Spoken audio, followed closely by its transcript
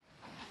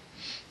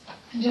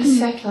And just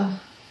settle.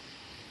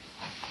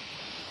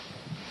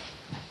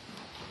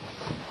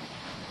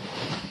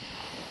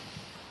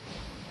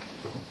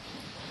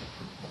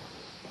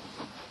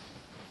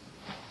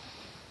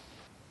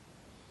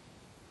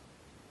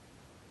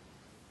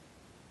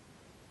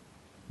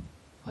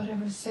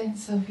 Whatever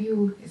sense of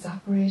you is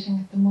operating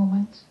at the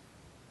moment,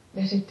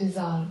 let it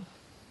dissolve.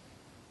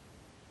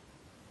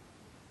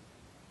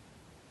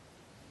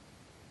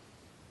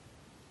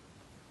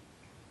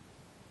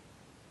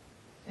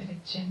 Let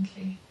it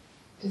gently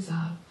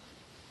dissolve,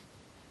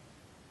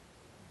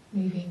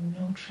 leaving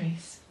no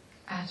trace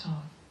at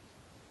all.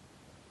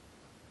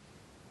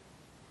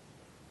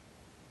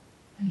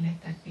 And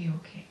let that be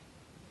okay.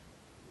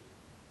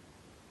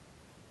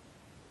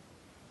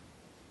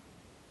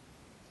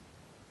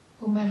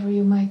 Whomever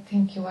you might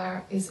think you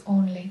are is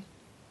only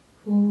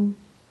who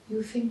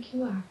you think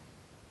you are.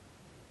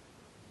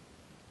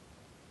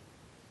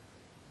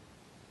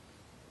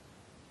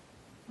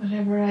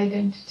 Whatever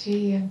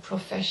identity and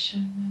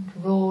profession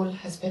and role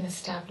has been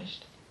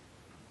established,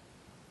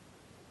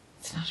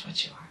 it's not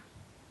what you are.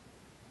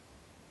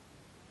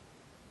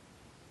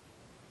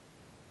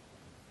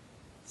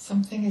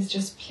 Something is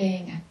just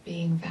playing at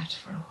being that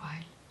for a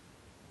while.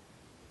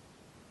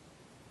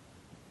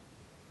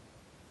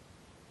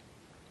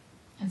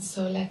 And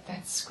so let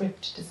that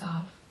script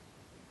dissolve.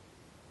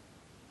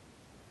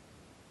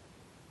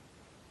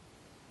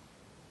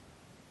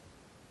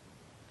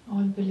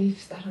 All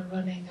beliefs that are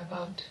running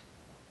about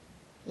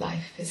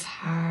life is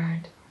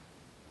hard,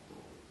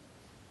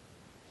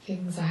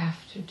 things I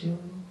have to do,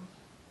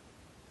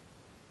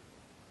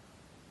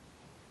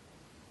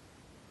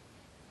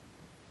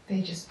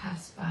 they just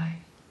pass by.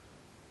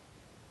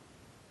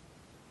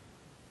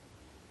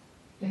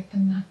 Let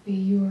them not be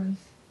yours.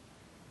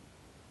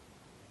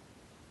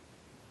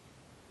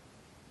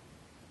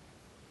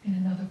 In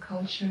another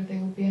culture, there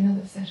will be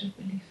another set of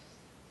beliefs.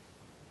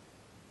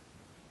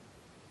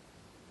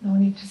 No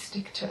need to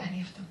stick to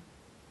any of them.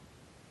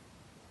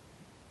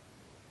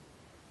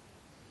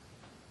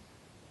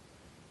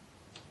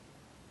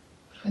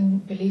 But when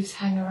beliefs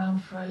hang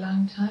around for a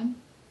long time,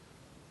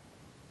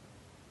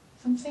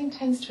 something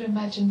tends to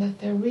imagine that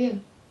they're real,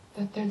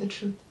 that they're the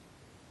truth.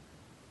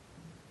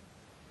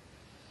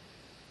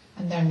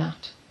 And they're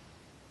not.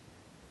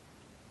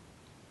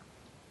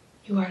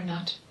 You are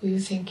not who you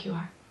think you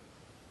are.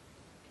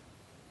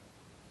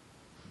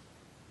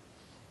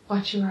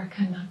 What you are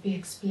cannot be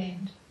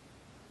explained.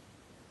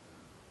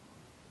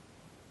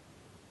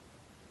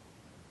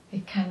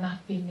 It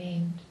cannot be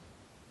named.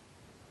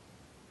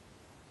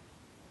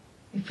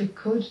 If it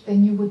could,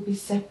 then you would be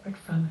separate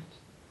from it.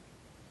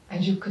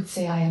 And you could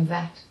say, I am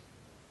that.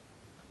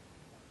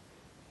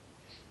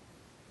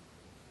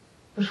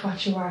 But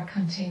what you are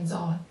contains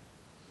all.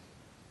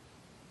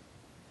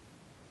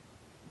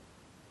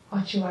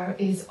 What you are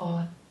is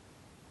all.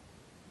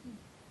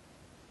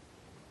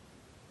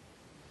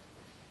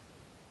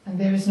 And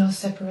there is no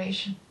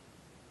separation.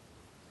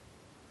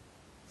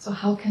 So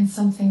how can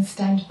something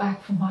stand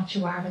back from what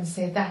you are and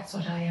say, that's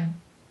what I am?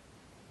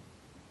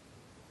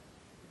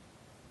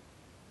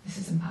 This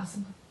is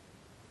impossible.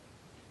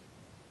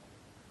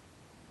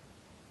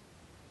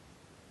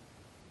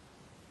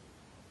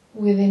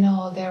 Within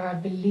all, there are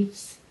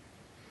beliefs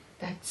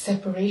that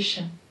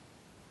separation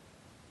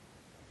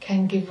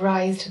can give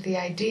rise to the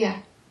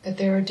idea that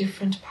there are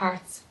different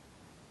parts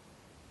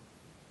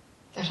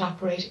that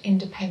operate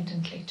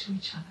independently to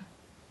each other.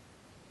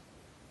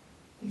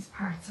 These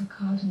parts are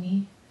called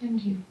me and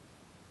you.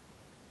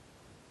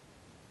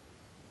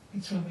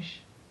 It's rubbish.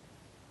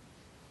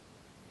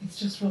 It's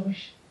just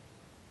rubbish.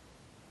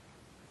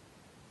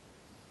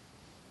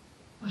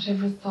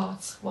 Whatever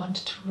thoughts want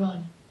to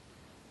run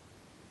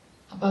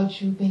about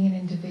you being an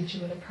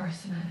individual, a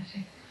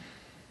personality,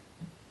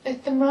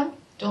 let them run.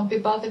 Don't be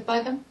bothered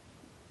by them.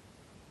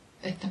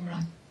 Let them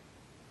run.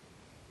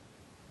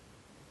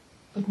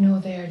 But know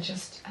they are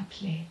just a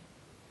play.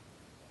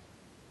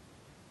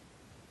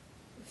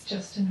 It's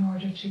just in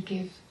order to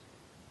give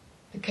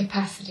the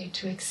capacity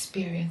to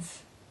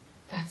experience.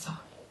 That's all.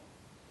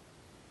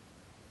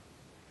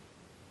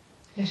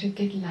 Let it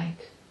get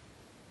light.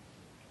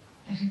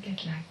 Let it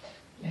get light.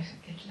 Let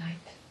it get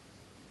light.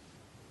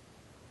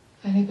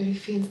 If anybody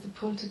feels the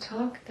pull to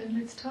talk, then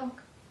let's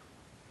talk.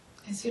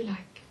 As you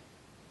like.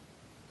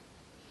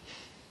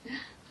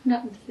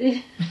 Not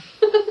busy.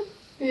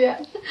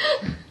 Yeah.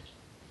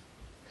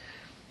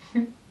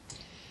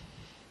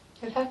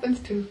 It happens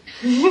too.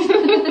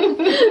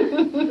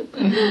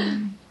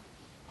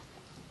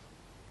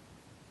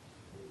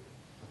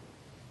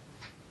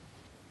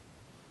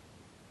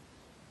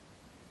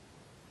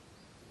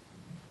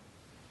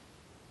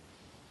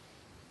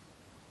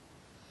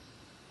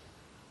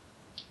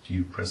 Do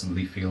you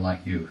presently feel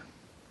like you?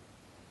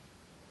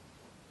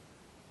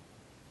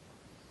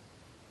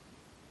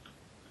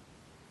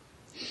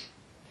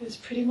 There's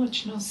pretty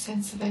much no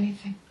sense of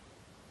anything.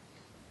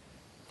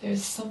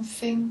 There's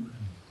something,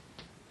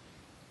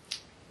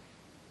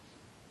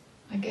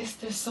 I guess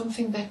there's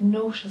something that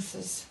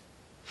notices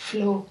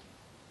flow.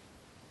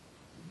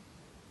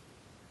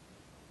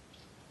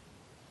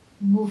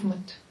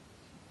 movement.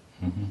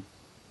 Mm-hmm.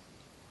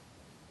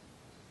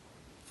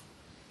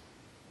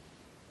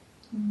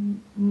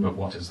 But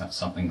what is that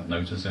something that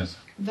notices?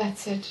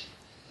 That's it.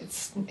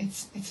 It's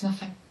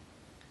nothing.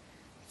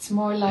 It's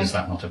more like... Is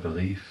that not a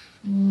belief?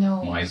 No.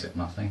 Why is it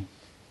nothing?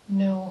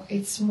 No,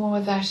 it's more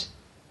that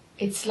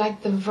it's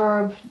like the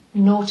verb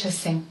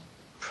noticing.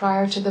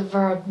 Prior to the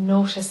verb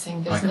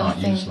noticing, there's nothing...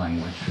 I can't use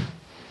language.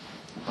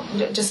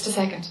 Just a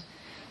second.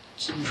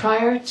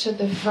 Prior to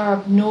the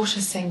verb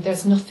noticing,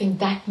 there's nothing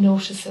that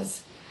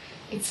notices.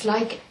 It's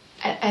like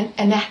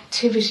an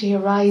activity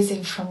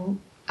arising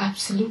from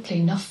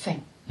absolutely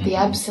nothing, the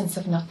absence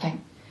of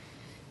nothing.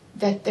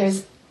 That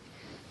there's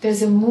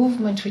a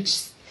movement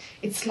which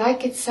it's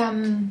like it's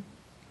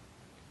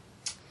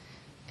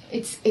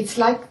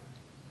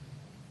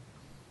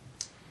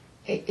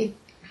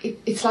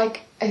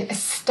like a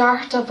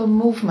start of a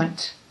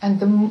movement, and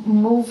the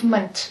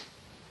movement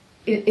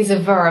is a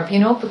verb, you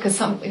know,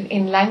 because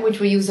in language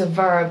we use a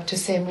verb to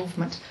say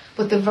movement,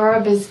 but the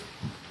verb is,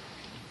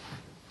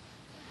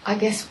 I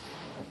guess,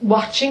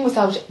 watching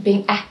without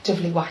being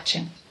actively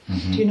watching.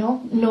 Do you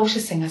know?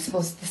 Noticing, I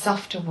suppose, the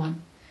softer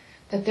one.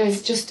 That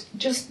there's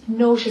just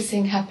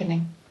noticing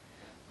happening,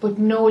 but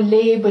no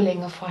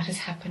labelling of what is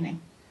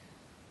happening.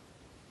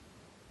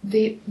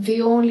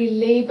 The only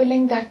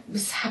labelling that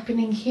was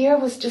happening here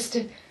was just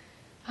it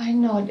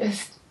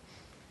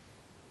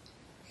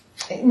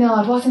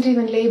wasn't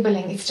even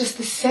labelling, it's just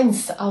the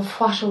sense of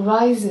what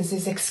arises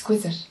is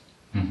exquisite.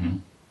 Mm-hmm.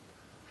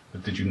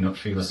 But did you not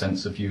feel a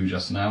sense of you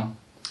just now?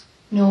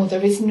 No,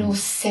 there is no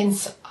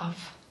sense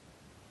of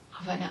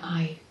an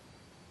I.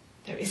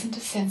 There isn't a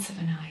sense of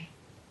an I.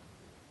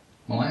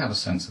 Well, I have a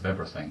sense of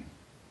everything,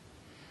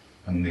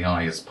 and the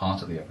I is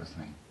part of the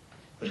everything.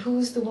 But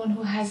who's the one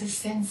who has a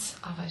sense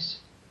of it?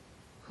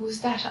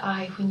 Who's that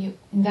I when you,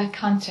 in that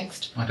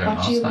context? I don't what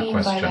ask do you that mean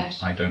question. by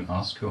that? I don't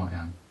ask who I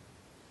am.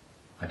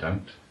 I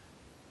don't.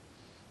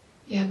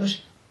 Yeah, but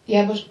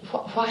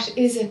what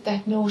is it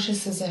that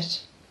notices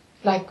it?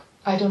 Like,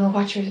 I don't know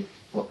what you're...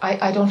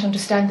 I don't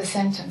understand the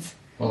sentence.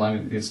 Well,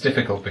 it's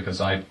difficult because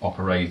I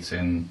operate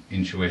in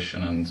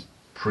intuition and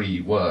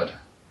pre-word.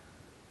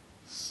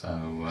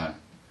 So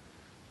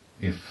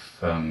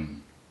if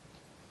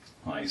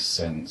I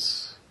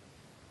sense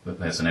that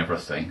there's an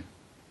everything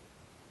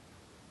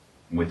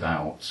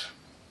without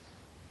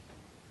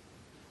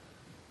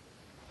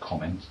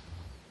comment,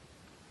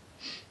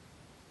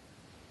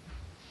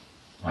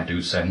 I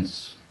do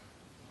sense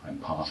I'm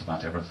part of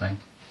that everything.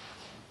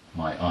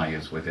 My I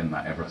is within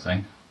that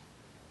everything.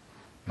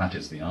 That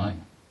is the I,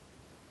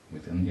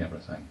 within the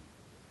everything.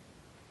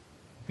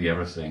 The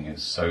everything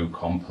is so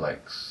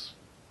complex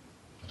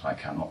that I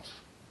cannot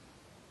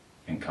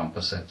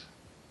encompass it.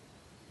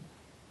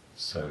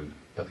 So,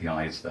 but the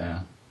I is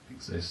there,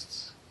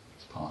 exists,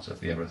 it's part of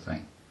the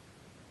everything.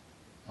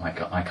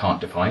 I can't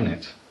define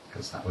it,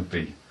 because that would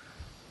be,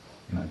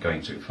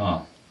 going too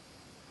far.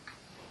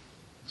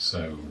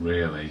 So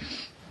really,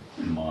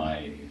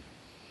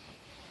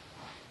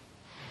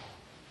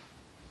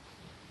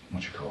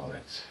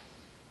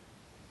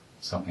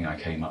 something I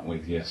came up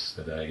with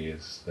yesterday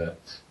is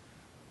that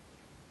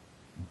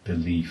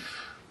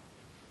belief,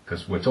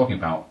 because we're talking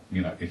about,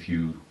 if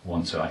you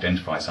want to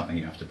identify something,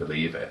 you have to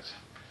believe it.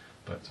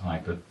 But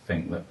I would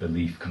think that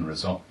belief can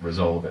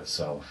resolve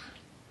itself.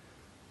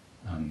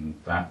 And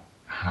that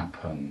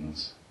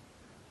happens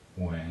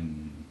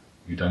when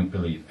you don't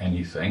believe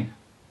anything.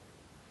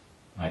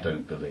 I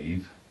don't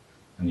believe,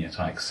 and yet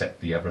I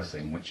accept the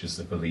everything, which is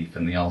the belief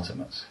in the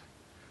ultimate.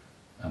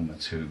 And the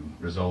two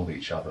resolve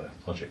each other.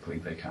 Logically,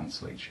 they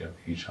cancel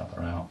each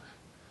other out.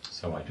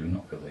 So I do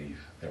not believe.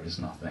 There is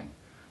nothing.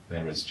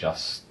 There is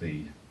just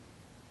the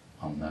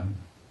unknown.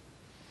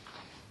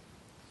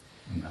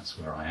 And that's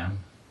where I am,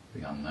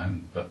 the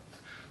unknown. But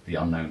the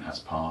unknown has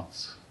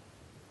parts.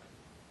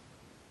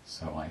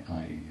 So I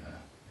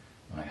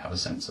have a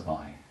sense of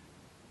I.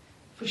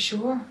 For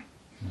sure.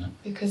 Yeah.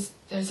 Because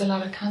there's a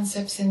lot of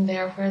concepts in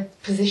there where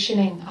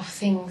positioning of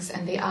things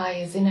and the I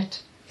is in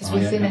it.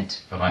 Within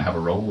it. But I have a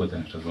role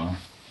within it as well.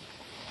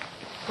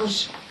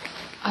 But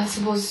I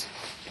suppose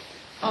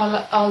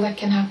all that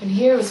can happen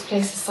here is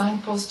place a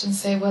signpost and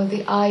say, well,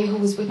 the I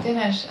who is within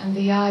it and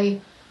the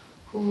I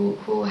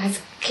who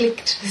has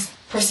clicked this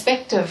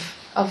perspective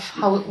of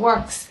how it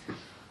works,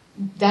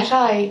 that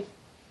I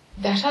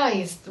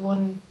is the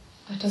one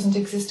that doesn't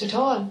exist at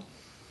all.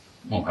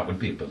 Well, that would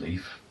be a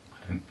belief.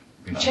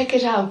 Check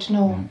it out.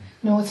 No,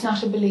 it's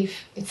not a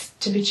belief. It's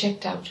to be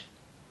checked out.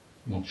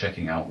 Well,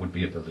 checking out would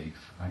be a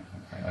belief.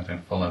 I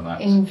don't follow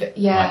that.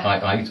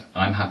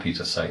 I'm happy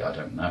to say I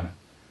don't know.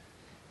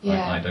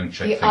 Yeah. I don't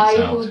check things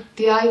out.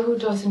 The I who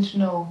doesn't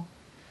know,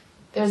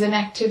 there's an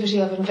activity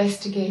of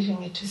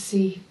investigating it to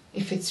see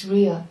if it's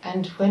real.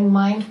 And when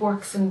mind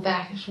works in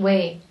that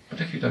way, but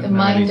if you don't the know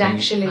mind anything,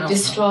 actually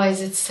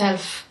destroys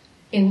itself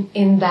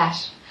in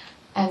that.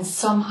 And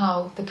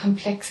somehow the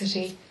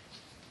complexity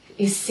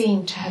is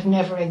seen to have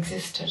never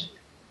existed.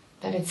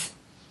 That it's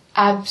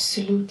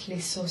absolutely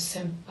so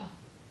simple.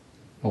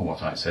 Well,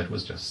 what I said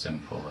was just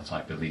simple, that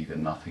I believe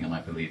in nothing and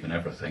I believe in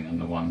everything, and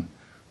the one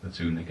the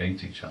two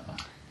negate each other.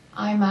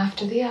 I'm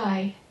after the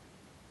I.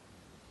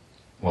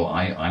 Well,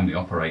 I'm the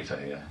operator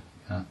here.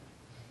 Yeah.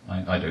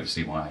 I don't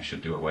see why I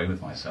should do away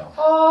with myself.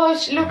 Oh,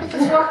 look, if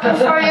it's working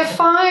for you,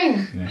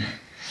 fine.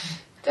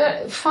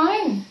 Yeah.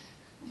 Fine.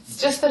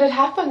 It's just that it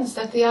happens,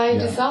 that the I Yeah.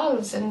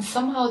 dissolves, and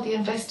somehow the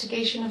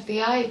investigation of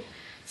the I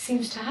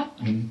seems to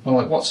happen.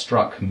 Well, what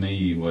struck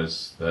me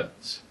was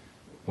that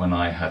when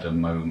I had a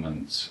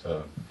moment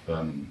of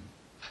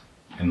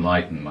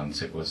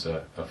enlightenment, it was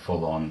a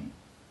full-on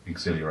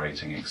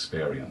exhilarating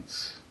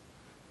experience.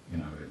 You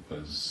know, it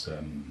was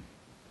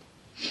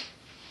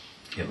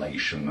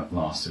elation that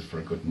lasted for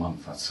a good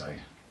month, I'd say.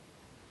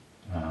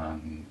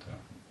 And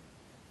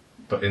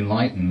but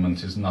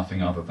enlightenment is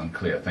nothing other than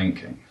clear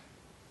thinking.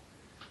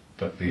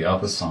 But the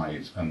other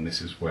side, and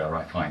this is where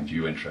I find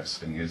you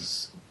interesting,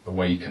 is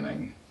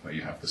awakening, where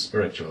you have the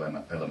spiritual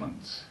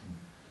element.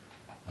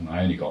 And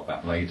I only got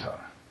that later.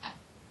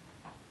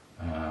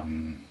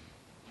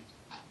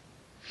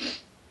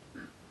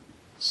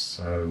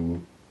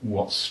 So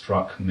what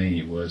struck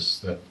me was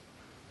that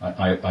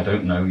I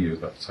don't know you,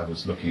 but I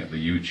was looking at the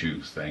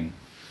YouTube thing,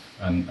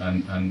 and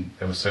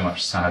there was so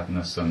much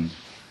sadness and,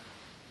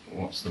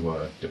 what's the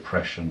word,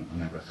 depression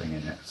and everything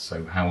in it.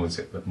 So how was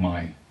it that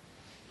my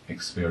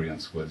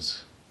experience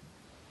was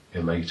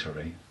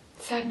elatory?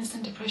 Sadness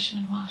and depression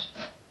and what?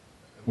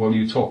 Well,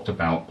 you talked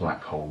about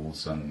black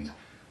holes and,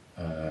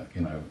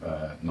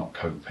 not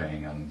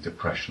coping and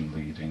depression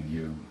leading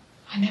you.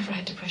 I never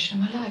had depression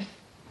in my life.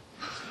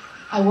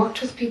 I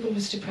worked with people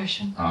with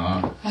depression.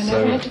 I So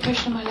never had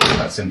depression in my life.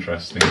 that's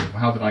interesting.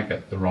 How did I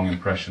get the wrong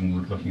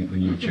impression looking at the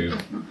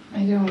YouTube?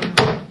 I don't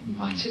know.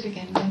 Watch it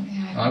again.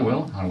 I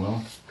will,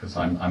 because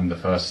I'm the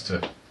first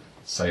to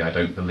say I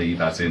don't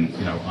believe, as in,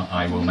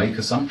 I will make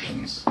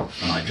assumptions,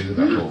 and I do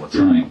that all the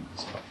time.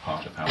 It's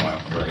part of how I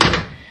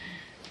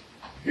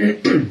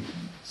operate.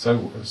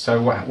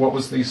 So what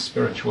was the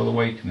spiritual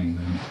awakening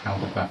then? How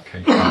did that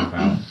come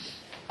about?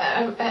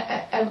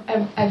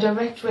 A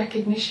direct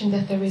recognition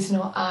that there is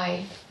no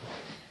I,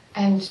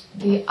 and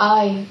the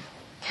I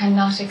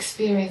cannot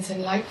experience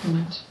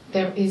enlightenment.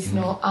 There is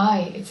no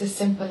I. It's as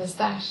simple as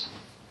that.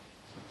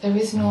 There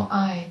is no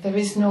I. There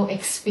is no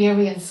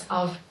experience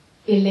of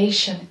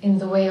elation in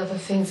the way other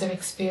things are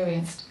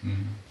experienced.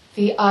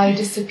 The I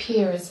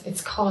disappears.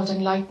 It's called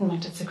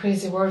enlightenment. It's a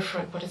crazy word for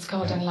it, but it's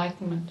called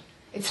enlightenment.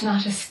 It's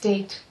not a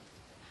state.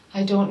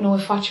 I don't know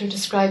if what you're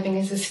describing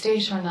is a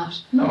state or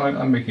not. No,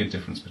 I'm making a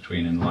difference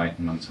between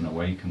enlightenment and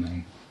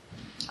awakening.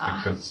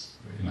 Because,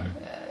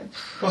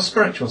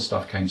 spiritual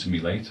stuff came to me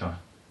later.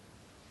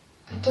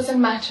 It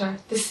doesn't matter.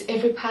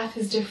 Every path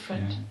is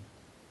different. Yeah.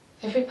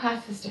 Every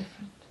path is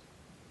different.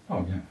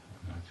 Oh, yeah,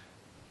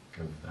 I'd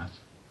go with that.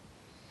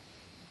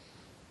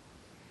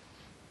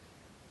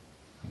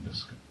 I'm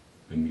just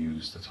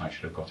bemused that I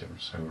should have got it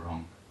so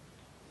wrong.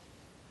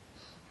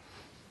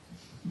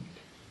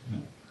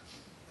 Yeah.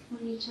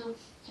 When you talk,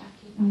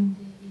 Jackie, about the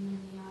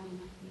eye and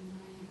everything,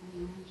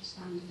 I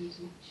understand it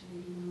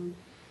intellectually, and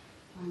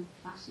I'm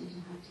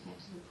fascinated how to get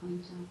to the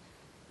point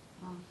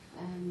of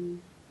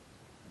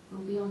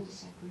going beyond the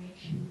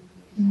separation,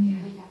 because I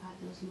think I've had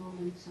those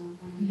moments of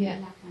when I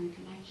feel that kind of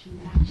connection,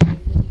 but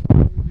actually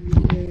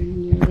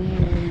when you're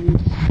there, and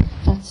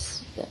that's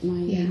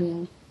my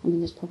real,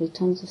 there's probably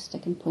tons of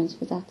sticking points,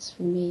 but that's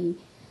for me,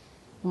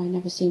 where I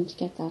never seem to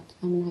get that.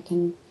 I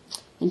can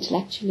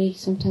intellectually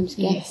sometimes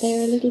get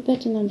there a little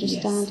bit and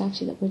understand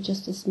actually that we're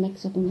just this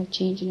mix up and we're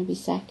changing every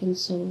second,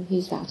 so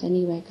who's that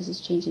anyway, because it's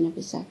changing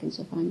every second,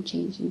 so if I'm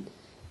changing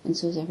and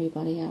so is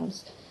everybody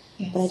else.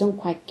 But I don't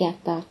quite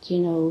get that,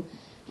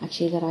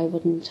 actually that I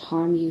wouldn't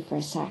harm you for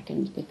a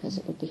second because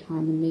it would be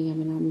harming me.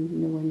 I'm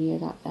nowhere near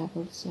that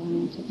level, so I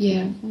want to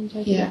find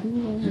out a bit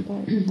more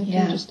about how to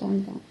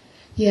understand that.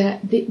 Yeah,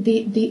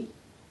 the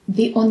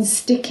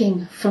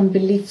unsticking from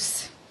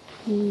beliefs.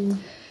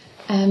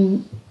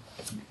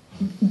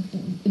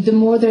 The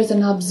more there's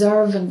an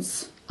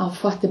observance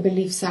of what the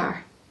beliefs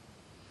are.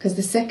 Because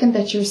the second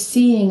that you're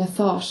seeing a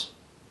thought,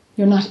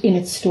 you're not in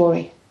its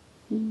story.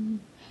 And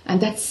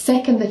that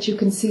second that you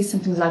can see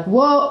something like,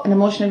 whoa, an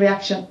emotional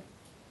reaction,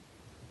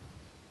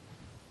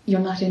 you're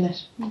not in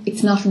it.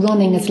 It's not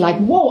running, it's like,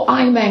 whoa,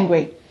 I'm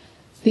angry.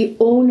 The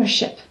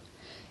ownership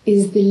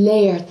is the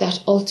layer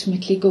that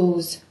ultimately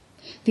goes.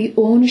 The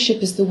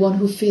ownership is the one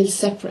who feels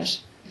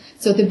separate.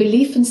 So the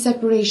belief in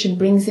separation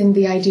brings in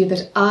the idea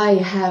that I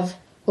have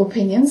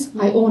opinions,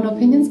 I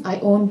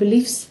own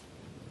beliefs.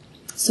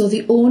 So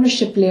the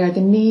ownership layer,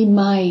 the me,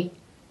 my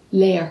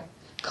layer,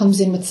 comes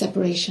in with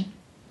separation.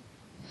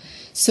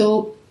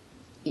 So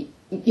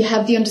you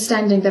have the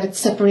understanding that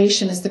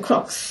separation is the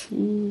crux.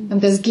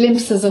 And there's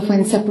glimpses of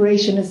when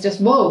separation is just,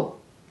 whoa,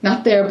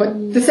 not there,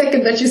 but the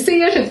second that you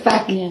see it, it's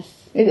back. Yes.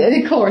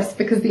 Of course,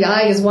 because the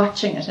I is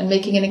watching it and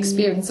making an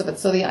experience of it,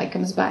 so the I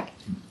comes back.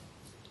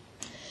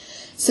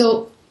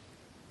 So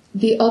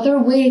the other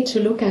way to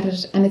look at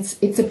it, and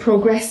it's a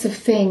progressive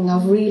thing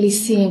of really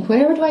seeing,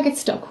 where do I get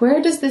stuck?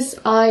 Where does this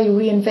I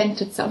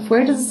reinvent itself?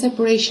 Where does the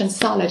separation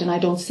solid and I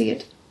don't see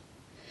it?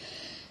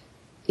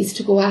 Is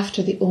to go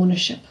after the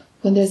ownership.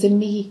 When there's a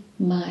me,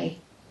 my.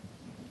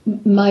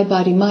 my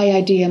body, my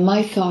idea,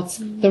 my thoughts,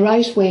 the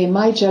right way,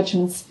 my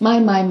judgments,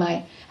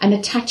 my, an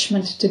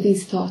attachment to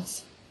these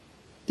thoughts.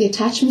 The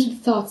attachment to the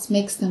thoughts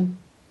makes them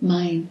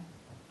mine.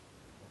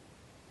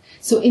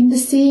 So in the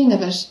seeing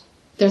of it,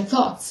 they're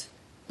thoughts,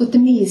 but the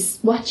me is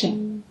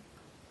watching.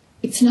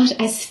 It's not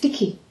as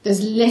sticky.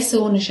 There's less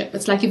ownership.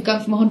 It's like you've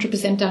gone from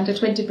 100% down to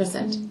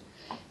 20%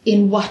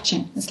 in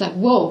watching. It's like,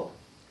 whoa.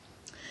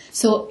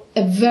 So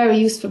a very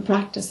useful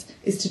practice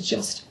is to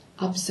just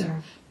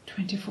observe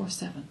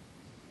 24/7.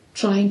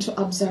 Trying to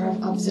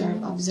observe.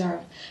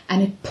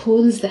 And it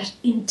pulls that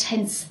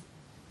intense,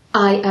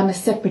 I am a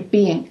separate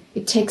being.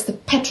 It takes the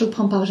petrol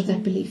pump out of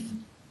that belief.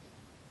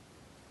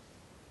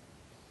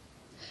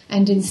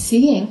 And in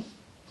seeing,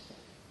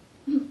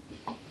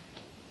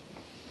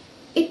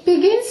 it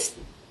begins,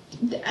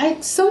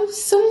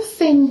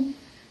 something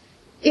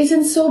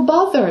isn't so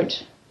bothered.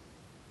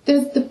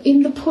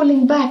 In the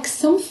pulling back,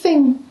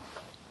 something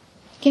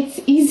gets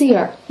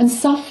easier and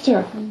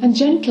softer and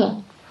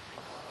gentle.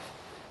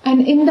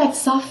 And in that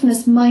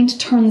softness, mind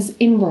turns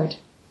inward.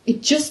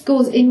 It just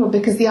goes inward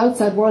because the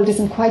outside world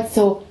isn't quite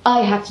so,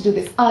 I have to do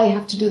this, I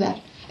have to do that.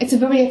 It's a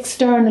very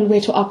external way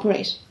to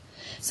operate.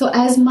 So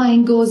as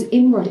mind goes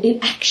inward, it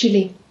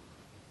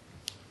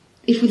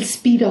will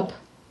speed up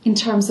in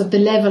terms of the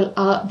level,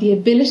 the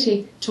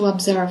ability to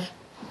observe.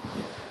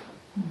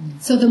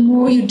 So the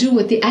more you do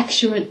it, the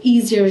actual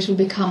easier it will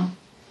become.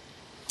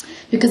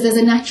 Because there's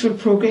a natural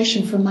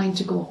progression for mind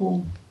to go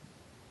home.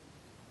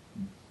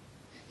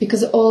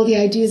 Because all the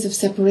ideas of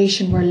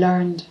separation were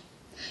learned.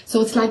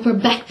 So it's like we're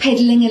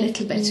backpedaling a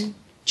little bit.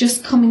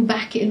 Just coming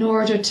back in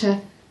order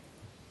to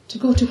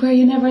go to where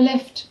you never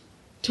left.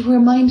 To where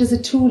mind is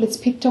a tool, it's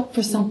picked up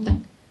for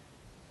something.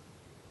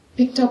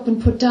 Picked up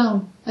and put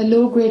down. A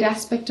low-grade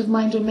aspect of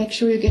mind will make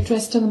sure you get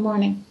dressed in the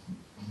morning.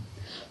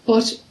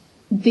 But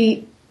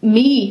the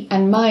me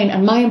and mine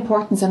and my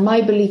importance and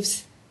my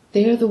beliefs,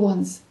 they're the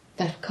ones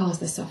that cause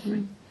the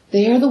suffering.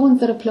 They're the ones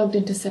that are plugged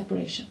into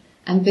separation.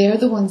 And they're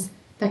the ones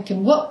that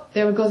can, whoop,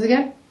 there it goes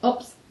again.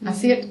 Oops, I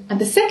see it.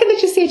 And the second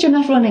that you see it, you're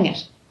not running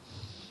it.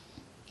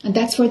 And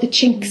that's where the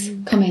chinks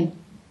come in.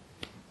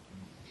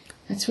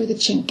 That's where the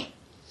chink.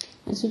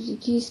 And so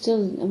do you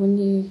still, when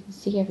you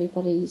see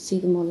everybody, you see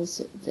them all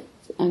as,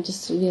 I'm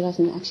just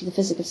realising that actually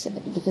the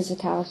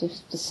physicality of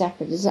the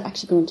separate is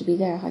actually going to be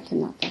there. How can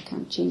that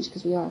can't change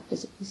because we are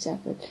physically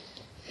separate.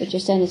 But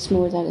you're saying it's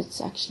more that it's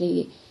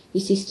actually,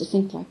 you cease to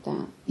think like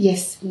that.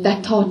 Yes,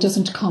 that thought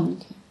doesn't come.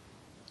 Okay.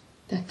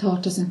 That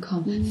thought doesn't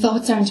come.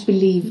 Thoughts aren't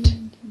believed.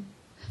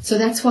 So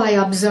that's why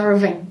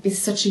observing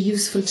is such a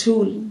useful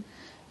tool.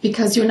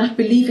 Because you're not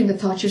believing the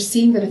thought, you're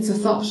seeing that it's a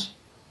thought.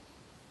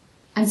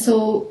 And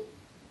so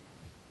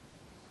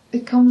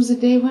it comes a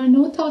day where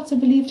no thoughts are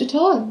believed at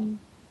all.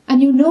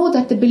 And you know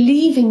that the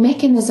believing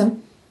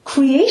mechanism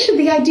created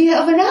the idea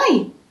of an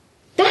I.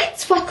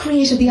 That's what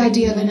created the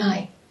idea of an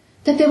I.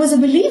 That there was a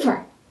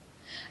believer.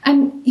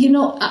 And, you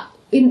know,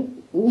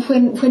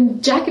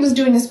 when Jackie was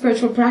doing a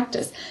spiritual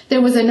practice,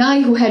 there was an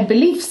I who had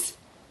beliefs.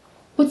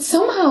 But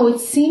somehow it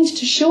seemed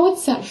to show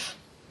itself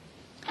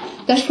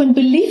that when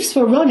beliefs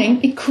were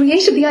running, it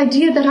created the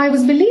idea that I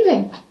was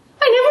believing.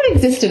 I never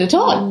existed at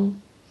all.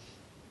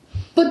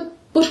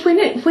 But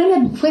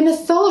when a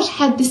thought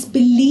had this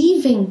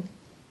believing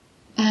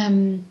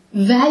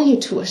value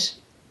to it,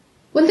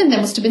 well then there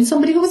must have been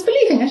somebody who was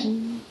believing it.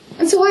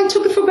 And so I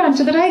took it for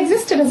granted that I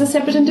existed as a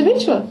separate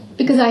individual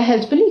because I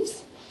held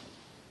beliefs.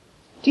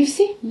 Do you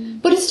see?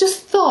 But it's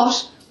just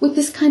thought with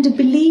this kind of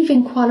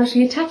believing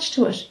quality attached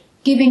to it,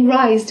 giving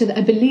rise to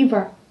a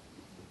believer.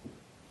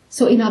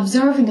 So in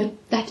observing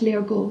it, that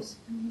layer goes.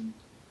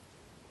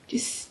 Do you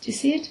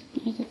see it?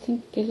 I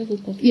think a little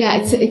bit. Yeah,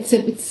 it's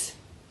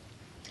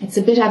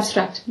a bit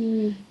abstract.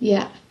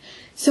 Yeah.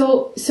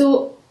 So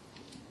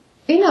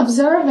in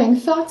observing,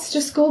 thoughts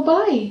just go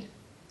by.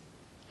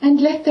 And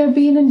let there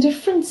be an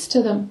indifference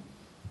to them.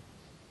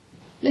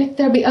 Let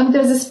there be,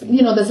 there's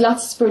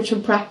lots of spiritual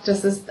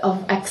practices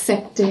of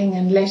accepting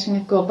and letting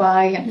it go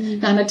by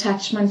and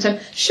non-attachment. And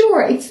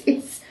sure,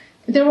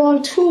 they're all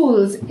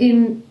tools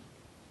in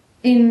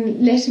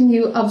letting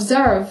you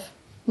observe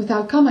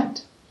without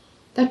comment.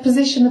 That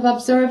position of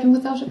observing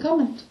without a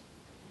comment.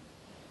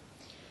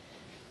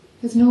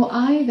 There's no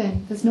I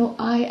then. There's no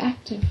I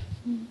active.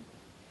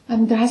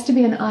 And there has to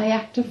be an I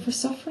active for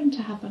suffering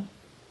to happen.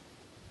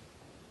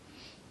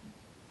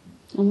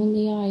 And when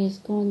the I is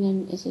gone,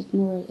 then is it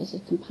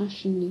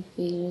compassion you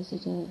feel? Is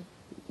it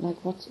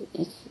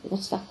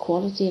what's that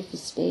quality of the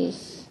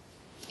space?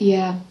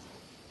 Yeah.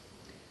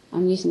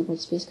 I'm using the word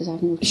space because I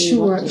have no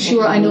clue.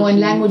 Sure. I know, and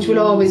language will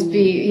always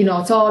be,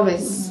 it's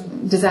always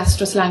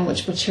disastrous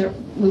language, but sure,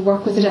 we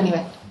work with it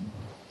anyway.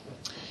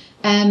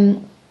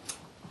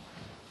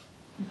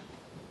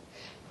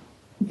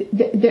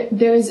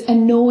 There's a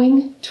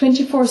knowing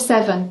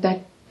 24/7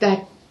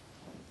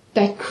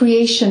 that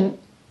creation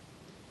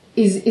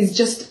is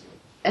just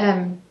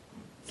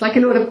it's like a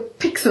load of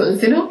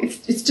pixels,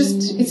 it's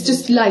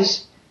just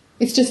light.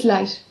 It's just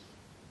light.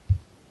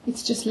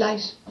 It's just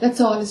light.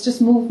 That's all. It's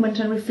just movement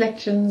and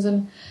reflections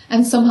and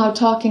somehow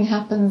talking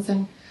happens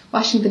and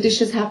washing the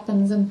dishes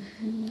happens,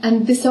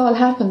 and this all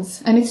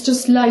happens, and it's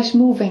just light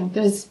moving.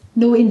 There's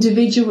no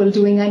individual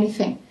doing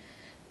anything.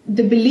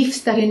 The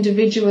beliefs that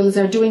individuals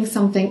are doing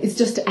something is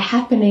just a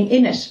happening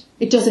in it.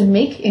 It doesn't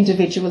make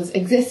individuals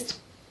exist.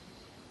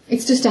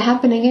 It's just a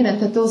happening in it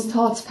that those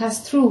thoughts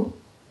pass through.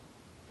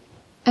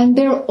 And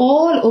they're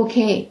all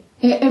okay.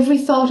 Every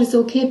thought is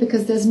okay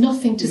because there's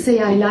nothing to say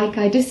I like,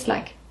 I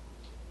dislike.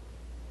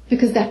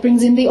 Because that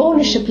brings in the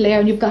ownership layer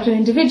and you've got an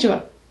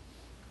individual.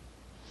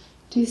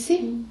 Do you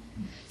see?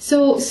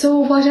 So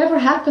whatever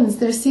happens,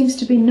 there seems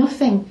to be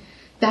nothing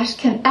that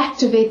can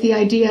activate the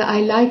idea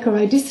I like or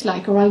I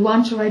dislike or I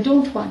want or I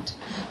don't want.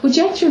 But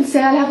yet you'll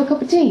say, I'll have a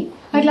cup of tea.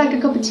 I'd like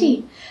a cup of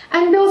tea.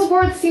 And those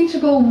words seem to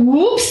go,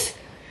 whoops.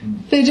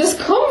 They just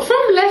come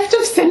from left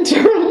of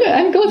centre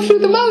and go through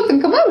the mouth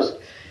and come out.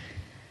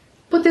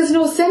 But there's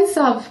no sense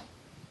of,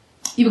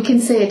 you can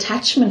say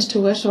attachment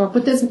to it,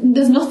 but there's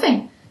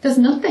nothing. There's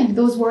nothing.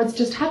 Those words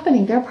just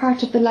happening. They're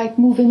part of the light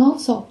moving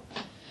also.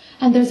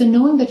 And there's a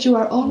knowing that you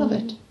are all of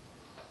it.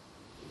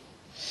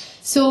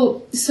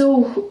 So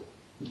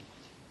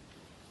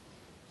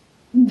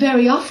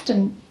very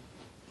often,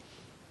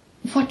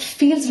 what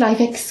feels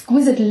like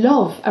exquisite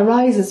love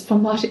arises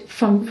from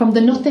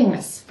the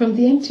nothingness, from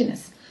the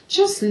emptiness.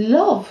 Just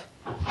love.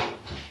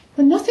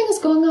 When nothing is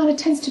going on, it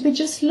tends to be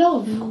just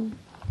love.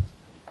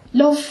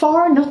 Love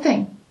for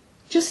nothing.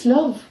 Just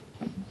love.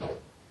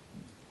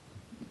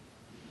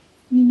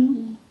 You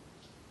know?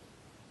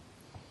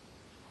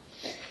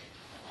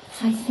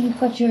 I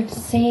think what you're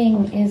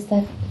saying is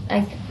that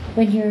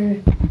when you're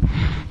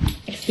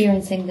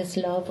experiencing this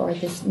love or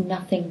this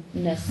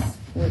nothingness,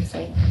 we'll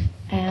say,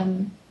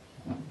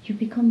 you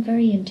become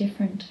very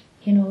indifferent,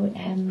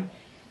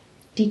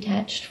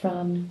 detached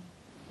from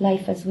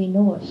life as we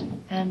know it.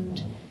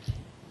 And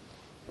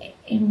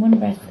in one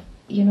breath,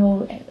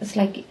 it's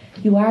like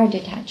you are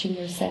detaching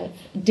yourself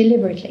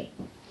deliberately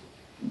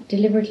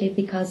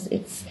because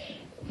it's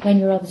when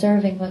you're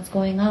observing what's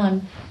going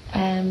on,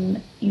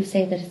 you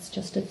say that it's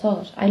just a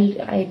thought.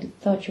 I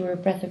thought you were a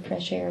breath of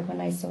fresh air when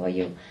I saw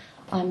you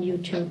on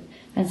YouTube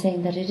and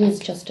saying that it is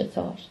just a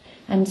thought.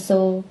 And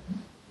so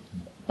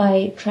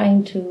by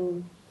trying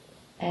to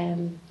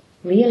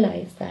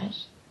realize that,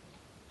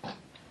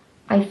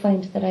 I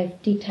find that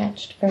I've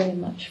detached very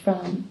much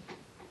from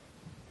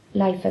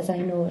life as I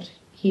know it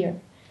here.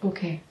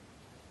 Okay.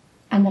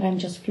 And that I'm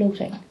just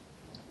floating.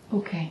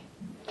 Okay.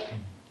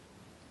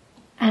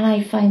 And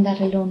I find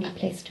that a lonely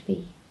place to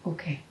be.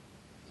 Okay.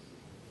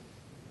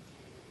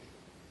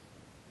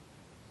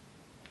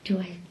 Do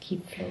I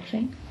keep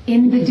floating?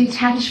 In the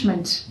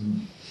detachment,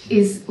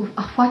 is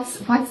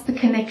what's the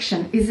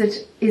connection? Is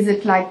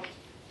it like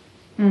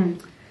an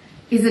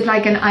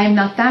I'm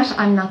not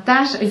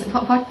that? Is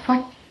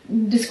what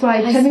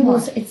describe? I Tell me more.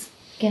 suppose it's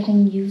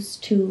getting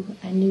used to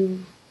a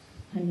new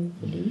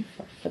belief,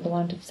 or for the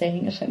want of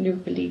saying it, a new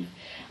belief,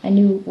 a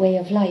new way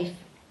of life.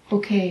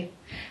 Okay.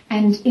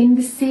 And in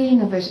the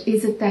seeing of it,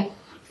 is it that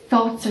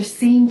thoughts are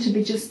seen to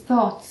be just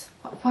thoughts?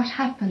 What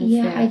happens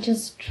there? Yeah, I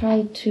just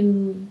try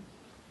to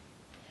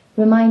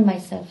remind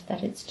myself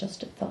that it's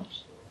just a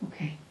thought.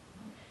 Okay.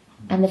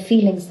 And the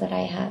feelings that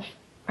I have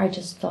are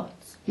just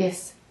thoughts.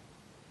 Yes.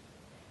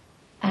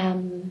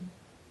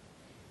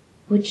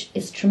 Which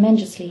is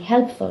tremendously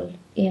helpful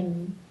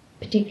in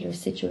particular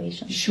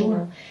situations.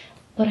 Sure.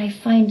 But I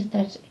find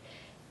that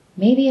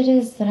maybe it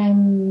is that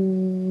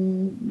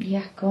I'm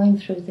going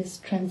through this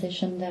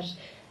transition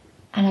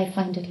and I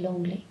find it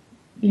lonely.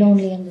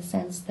 Lonely in the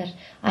sense that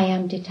I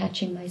am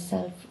detaching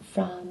myself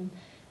from,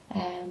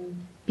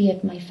 be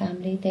it my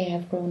family. They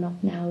have grown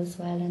up now as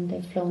well and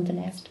they've flown the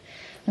nest.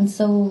 And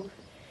so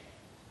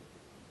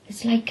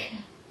it's like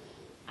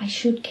I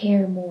should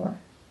care more.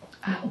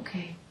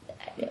 Okay.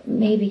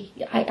 Maybe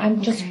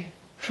I'm just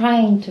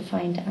trying to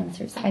find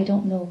answers. I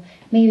don't know.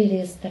 Maybe it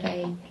is that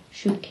I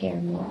should care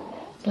more.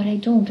 But I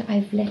don't.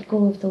 I've let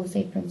go of those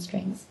apron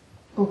strings.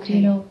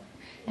 Okay.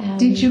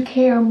 Did you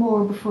care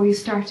more before you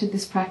started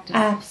this practice?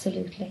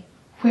 Absolutely.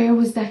 Where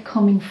was that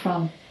coming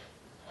from?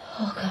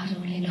 Oh, God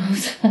only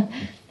knows.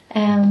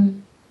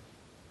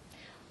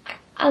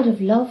 Out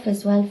of love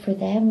as well for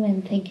them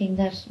and thinking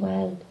that,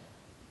 well,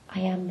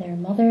 I am their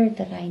mother,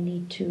 that I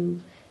need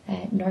to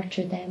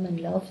nurture them and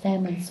love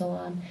them and so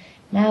on.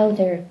 Now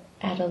they're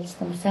adults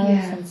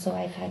themselves and so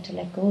I've had to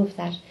let go of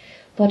that.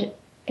 But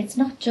it's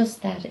not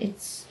just that.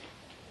 It's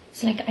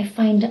like I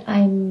find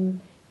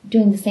I'm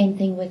doing the same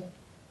thing with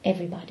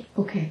everybody.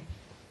 Okay.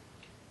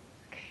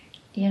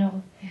 Yeah.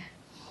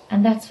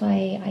 And that's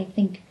why I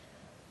think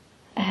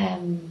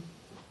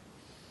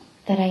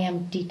that I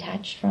am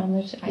detached from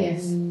it.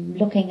 Yes. I'm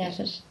looking at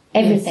it,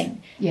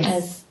 everything, Yes.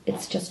 as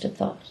it's just a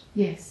thought.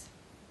 Yes.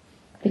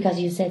 Because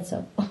you said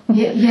so.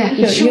 Yeah,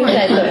 Sure. You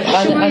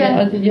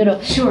said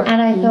so. Sure.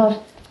 And I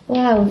thought,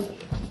 wow,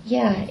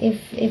 yeah,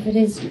 if it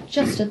is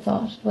just a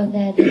thought, well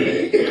then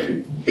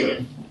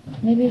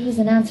maybe it was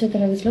an answer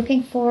that I was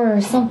looking for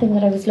or something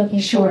that I was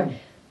looking for.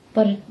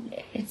 But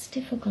it's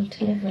difficult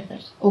to live with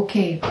it.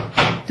 Okay.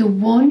 The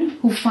one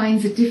who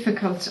finds it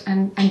difficult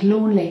and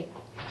lonely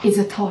is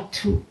a thought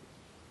too.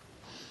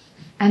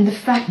 And the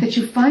fact that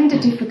you find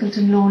it difficult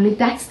and lonely,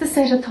 that's the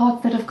set of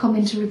thoughts that have come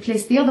in to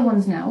replace the other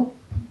ones now.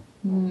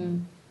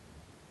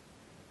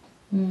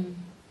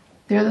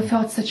 They're the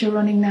thoughts that you're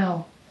running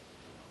now.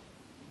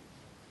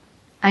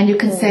 And you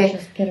can say,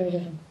 just get rid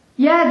of them.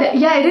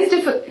 yeah, it is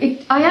difficult.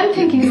 I am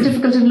thinking it's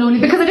difficult and lonely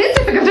because it is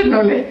difficult and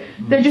lonely.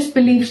 They're just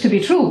believed to be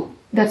true.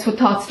 That's what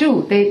thoughts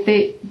do. They're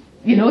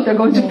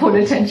going to pull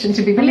attention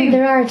to be believed. I mean,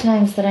 there are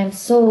times that I'm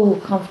so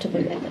comfortable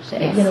with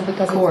it, Yes,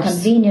 because of course. it's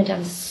convenient.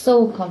 I'm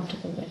so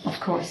comfortable with it. Of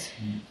course.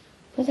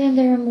 But then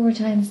there are more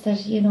times that,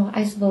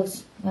 I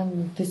suppose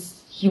when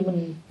this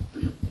human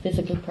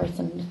physical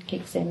person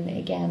kicks in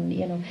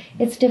again,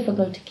 it's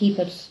difficult to keep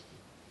it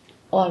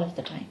all of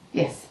the time.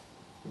 Yes.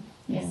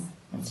 Yeah,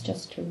 it's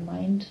just to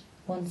remind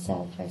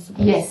oneself, I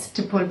suppose. Yes,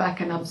 to pull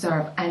back and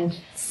observe and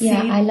see.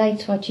 Yeah, I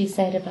liked what you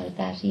said about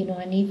that,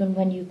 and even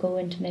when you go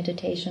into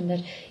meditation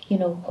that,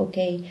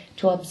 okay,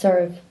 to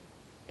observe,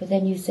 but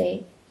then you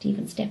say to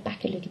even step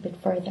back a little bit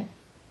further.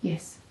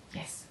 Yes,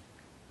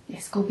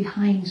 go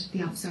behind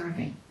the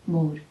observing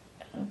mode.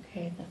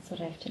 Okay, that's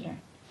what I have to learn.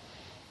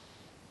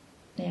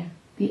 Yeah.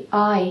 The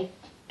I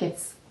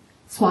gets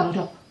swallowed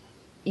up.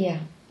 Yeah.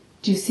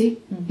 Do you see?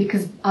 Mm.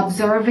 Because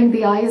observing,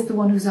 the I is the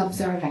one who's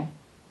observing.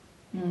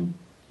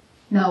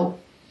 Now,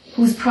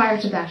 who's prior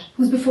to that?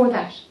 Who's before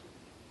that?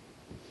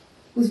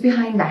 Who's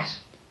behind that?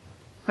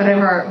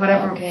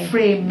 Whatever Okay.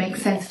 frame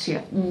makes sense to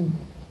you.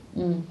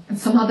 And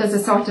somehow there's a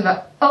sort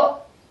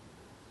of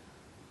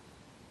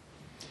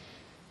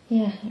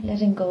Yeah,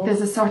 letting go.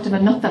 there's a sort of a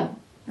nothing,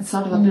 a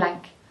sort of a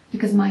blank,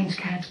 because mind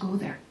can't go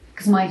there,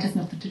 because mind has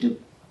nothing to do.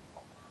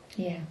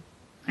 Yeah.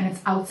 And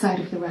it's outside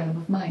of the realm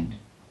of mind.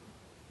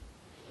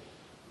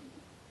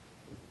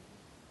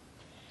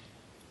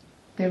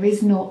 There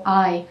is no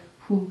I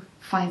who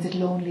finds it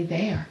lonely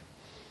there,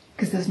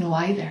 because there's no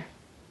I there.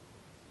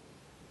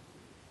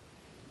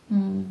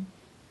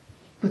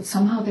 But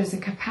somehow there's a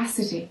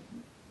capacity.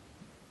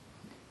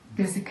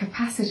 There's a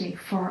capacity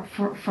for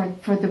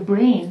the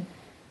brain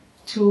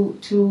to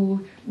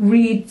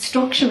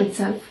restructure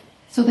itself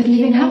so that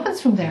living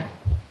happens from there.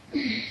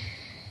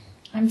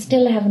 I'm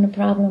still having a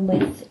problem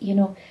with,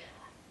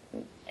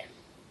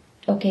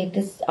 okay,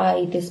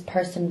 this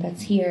person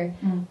that's here,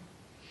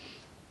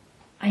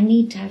 I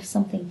need to have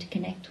something to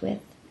connect with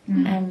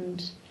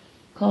and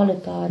call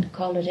it God,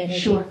 call it energy,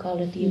 Sure. call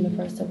it the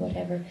universe or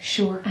whatever.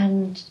 Sure.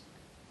 And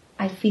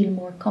I feel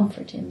more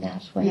comfort in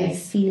that when I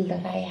Yes. feel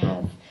that I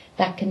have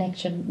that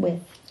connection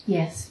with.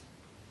 Yes.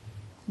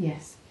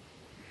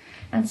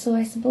 And so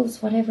I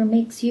suppose whatever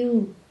makes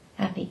you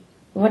happy,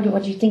 what do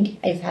you think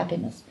is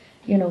happiness?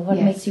 What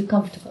Yes. makes you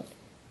comfortable.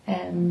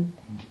 I'm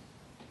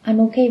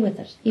okay with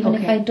it, even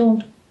if Okay. I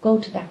don't go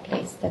to that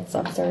place that's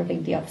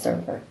observing the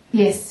observer.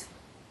 Yes.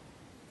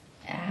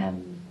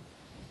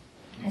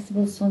 I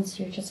suppose once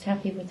you're just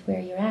happy with where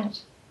you're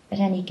at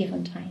any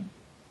given time.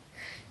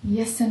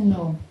 Yes and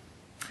no.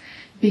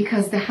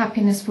 Because the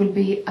happiness will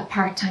be a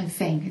part-time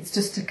thing. It's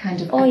just a kind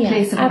of a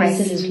place of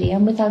rest. Absolutely.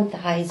 And without the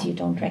highs, you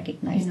don't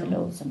recognize the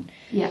lows. And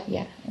Yeah.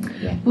 yeah.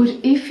 But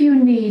if you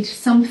need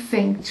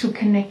something to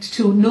connect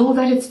to, know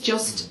that it's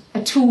just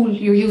a tool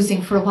you're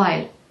using for a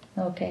while.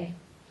 Okay.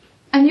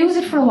 And use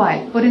it for a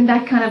while, but in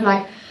that kind of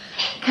like,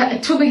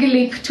 too big a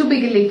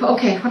leap.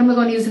 Okay, what am I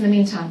going to use in the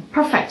meantime?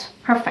 Perfect.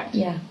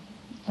 Yeah.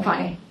 Okay.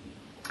 Fine.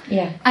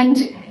 Yeah. And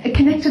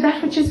connect to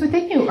that which is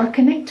within you, or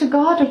connect to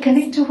God, or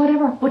connect to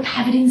whatever, but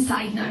have it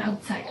inside, not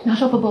outside,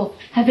 not up above.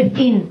 Have it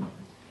in.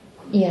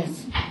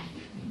 Yes.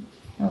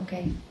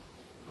 Okay.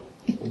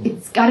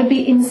 It's got to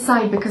be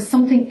inside, because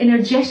something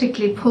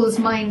energetically pulls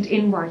mind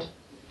inward.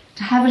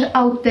 To have it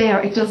out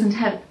there, it doesn't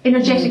help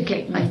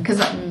energetically,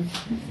 because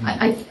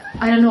I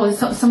don't know.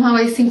 Somehow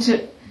I seem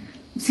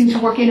to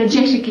work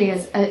energetically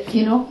as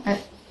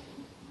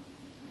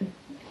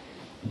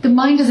the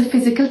mind is a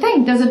physical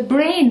thing. There's a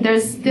brain.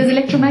 There's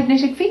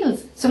electromagnetic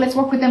fields. So let's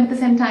work with them at the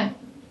same time.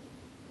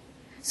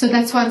 So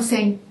that's why I'm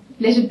saying,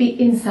 let it be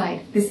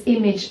inside, this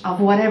image of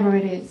whatever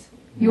it is,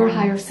 your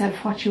higher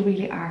self, what you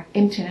really are,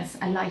 emptiness,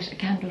 a light, a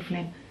candle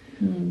flame,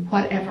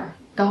 whatever,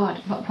 God,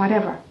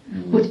 whatever,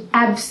 but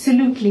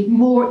absolutely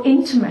more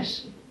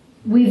intimate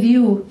with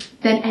you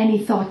than any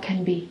thought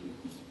can be.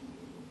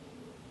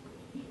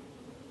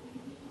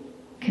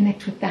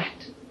 Connect with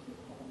that.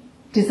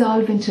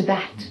 Dissolve into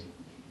that.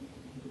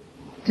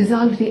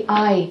 Dissolve the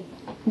I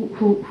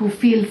who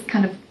feels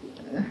kind of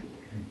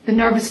the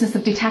nervousness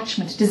of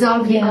detachment.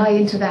 Dissolve the I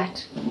into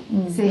that.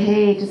 Say,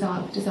 hey,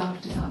 dissolve.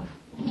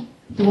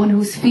 The one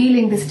who's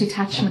feeling this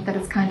detachment that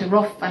is kind of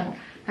rough and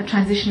a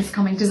transition is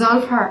coming.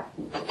 Dissolve her.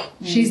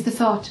 She's the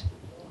thought.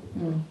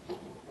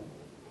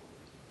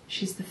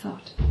 She's the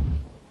thought.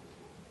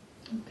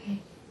 Okay.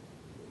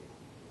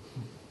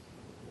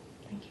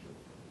 Thank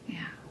you.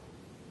 Yeah.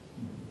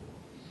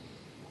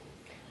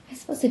 I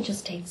suppose it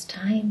just takes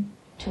time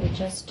to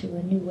adjust to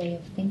a new way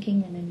of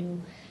thinking and a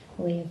new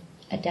way of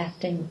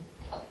adapting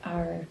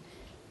our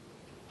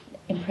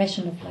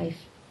impression of life.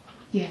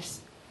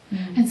 Yes.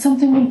 And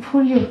something will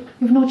pull you.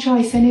 You've no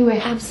choice anyway.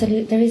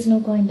 Absolutely. There is no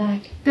going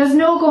back. There's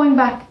no going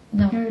back.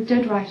 No. You're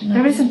dead right. No.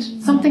 There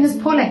isn't. Something is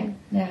pulling.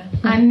 Yeah.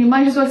 And you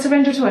might as well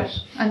surrender to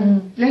it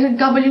and let it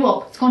gobble you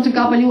up. It's going to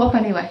gobble you up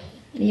anyway.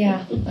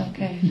 Yeah.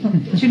 Okay.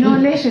 Do you know,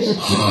 let it?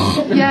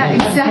 Yeah,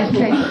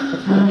 exactly.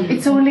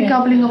 It's only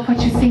gobbling up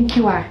what you think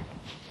you are.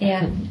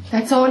 Yeah.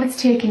 That's all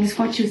it's taking is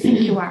what you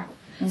think you are.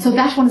 So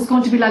that one is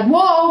going to be like,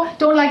 whoa,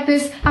 don't like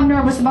this, I'm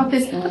nervous about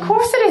this. Of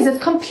course it is.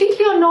 It's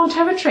completely unknown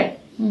territory.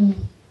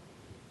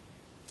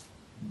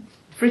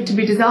 For it to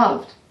be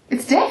dissolved.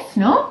 It's death,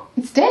 no?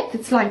 It's death.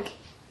 It's like,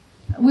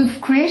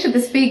 we've created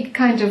this big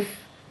kind of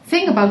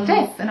thing about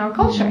death in our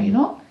culture, you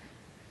know?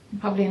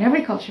 Probably in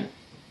every culture.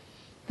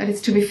 That it's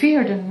to be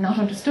feared and not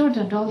understood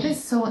and all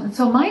this.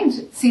 So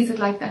mind sees it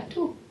like that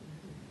too.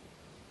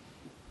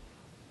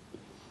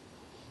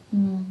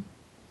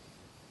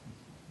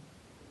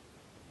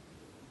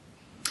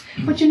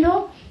 But you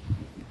know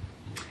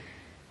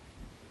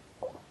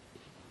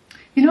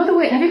the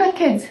way, have you got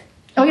kids?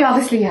 Oh yeah,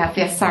 obviously you have,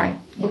 yes, sorry.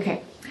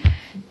 Okay.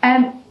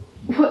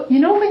 You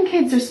know when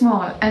kids are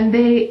small and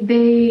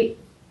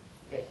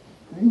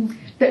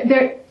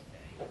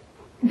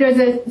there's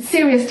a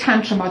serious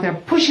tantrum or they're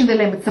pushing the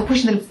limits,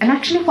 and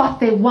actually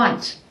what they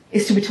want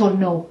is to be told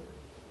no.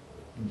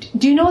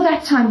 Do you know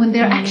that time when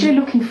they're actually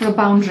looking for a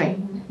boundary?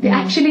 They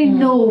actually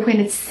know when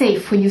it's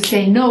safe, when you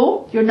say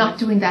no, you're not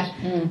doing that.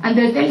 And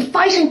they'll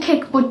fight and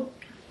kick, but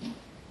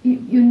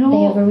you know...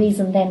 They have a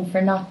reason then for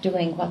not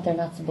doing what they're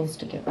not supposed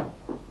to do.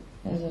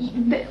 Is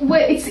it?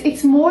 Well,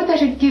 it's more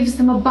that it gives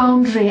them a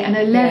boundary and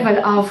a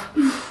level of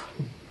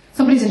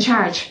somebody's in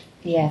charge.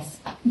 Yes.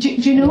 Do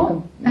you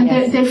know?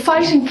 And they'll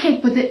fight and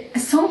kick, but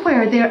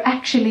somewhere they're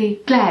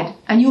actually glad.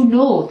 And you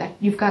know that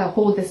you've got to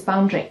hold this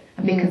boundary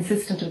and be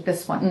consistent with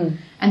this one.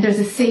 And there's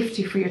a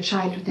safety for your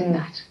child within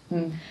that.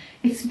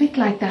 It's a bit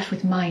like that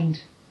with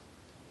mind.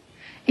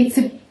 It's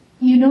a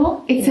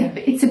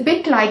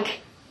bit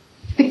like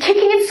the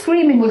kicking and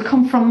screaming will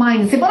come from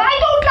mind and say, but I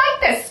don't like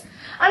this.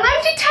 And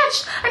I'm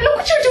detached. And look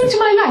what you're doing to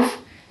my life.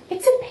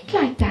 It's a bit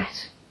like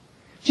that.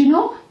 Do you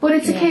know? But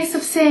it's a case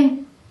of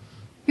saying,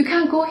 you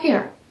can't go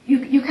here.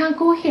 You can't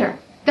go here.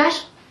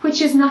 That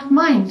which is not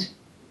mind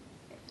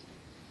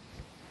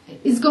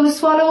is going to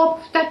swallow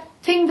up that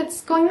thing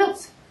that's going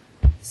nuts.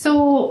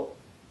 So,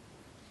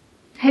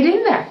 head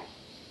in there.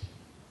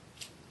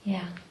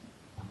 Yeah.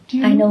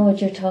 I know what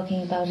you're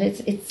talking about.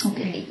 It's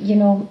okay. You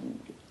know,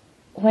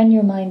 when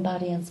your mind,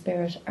 body and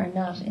spirit are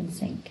not in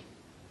sync,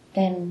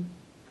 then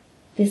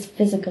this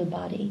physical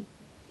body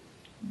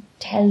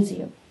tells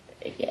you,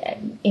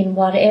 in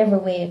whatever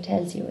way it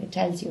tells you,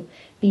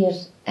 be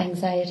it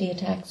anxiety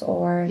attacks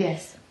or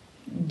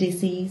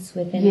disease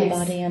within the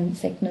body and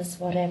sickness,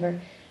 whatever.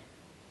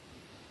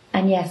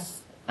 And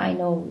yes, I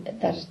know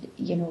that,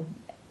 you know,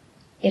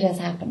 it has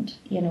happened,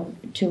 you know,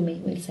 to me,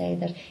 we'll say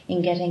that,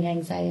 in getting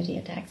anxiety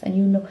attacks. And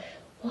you know,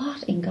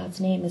 what in God's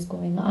name is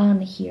going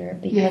on here?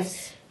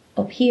 Because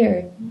up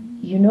here,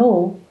 you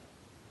know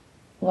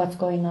what's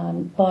going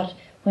on, but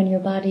when your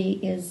body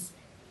is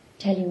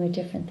telling you a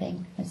different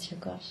thing, that's your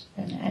gut.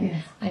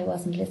 And I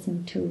wasn't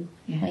listening to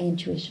my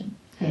intuition.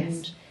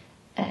 And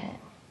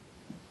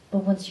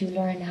but once you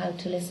learn how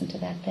to listen to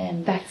that,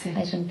 then that's it.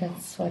 I think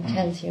that's what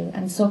tells you.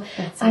 And so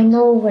I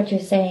know what you're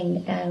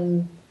saying,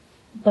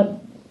 but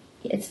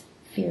it's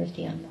fear of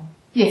the unknown.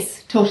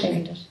 Yes, totally.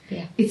 Isn't it?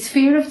 Yeah. It's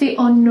fear of the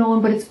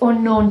unknown, but it's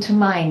unknown to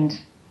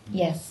mind.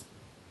 Yes.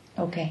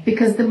 Okay.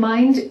 Because the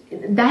mind,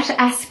 that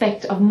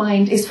aspect of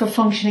mind is for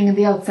functioning in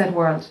the outside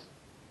world.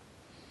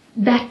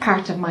 That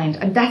part of mind,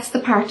 and that's the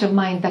part of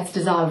mind that's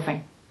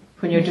dissolving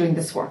when you're doing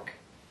this work.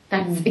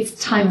 That's its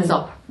time is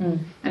up,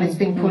 and it's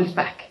being pulled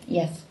back.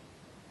 Yes.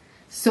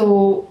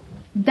 So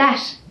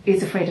that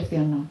is afraid of the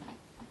unknown.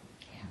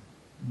 Yeah.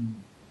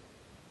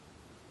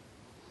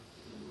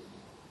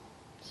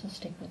 So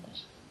stick with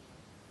it.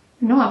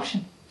 No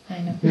option. I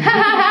know.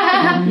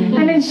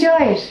 And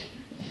enjoy it.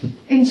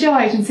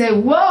 Enjoy it and say,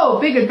 whoa,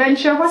 big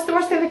adventure, what's the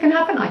worst thing that can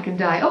happen? I can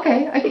die.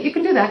 Okay, you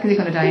can do that because you're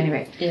going to die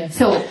anyway. Yes.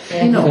 So,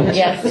 you know,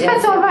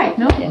 that's all right,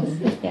 no? Yes.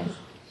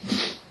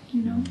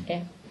 You know?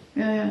 Yeah.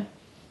 Yeah.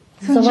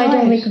 So why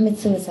don't we commit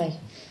suicide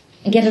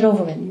and get it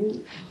over with?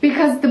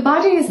 Because the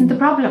body isn't the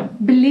problem.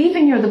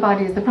 Believing you're the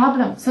body is the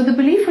problem. So the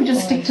belief would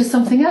just stick to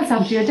something else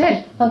after you're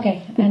dead.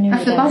 Okay. I knew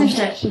after the body's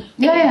dead.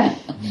 Yeah.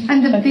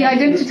 And the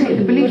identity,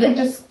 the belief would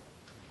just...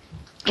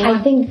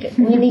 I think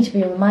we need to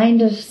be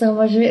reminded so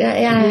much.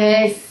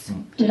 Yes.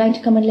 Would you like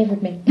to come and live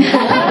with me? Do you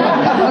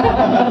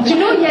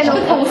know yellow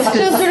post-its?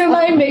 Just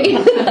remind me.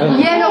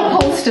 Yellow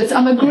post-its.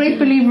 I'm a great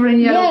believer in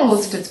yellow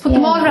post-its. Put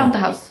them all around the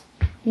house.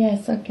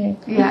 Yes, okay.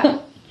 Yeah.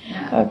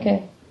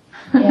 Okay.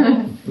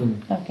 Yeah.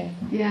 Okay.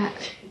 Yeah.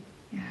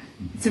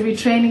 It's a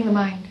retraining the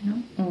mind,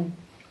 you know?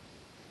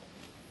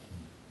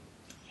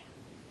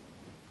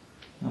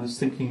 I was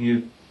thinking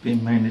you've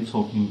been mainly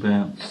talking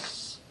about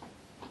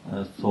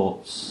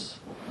thoughts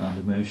and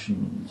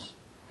emotions.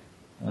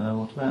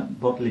 What about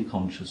bodily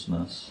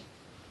consciousness?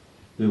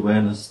 The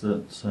awareness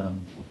that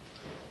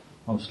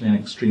obviously in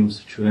extreme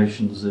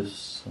situations,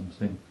 if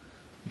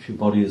your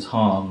body is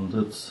harmed,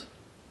 it's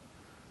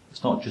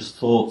not just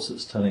thoughts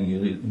that's telling you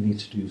that you need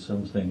to do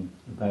something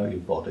about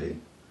your body.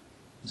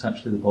 It's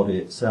actually the body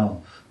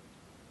itself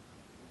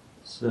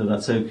So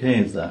that's okay,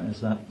 is that?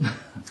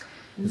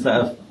 Is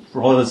that a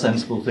rather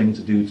sensible thing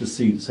to do, to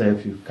see, say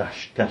if you've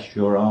gashed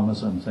your arm or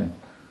something,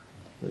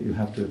 that you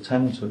have to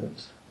attend to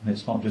it. And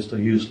it's not just a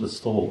useless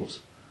thought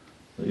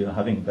that you're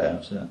having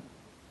about it.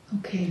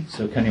 Okay.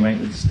 So can you make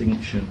the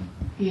distinction?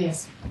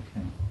 Yes.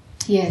 Okay.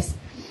 Yes.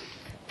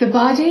 The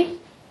body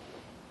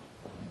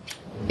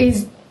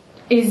is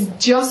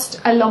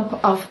just a lump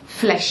of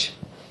flesh.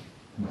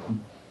 Mm-hmm.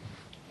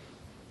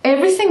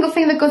 Every single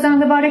thing that goes on in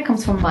the body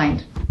comes from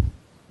mind.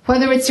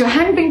 Whether it's your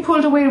hand being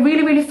pulled away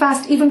really, really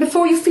fast, even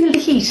before you feel the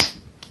heat.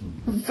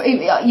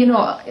 You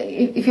know,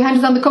 if your hand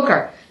is on the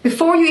cooker,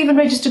 before you even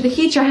register the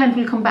heat, your hand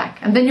will come back,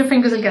 and then your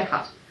fingers will get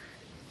hot.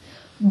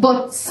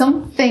 But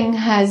something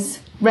has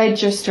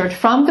registered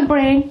from the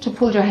brain to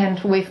pull your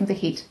hand away from the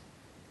heat.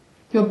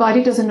 Your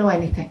body doesn't know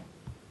anything.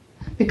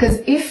 Because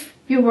if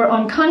you were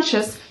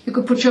unconscious, you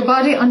could put your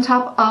body on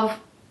top of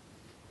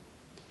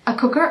a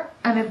cooker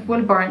and it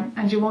will burn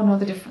and you won't know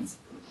the difference.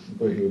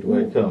 But you would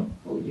wake up.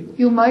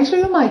 You might or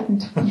you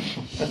mightn't.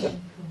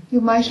 You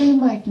might or you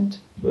mightn't.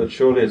 But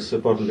surely it's the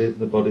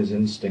body's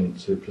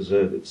instinct to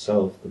preserve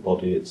itself, the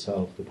body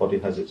itself. The body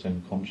has its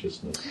own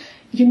consciousness.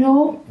 You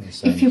know, in a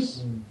sense. if you,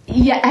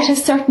 yeah, at a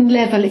certain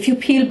level, if you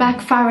peel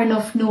back far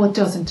enough, no, it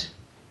doesn't.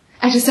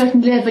 At a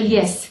certain level,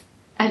 yes,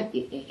 and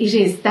it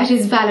is. That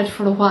is valid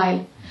for a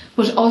while.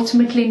 But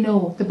ultimately,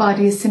 no, the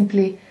body is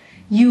simply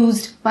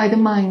used by the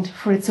mind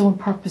for its own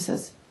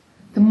purposes.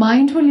 The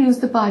mind will use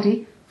the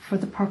body for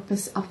the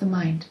purpose of the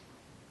mind.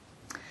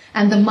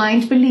 And the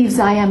mind believes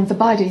I am the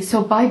body,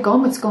 so by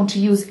gum it's going to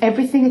use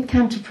everything it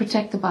can to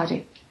protect the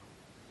body.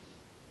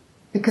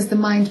 Because the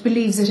mind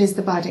believes it is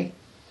the body.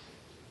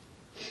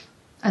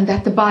 And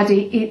that the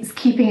body is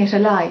keeping it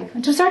alive.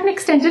 And to a certain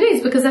extent it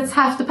is, because that's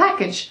half the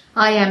package.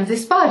 I am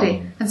this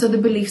body. And so the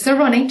beliefs are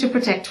running to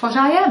protect what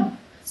I am.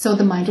 So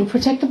the mind will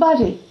protect the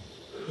body.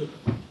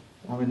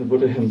 I mean, the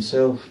Buddha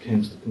himself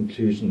came to the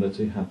conclusion that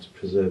he had to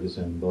preserve his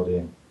own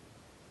body.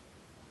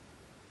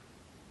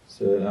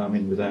 So, I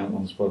mean, without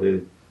one's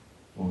body,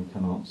 one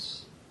cannot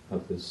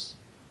have this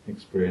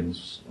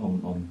experience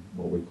on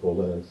what we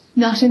call Earth.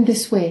 Not in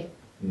this way.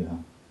 Yeah.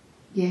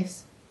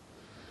 Yes.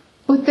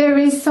 But there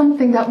is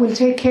something that will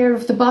take care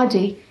of the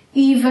body,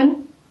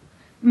 even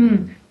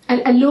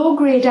a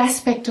low-grade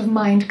aspect of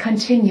mind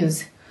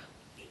continues.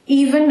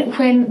 Even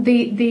when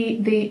the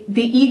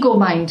ego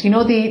mind, you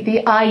know,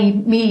 the I,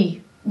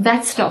 me,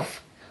 that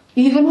stuff,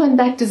 even when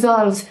that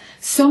dissolves,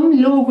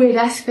 some low-grade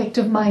aspect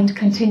of mind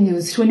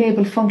continues to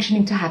enable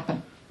functioning to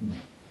happen.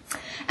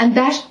 And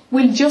that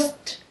will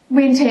just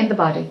maintain the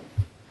body.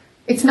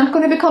 It's not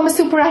going to become a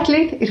super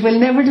athlete. It will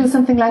never do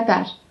something like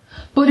that.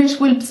 But it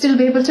will still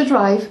be able to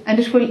drive, and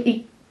it will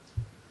eat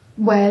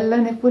well,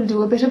 and it will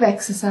do a bit of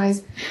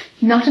exercise.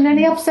 Not in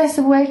any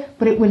obsessive way,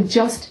 but it will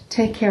just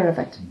take care of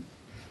it.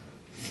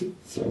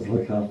 Sounds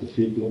like half the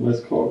people in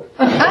West Cork.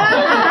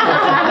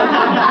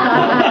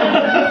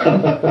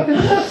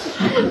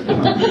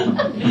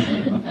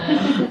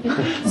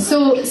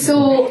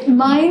 So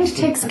mind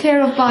takes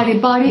care of body.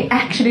 Body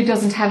actually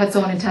doesn't have its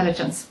own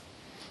intelligence.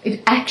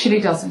 It actually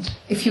doesn't,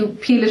 if you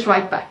peel it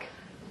right back.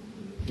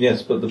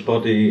 Yes, but the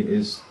body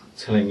is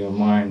telling your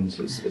mind.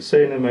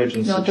 Say in an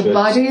emergency situation. No, the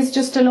body is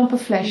just a lump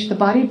of flesh. The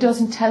body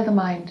doesn't tell the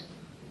mind.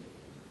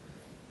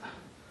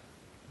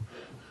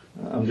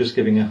 I'm just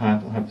giving a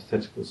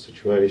hypothetical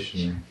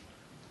situation,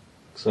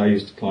 because I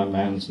used to climb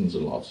mountains a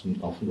lot,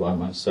 and often by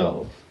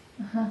myself.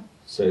 Uh-huh.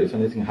 So if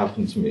anything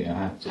happened to me, I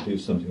had to do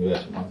something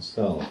about it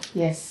myself.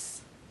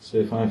 Yes. So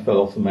if I fell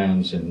off the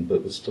mountain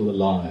but was still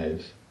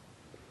alive,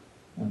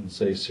 and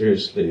say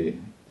seriously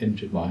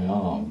injured my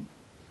arm,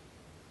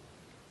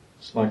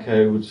 it's like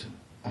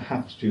I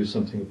have to do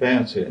something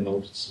about it in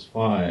order to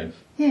survive.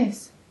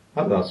 Yes.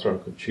 That's where I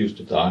could choose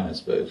to die, I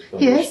suppose, if I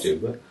Yes. wished to.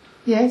 But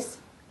Yes.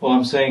 what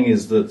I'm saying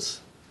is that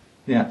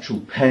the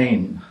actual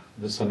pain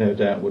that I no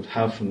doubt would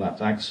have from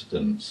that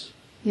accident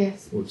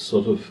Yes. would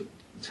sort of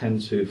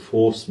tend to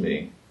force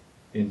me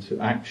into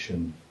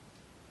action.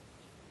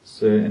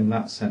 So in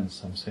that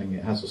sense, I'm saying the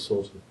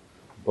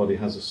body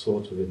has a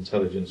sort of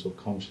intelligence or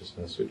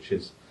consciousness which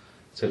is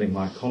telling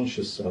my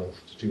conscious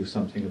self to do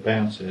something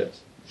about it.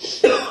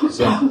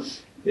 So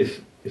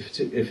if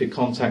it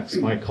contacts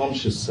my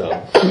conscious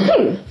self,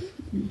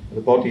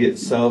 the body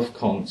itself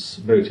can't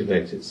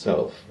motivate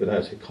itself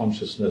without a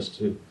consciousness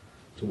to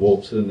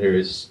walk to the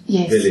nearest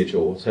Yes. village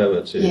or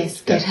whatever to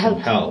get some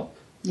help.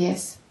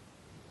 Yes.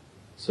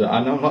 So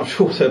I'm not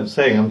sure what I'm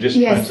saying. I'm just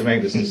Yes. trying to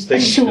make this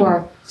distinction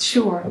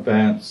Sure.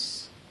 about.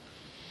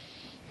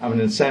 I mean,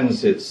 in a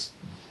sense,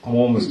 I'm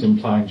almost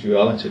implying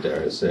duality,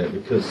 dare I say,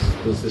 because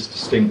there's this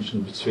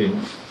distinction between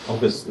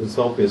there's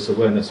obvious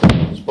awareness of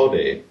one's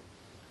body.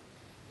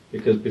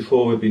 Because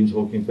before we've been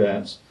talking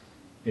about,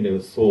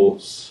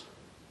 thoughts,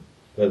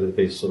 whether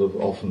they sort of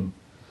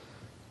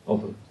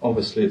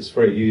obviously it's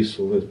very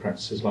useful with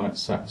practices like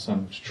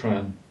satsang to try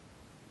and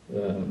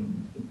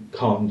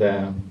calm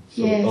down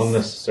sort of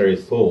unnecessary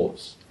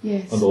thoughts,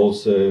 Yes. and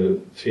also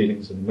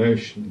feelings and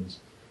emotions.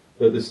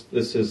 But this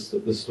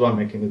is why I'm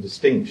making a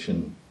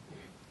distinction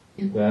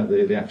where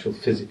the actual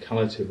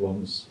physicality of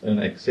one's own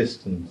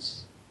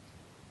existence.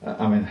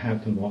 I mean, how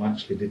can one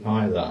actually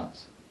deny that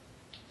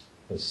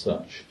as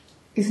such?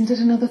 Isn't it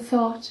another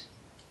thought?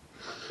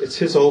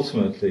 It is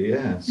ultimately,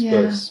 yes,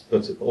 Yeah.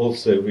 but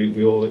also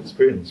we all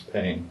experience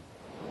pain.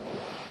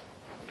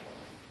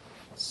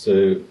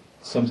 So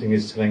something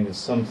is telling us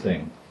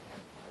something.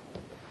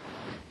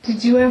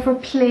 Did you ever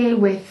play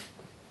with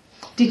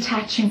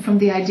detaching from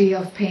the idea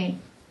of pain?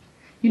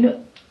 You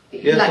know.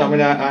 Yes, like- I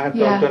mean, I've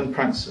yeah. done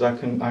practices. I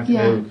can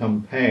Yeah.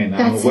 overcome pain.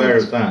 I'm That's aware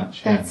it. of that.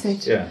 That's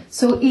Yes. it. Yeah.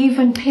 So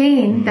even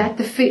pain, that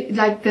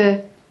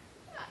the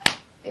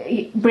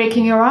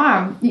breaking your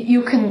arm,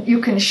 you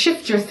can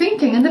shift your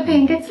thinking, and the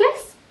pain gets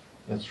less.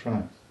 That's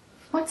right.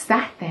 What's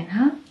that then,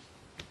 huh?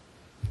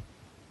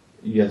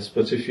 Yes,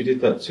 but if you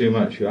did that too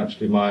much, you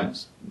actually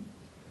might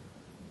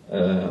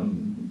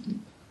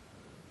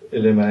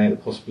eliminate the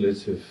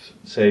possibility of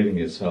saving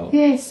yourself.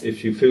 Yes.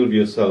 If you feel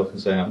yourself and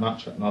say, I'm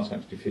not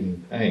actually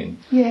feeling pain.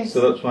 Yes.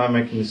 So that's why I'm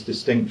making this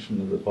distinction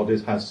that the body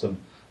has some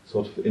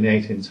sort of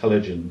innate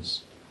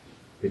intelligence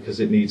because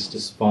it needs to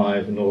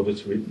survive in order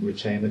to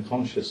retain the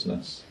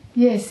consciousness.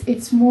 Yes,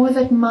 it's more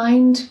that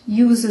mind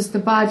uses the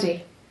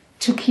body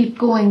to keep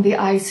going the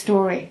I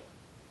story.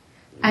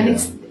 And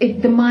Yeah.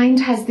 the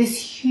mind has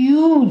this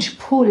huge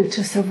pull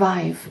to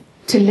survive,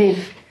 to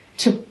live,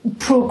 to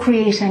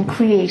procreate and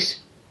create.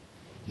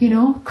 You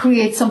know,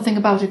 create something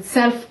about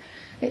itself.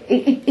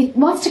 It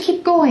wants to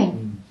keep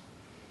going.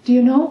 Do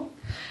you know?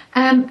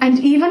 And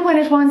even when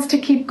it wants to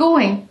keep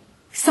going,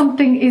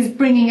 something is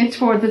bringing it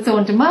towards its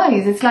own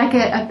demise. It's like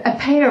a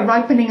pear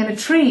ripening in a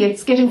tree.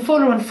 It's getting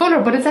fuller and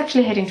fuller, but it's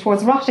actually heading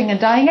towards rotting and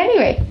dying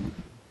anyway.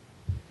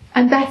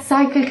 And that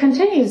cycle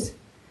continues.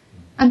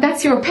 And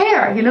that's your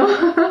pear, you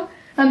know.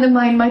 And the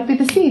mind might be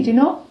the seed, you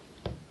know.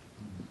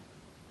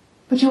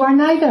 But you are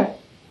neither.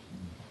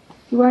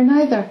 You are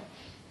neither.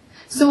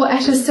 So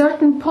at a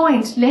certain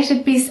point, let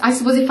it be, I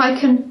suppose if I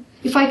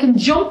can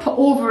jump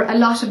over a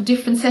lot of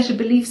different set of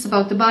beliefs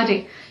about the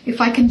body, if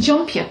I can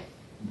jump you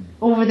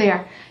over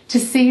there to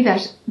see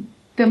that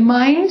the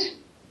mind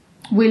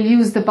will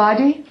use the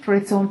body for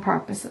its own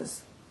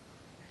purposes.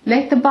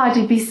 Let the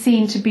body be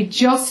seen to be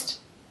just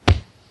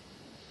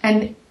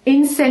an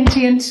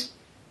insentient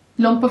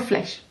lump of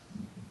flesh.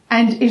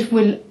 And it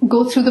will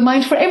go through the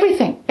mind for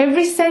everything.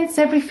 Every sense,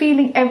 every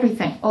feeling,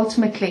 everything.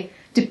 Ultimately,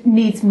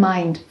 needs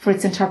mind for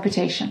its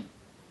interpretation.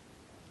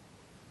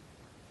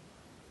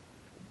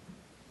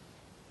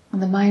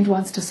 And the mind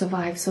wants to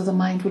survive, so the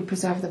mind will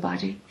preserve the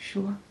body.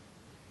 Sure.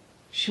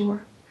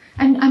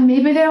 And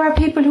maybe there are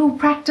people who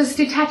practice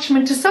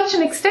detachment to such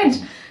an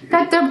extent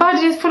that their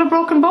body is full of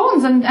broken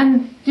bones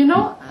and you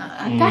know,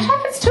 that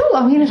happens too.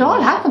 I mean, it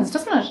all happens,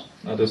 doesn't it?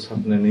 That does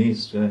happen in the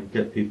East.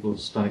 Get people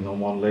standing on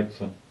one leg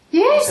for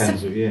Yes,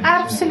 tens of years.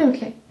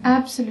 absolutely.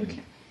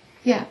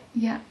 Yeah.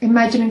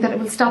 Imagining that it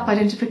will stop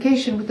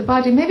identification with the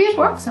body. Maybe it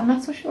works, I'm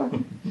not so sure.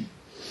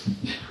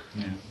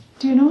 Yeah.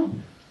 Do you know?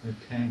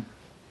 Okay.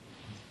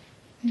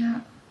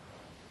 Yeah.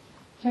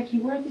 Jackie,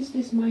 where does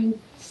this mind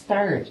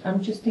start?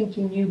 I'm just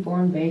thinking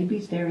newborn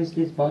babies, there is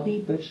this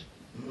body, but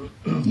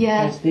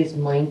Yeah. has this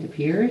mind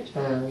appeared?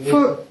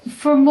 Or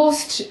For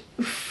most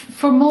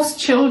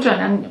children,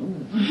 and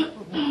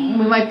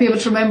we might be able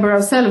to remember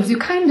ourselves, you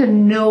kind of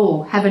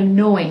have a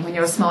knowing when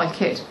you're a small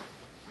kid.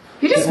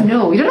 You just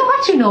know. You don't know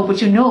what you know,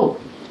 but you know.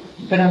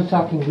 But I'm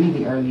talking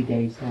really early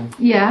days now.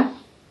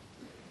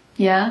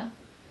 Yeah.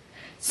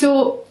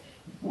 So,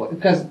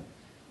 Because,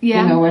 you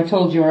know, I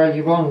told you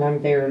earlier on,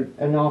 I'm there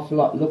an awful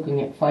lot looking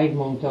at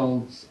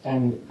 5-month-olds,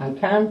 and I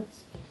can't,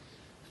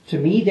 to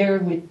me, they're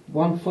with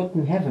one foot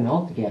in heaven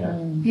altogether.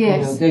 Yes.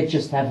 You know, they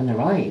just haven't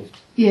arrived.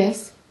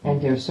 Yes.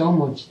 And there's so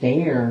much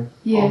there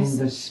Yes. on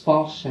the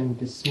spot, and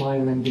the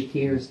smile and the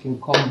tears can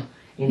come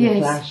in Yes. a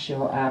flash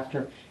or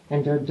after.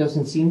 And there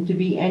doesn't seem to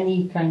be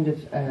any kind of,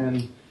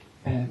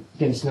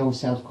 there's no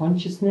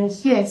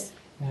self-consciousness. Yes.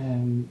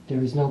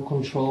 There is no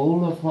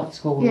control of what's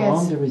going Yes.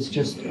 on. There is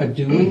just a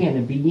doing and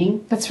a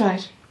being. That's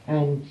right.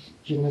 And,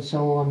 you know, so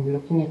I'm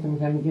looking at them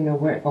going, you know,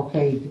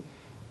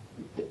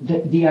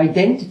 the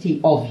identity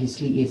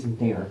obviously isn't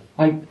there.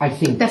 I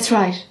think. That's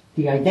right.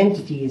 The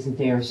identity isn't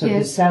there. So the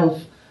Yes.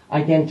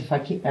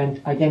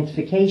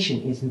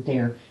 identification isn't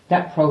there.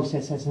 That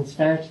process hasn't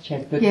started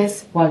yet. But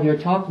Yes. while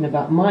you're talking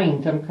about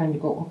mind, I'm kind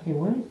of go, okay,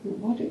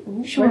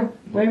 Sure.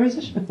 where is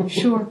it?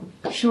 Sure.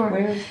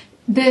 Where is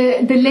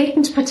The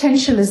latent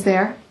potential is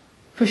there,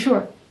 for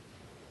sure.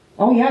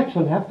 Oh yeah, it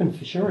will happen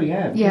for sure,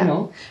 yeah. Yeah. You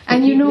know. And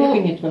Keep you know-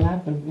 living, it will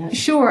happen, yeah.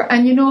 Sure, and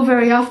you know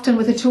very often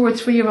with a 2 or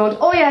 3 year old,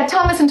 oh yeah,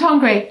 Thomas isn't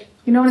hungry.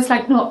 You know, and it's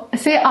like, no,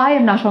 say I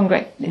am not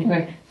hungry.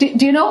 Okay.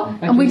 Do you know?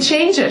 I And we do.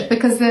 change it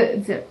because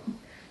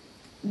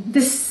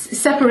this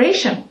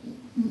separation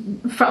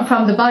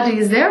from the body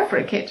is there for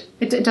a kid.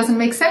 It doesn't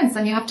make sense,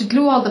 and you have to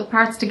glue all the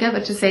parts together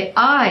to say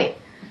I.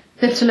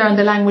 That to learn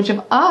the language of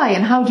I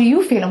and how do you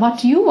feel and what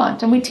do you want,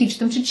 and we teach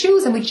them to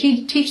choose, and we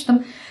teach them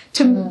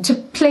to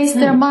place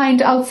their mind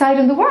outside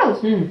in the world,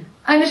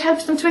 and it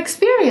helps them to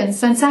experience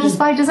and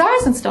satisfy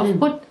desires and stuff.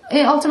 But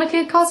ultimately,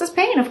 it causes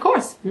pain, of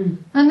course,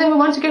 and then we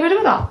want to get rid of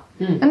it all.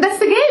 And that's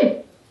the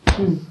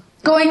game.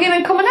 Going in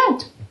and coming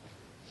out.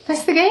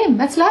 That's the game.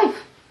 That's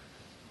life.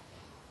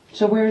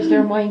 So where is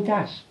their mind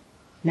at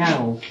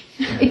now?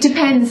 It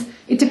depends.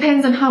 It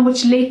depends on how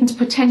much latent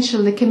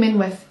potential they come in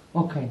with.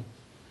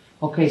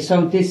 Okay,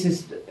 so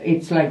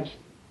it's like,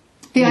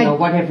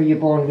 whatever you're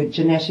born with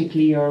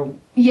genetically or...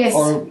 Yes,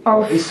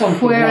 or is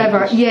something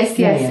wherever. like Yes,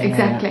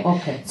 exactly. Yeah.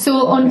 Okay.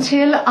 So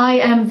until I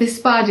am this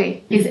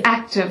body is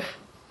active,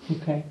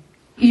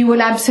 you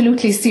will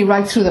absolutely see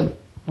right through them.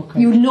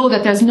 Okay. You'll know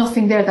that there's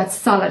nothing there that's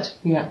solid.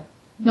 Yeah.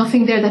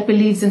 Nothing there that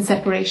believes in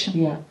separation.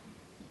 Yeah.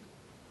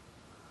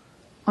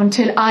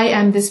 Until I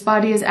am this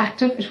body is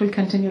active, it will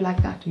continue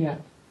like that. Yeah.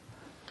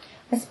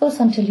 I suppose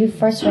until you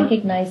first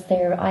recognise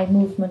their eye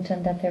movement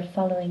and that they're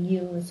following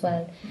you as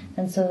well.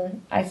 And so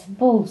I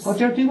suppose... Oh,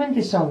 they're doing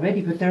this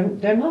already, but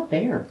they're not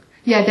there.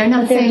 Yeah, they're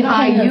not But saying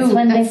I, you.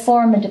 When they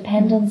form a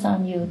dependence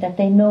on you, that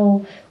they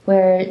know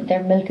where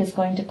their milk is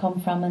going to come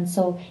from, and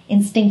so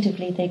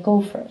instinctively they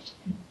go for it.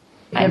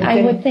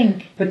 I would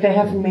think. But they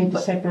haven't made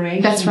the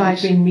separation That's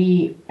right. between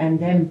me and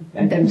them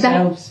and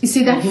themselves. You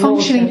see, that There's no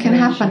functioning can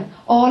separation. happen.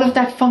 All of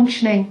that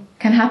functioning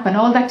can happen.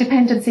 All that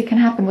dependency can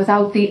happen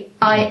without the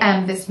I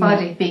am this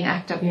body being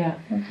active. Yeah.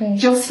 Okay.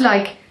 Just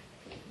like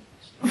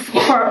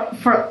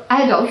for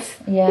adults,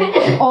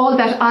 Yeah. all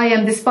that I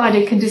am this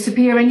body can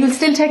disappear, and you'll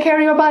still take care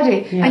of your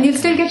body, and you'll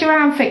still get your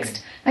arm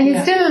fixed, and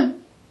you'll still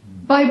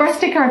buy a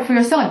birthday card for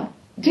your son.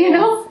 Do you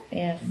know?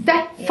 Yes.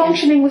 That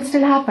functioning will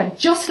still happen,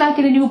 just like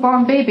in a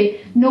newborn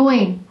baby,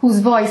 knowing whose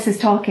voice is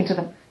talking to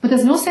them. But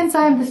there's no sense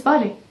I am this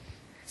body.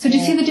 So do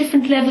you see the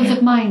different levels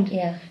of mind?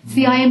 Yeah.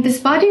 See, I am this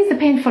body is the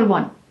painful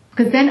one,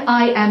 because then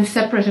I am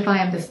separate if I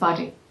am this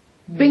body.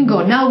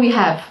 Bingo, now we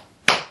have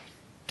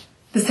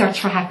the search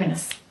for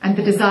happiness and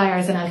the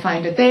desires, and I'll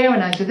find it there,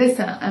 and I'll do this,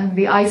 and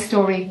the I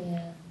story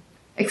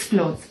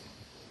explodes.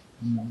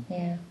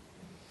 Yeah.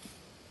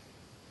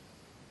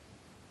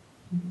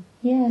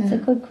 Yeah, it's a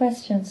good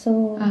question.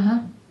 So,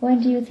 when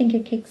do you think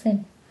it kicks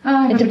in?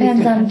 It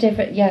depends on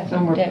different. Yeah,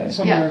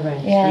 Somewhere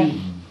around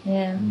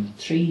Yeah.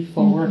 3,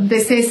 4. They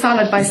say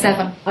solid by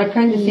 7. I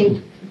kind of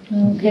think,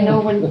 you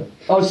know,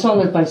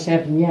 solid by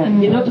 7, yeah.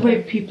 You know the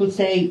way people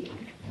say,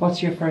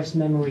 what's your first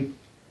memory?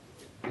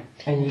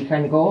 And you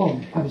kind of go,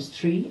 oh, I was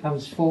 3, I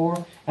was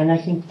 4. And I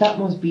think that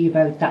must be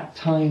about that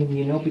time,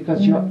 you know,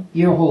 because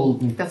you're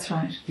holding. That's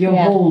right. You're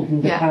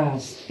holding the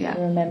past. Yeah.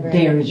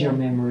 There is your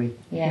memory.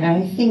 Yeah. And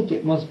I think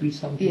it must be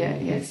something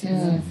like Yes.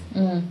 this.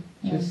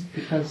 Just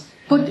because...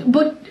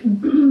 But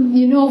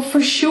you know,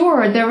 for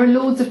sure, there are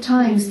loads of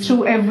times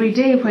through every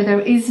day where there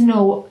is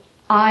no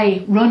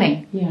I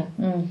running. Yeah.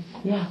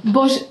 Yeah.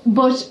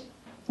 But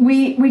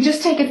we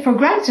just take it for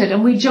granted,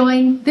 and we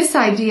join this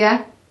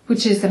idea,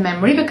 which is the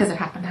memory because it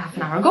happened half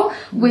an hour ago,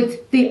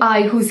 with the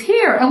I who's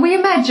here. And we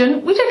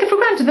take it for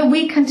granted that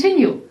we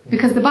continue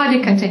because the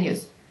body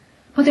continues.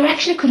 But there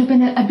actually could have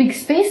been a big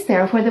space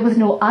there where there was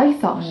no I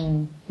thought.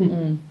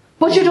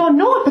 But you don't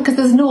know it because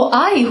there's no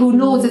I who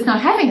knows it's not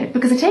having it,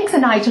 because it takes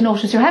an I to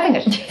notice you're having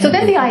it. So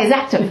then the I is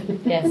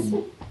active. Yes.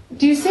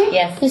 Do you see?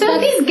 Yes. So there are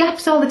these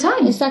gaps all the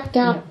time. Is that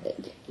gap,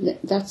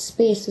 that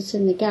space that's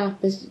in the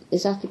gap, is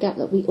that the gap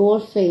that we all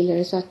feel, or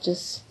is that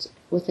just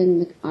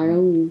within our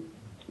own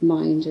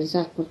mind, or is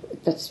that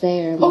that's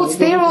there? Oh, it's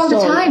there all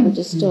the time.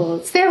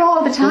 It's there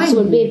all the time. So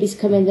when babies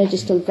come in, they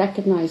just don't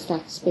recognise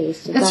that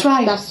space. So That's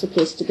right. That's the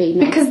place to be.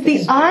 Because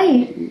the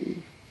I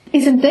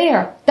isn't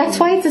there. That's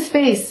why it's a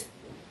space.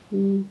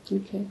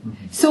 Okay.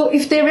 So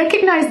if they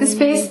recognise the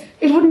space,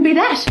 it wouldn't be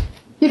that.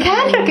 You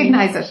can't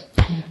recognise it.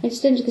 It's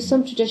interesting because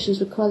some traditions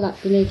would call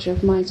that the nature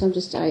of mind. So I'm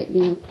just,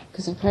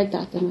 because I've heard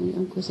that, and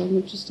of course I'm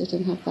interested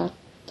and have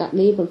that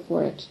label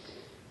for it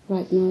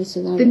right now.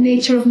 So that the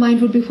nature of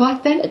mind would be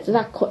what then?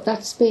 That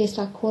space,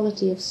 that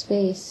quality of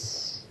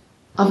space.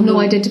 Of no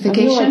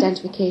identification. Of no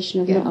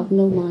identification, of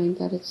no mind.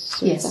 That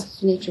it's that's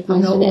the nature of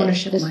mind. Of no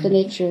ownership. That's the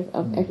nature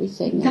of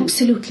everything.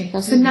 Absolutely.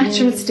 That's the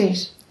natural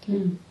state.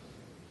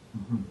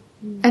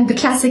 And the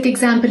classic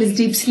example is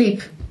deep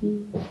sleep.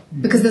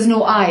 Because there's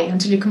no I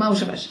until you come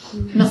out of it.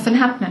 Nothing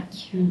happening.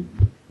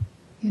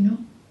 You know?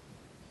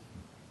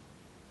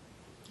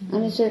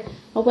 And is there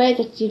a way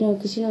that,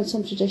 because in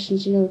some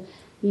traditions,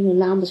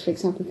 lambas, for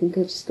example, can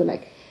just go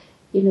like,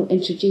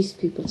 introduce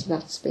people to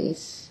that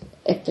space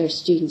if they're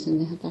students and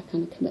they have that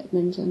kind of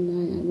commitment. And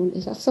I wonder,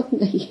 is that something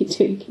that you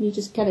do? Can you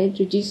just kind of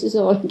introduce us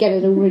all and get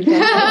it over and done?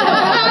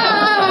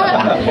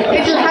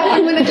 It'll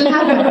happen when it'll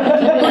happen.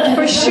 But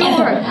for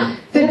sure,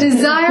 the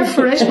desire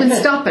for it will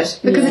stop it,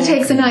 because it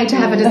takes an I to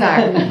have a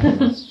desire.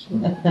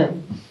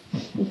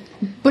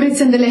 But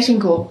it's in the letting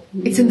go.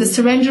 It's in the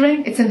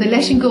surrendering, it's in the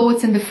letting go,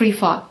 it's in the free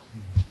fall.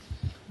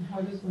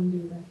 How does one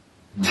do that?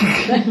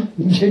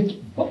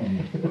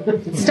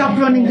 Stop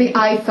running the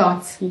I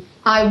thoughts.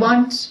 I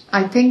want,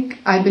 I think,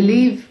 I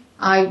believe,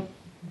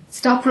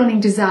 stop running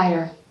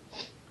desire.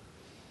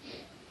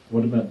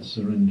 What about the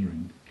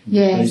surrendering? Can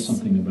Yes. you say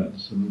something about the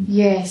surrendering?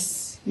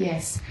 Yes.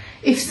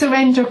 If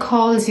surrender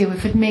calls you,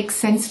 if it makes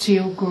sense to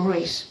you,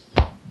 great.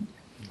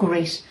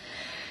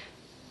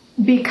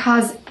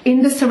 Because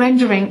in the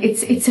surrendering,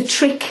 it's a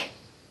trick.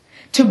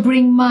 to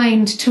bring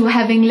mind to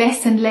having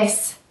less and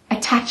less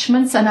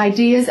attachments and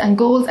ideas and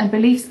goals and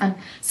beliefs, and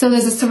so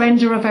there's a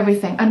surrender of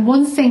everything. And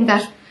one thing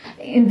that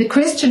in the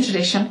Christian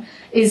tradition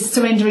is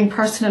surrendering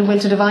personal will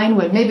to divine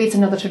will. Maybe it's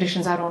in other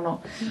traditions, I don't know.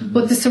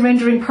 But the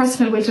surrendering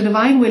personal will to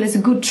divine will is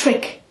a good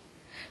trick,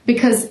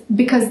 because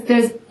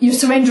you're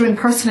surrendering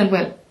personal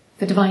will.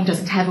 The divine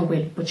doesn't have a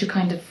will, but you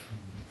kind of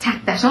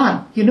tack that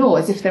on,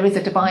 as if there is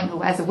a divine who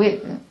has a will.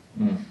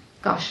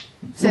 Gosh,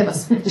 save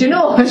us. Do you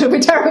know? It would be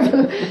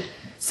terrible.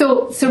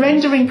 So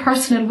surrendering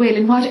personal will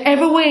in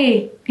whatever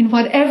way,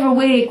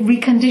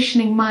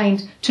 reconditioning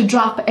mind to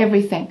drop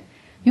everything.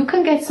 You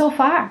can get so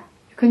far.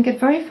 You can get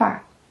very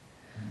far.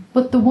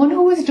 But the one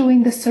who is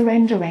doing the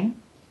surrendering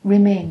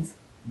remains.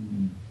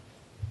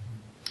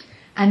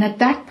 And at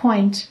that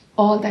point,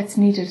 all that's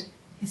needed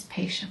is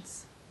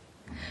patience.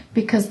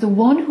 Because the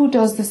one who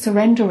does the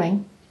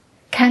surrendering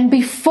can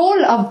be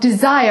full of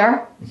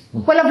desire.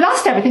 Well, I've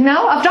lost everything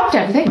now. I've dropped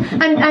everything.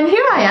 And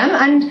here I am.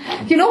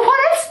 And you know what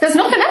else? There's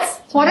nothing else.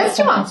 What else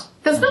do you want?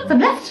 There's nothing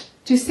left.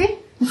 Do you see?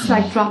 It's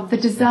like drop the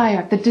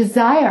desire. The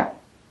desire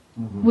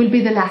will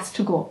be the last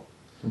to go.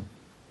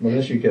 Well,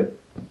 as you get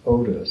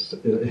older,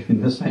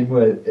 in the same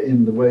way,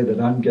 in the way that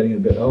I'm getting a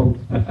bit old,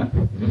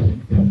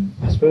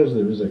 I suppose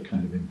there is a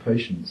kind of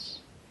impatience.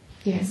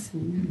 Yes.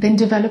 Then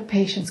develop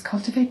patience.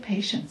 Cultivate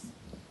patience.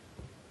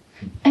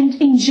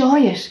 And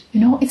enjoy it.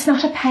 It's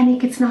not a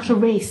panic. It's not a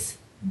race.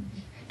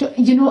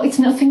 It's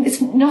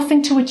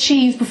nothing to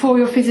achieve before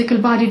your physical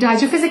body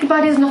dies. Your physical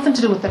body has nothing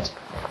to do with it.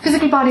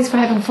 Physical body is for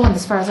having fun,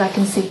 as far as I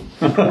can see.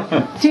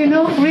 Do you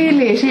know?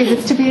 Really, it is.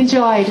 It's to be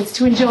enjoyed. It's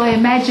to enjoy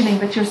imagining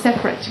that you're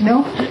separate,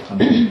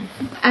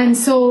 And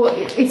so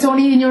it's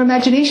only in your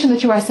imagination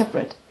that you are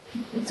separate.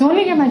 It's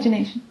only in your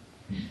imagination.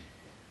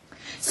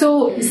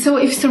 So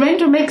if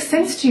surrender makes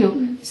sense to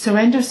you,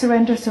 surrender.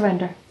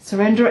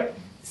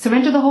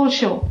 Surrender the whole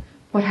show,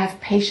 but have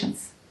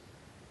patience.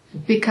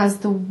 Because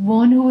the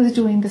one who is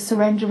doing the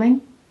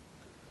surrendering,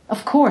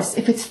 of course,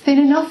 if it's thin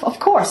enough, of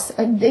course,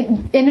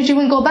 energy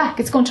will go back.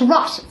 It's going to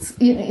rot.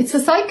 It's a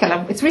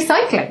cycle. It's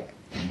recycling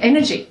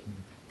energy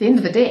at the end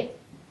of the day.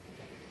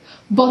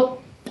 But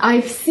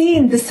I've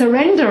seen the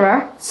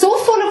surrenderer so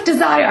full of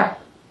desire.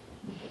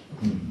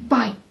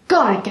 By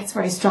God, it gets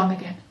very strong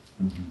again.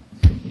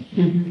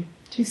 Do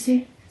you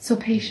see? So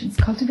patience.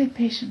 Cultivate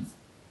patience.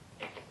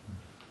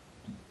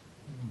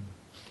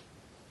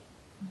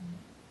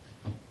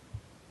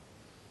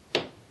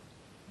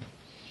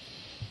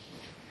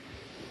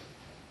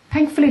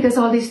 Thankfully, there's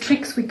all these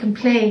tricks we can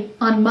play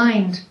on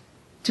mind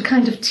to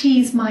kind of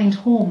tease mind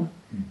home,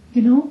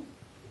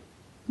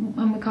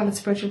 And we call it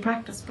spiritual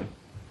practice, but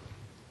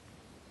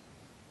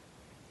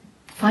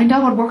find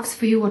out what works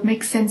for you, what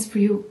makes sense for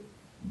you.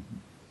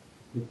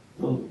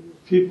 Well,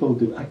 people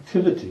do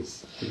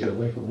activities to get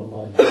away from the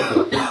mind.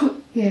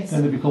 Yes.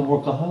 And they become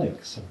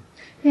workaholics.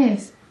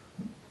 Yes.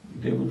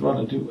 They would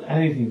rather do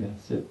anything than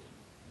sit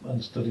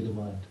and study the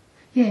mind.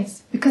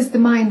 Yes, because the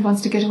mind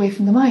wants to get away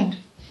from the mind.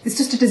 It's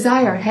just a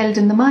desire held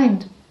in the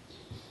mind.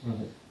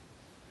 Right.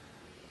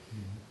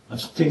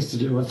 I've things to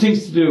do.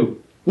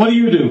 What do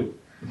you do?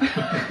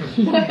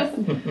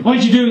 Why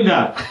aren't you doing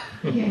that?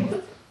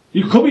 Yes.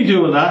 You could be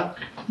doing that.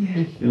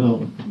 Yeah.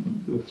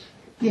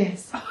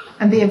 Yes.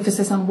 And the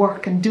emphasis on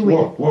work and doing.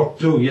 Work,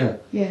 do, yeah.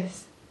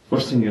 Yes.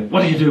 First thing,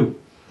 what do you do?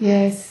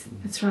 Yes,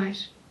 that's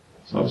right.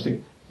 So I was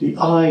thinking, the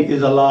I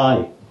is a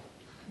lie.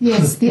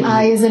 Yes, the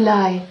I is a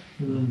lie.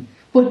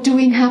 But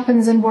doing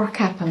happens and work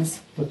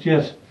happens. But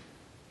yet,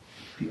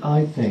 the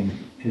I thing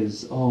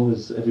is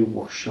always every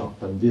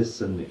workshop and this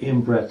and the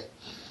in-breath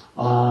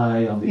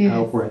I, on the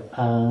out-breath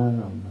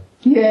and...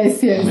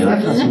 Yes. I mean,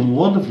 I've had some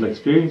wonderful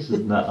experiences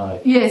in that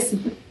I. Yes.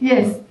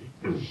 Yeah.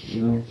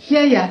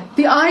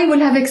 The I will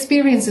have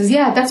experiences.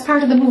 Yeah, that's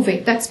part of the movie.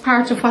 That's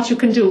part of what you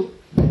can do.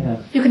 Yeah.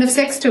 You can have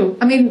sex too.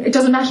 I mean, it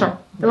doesn't matter.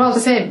 They're all the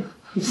same.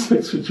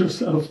 Sex with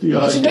yourself, the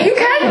I. You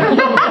can.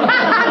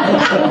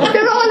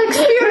 They're all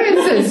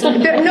experiences.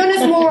 None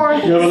is more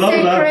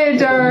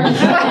sacred or...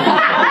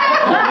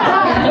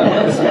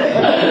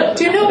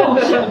 Do you know?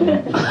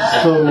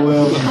 So,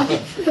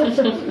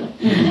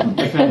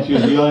 I can't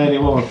use the I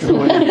anymore. Not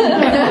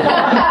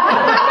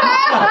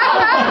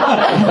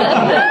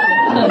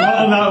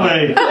in that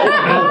way.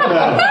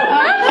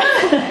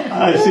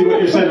 I see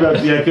what you said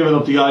about giving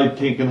up the I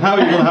thinking. How are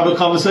you going to have a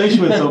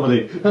conversation with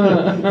somebody?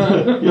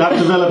 You have to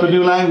develop a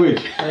new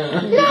language.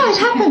 No, it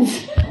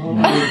happens.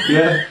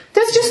 Yeah.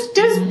 There's.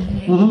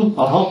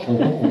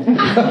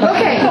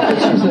 Okay.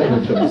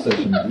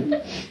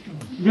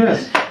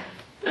 Yes.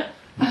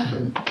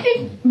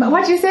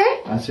 What do you say?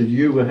 I said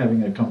you were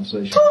having a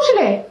conversation.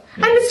 Totally.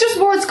 And it's just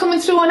words coming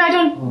through, and I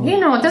don't,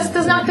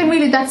 there's nothing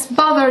really that's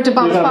bothered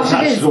about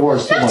what it is.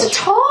 Not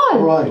at all.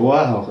 Right,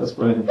 wow, that's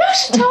brilliant.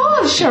 Not at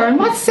all, sure. And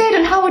what's said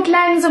and how it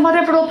lands and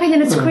whatever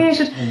opinion it's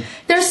created.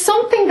 There's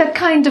something that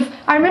kind of,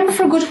 I remember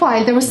for a good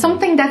while, there was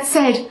something that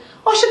said,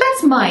 oh, sure,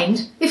 that's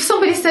mind. If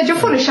somebody said, you're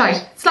full of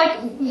shite, it's like,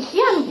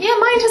 yeah,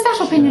 mind has that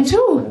opinion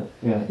too.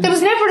 Yeah. There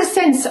was never a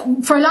sense,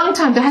 for a long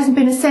time, there hasn't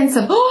been a sense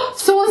of, oh,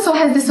 so-and-so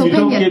has this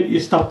opinion. You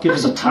stop giving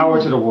the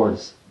power to the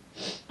words.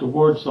 the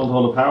words don't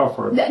hold a power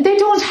for it. They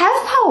don't have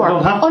power, They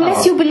don't have unless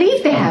power. you believe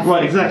they have.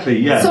 Right, exactly,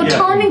 yeah. So yeah.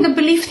 turning the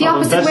belief the Or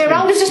opposite way investing,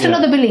 around is just yeah.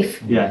 another belief.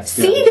 Yeah,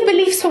 See yeah. the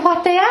beliefs for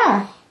what they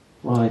are.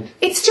 Right.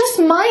 It's just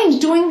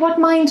mind doing what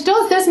mind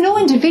does. There's no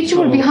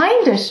individual So-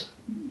 behind it.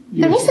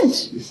 There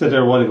isn't. You said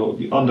there a while ago,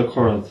 the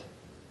undercurrent.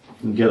 You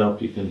can get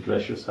up, you can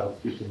dress yourself,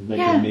 you can make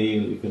Yeah. a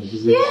meal, you can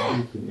visit, Yeah.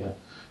 you can, yeah.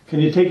 Can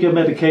you take your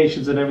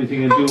medications and everything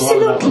and do all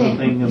that Absolutely. other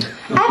thing? And,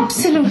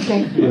 Absolutely.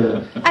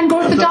 yeah. And go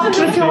to the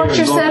doctor if you hurt Go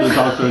to the yourself.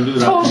 doctor and do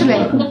that.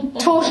 Totally.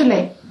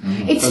 Totally.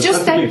 It's That's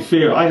just a big that,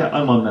 fear.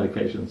 I'm on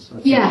medications.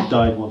 I've Yeah.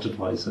 died once or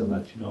twice and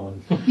that, you know.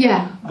 And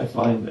yeah. I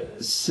find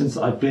that since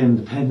I've been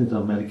dependent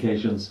on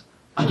medications,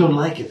 I don't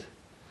like it.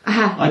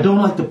 Aha. I don't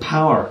like the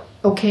power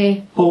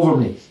Okay. over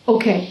me.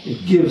 Okay.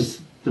 It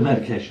gives the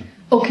medication.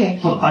 Okay.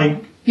 But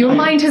Your I-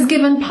 mind has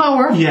given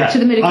power Yeah, to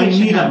the medication.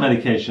 I need now. that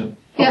medication.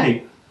 Yeah.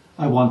 Okay,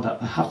 I want that.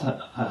 I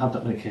have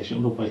that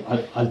medication. Look,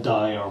 I'll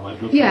die or my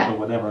blood Yeah. pressure or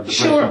whatever,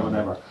 depression Sure. or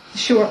whatever.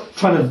 Sure.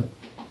 Trying to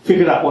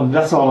figure that one.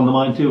 That's all in the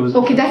mind too. Is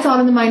Okay, that's all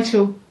in the mind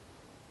too.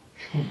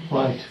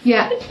 right.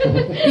 Yeah.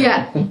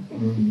 Yeah.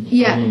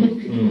 Yeah.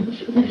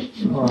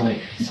 All right.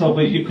 So,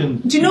 but you can.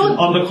 Do you know- can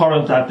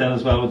undercurrent that then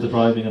as well with the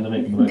driving and the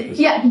making the breakfast.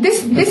 Yeah.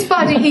 This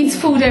body eats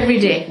food every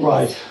day.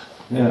 Right.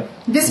 Yeah.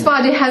 This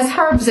body has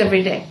herbs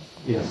every day.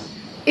 Yes.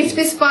 If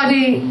this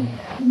body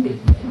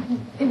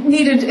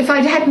if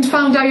I hadn't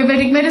found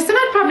Ayurvedic medicine,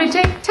 I'd probably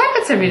take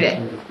tablets every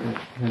day.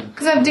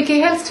 Because I have decay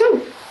health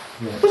too.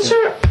 But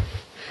sure.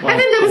 And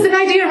then there was an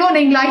idea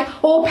running like,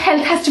 oh,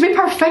 health has to be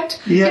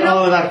perfect. Yeah, you know?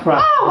 all of that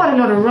crap. Oh, what a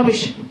lot of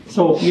rubbish.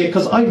 So yeah,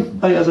 because I,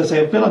 as I say,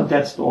 I've been on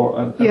death's door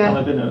and Yeah.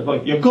 I've been there,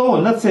 like, you're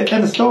going. That's it.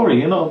 End of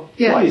story. You know.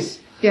 Yeah. Twice.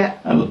 Yeah.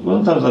 And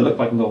sometimes I look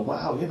back and go,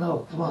 wow, you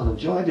know, come on,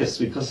 enjoy this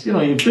because, you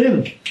know, you've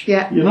been,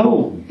 Yeah. you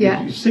know,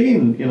 Yeah. you've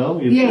seen, you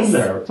know, you've Yes.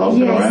 been there. It's all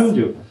been Yes. around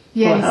you. It's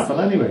Yes. going to happen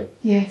anyway.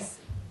 Yes.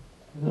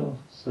 You know,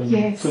 so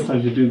Yes.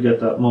 sometimes you do get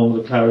that moment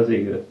of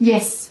clarity that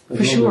Yes. For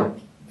There's no sure. way.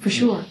 For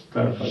sure.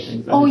 clarify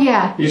things. Oh, And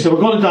yeah. You say, we're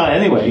going to die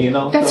anyway, you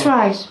know. That's so,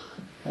 right.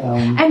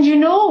 Um, And you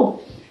know,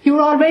 you're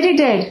already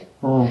dead.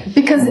 oh,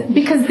 Because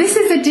this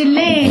is a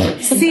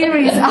delayed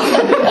series of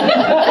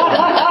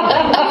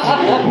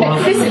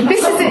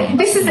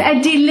this is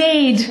a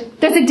delayed.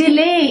 There's a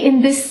delay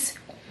in this.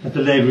 a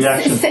delayed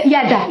reaction.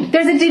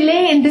 There's a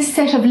delay in this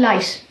set of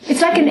light.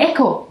 It's like an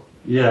echo.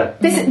 Yeah.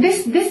 This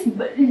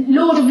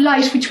load of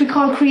light which we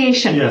call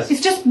creation. Yes.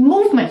 It's just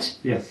movement.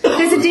 Yes.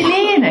 There's a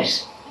delay in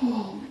it.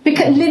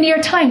 Because linear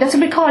time, that's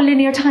what we call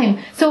linear time.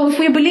 So if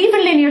we believe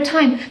in linear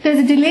time, there's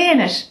a delay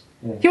in it.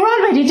 Yeah. You're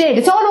already dead.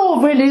 It's all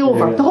already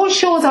over. Yeah. The whole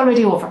show is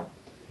already over.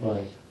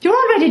 Right. You're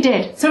already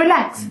dead, so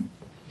relax.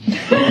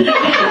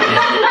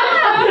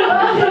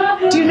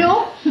 Do you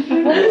know?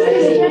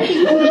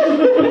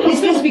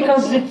 Is this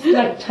because it's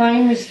like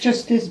time is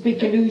just this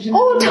big illusion?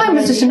 Oh, time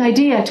is just an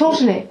idea,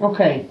 totally.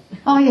 Okay.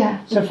 Oh,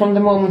 yeah. So from the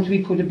moment we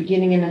put a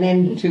beginning and an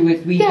end to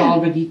it, we've Yeah.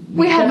 already...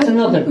 We have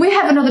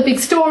another big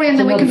story, and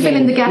then we can Another fill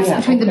in the game. gaps Yeah,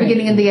 between the okay.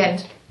 beginning and the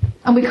end.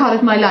 And we call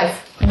it my life.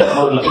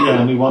 Well, yeah,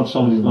 and we want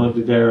somebody who's going to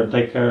be there and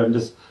take care. And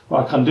this,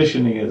 our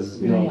conditioning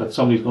is, you know, that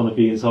somebody's going to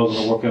be, it's all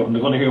going to work out, and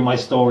they're going to hear my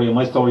story, and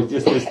my story is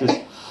this.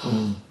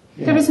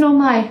 Yeah. There is no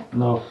my.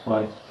 No,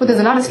 right. But there's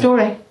a lot of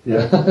story.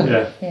 Yeah,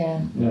 yeah,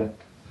 Yeah. yeah.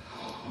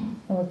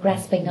 And we're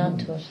grasping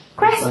onto it.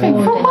 Grasping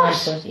for Holding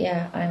what? onto it.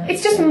 Yeah, I know.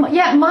 It's just,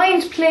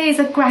 mind plays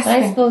at But I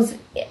grasping. suppose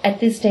at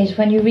this stage,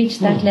 when you reach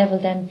that level,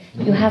 then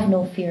you have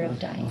no fear of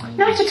dying.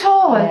 Not at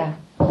all. Yeah,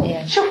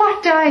 yeah, Sure,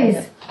 what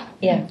dies?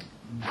 yeah.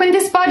 When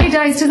this body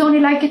dies, there's only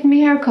like getting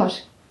me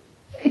haircut.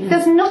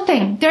 There's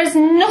nothing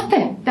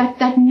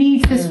that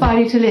needs this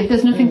body to live.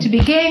 There's nothing to be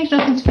gained,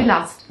 nothing to be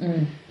lost.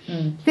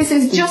 This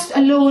is just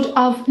a load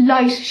of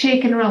light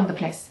shaking around the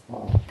place.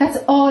 That's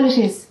all it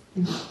is.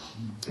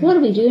 What are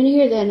we doing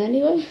here then,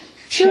 anyway?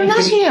 You're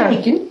not here.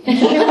 You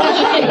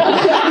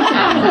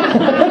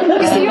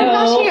see, you're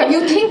not here.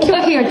 You think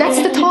you're here.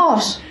 That's the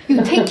thought.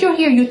 You think you're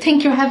here. You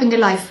think you're having a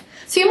life.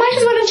 So you might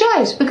as well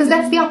enjoy it, because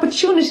that's the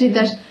opportunity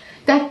that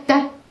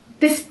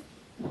this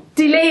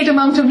delayed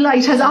amount of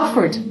light has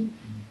offered,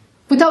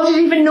 without it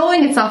even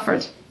knowing it's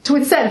offered to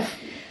itself.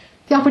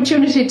 The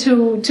opportunity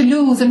to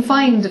lose and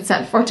find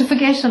itself, or to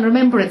forget and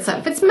remember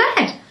itself. It's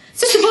mad.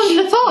 It's just a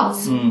bundle of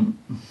thoughts.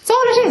 It's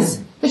all it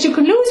is. That you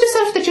can lose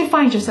yourself, that you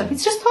find yourself.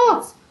 It's just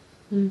thoughts.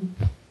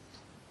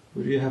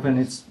 Would you have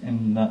any,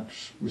 in that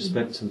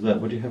respect to that,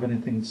 would you have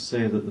anything to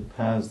say that the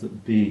powers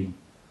that be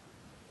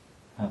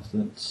have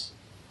that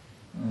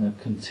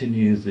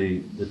continue the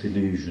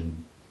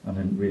delusion and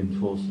then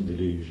reinforce the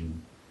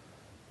delusion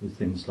with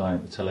things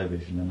like the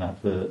television and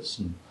adverts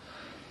and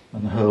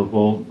the whole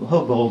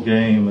ball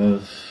game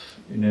of,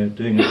 you know,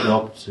 doing a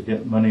job to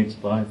get money to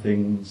buy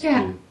things.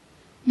 Yeah.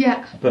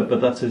 Yeah. But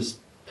that is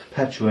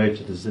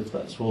perpetuated as if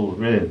that's all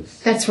there is.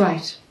 That's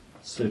right.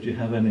 So do you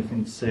have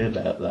anything to say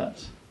about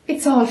that?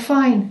 It's all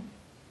fine.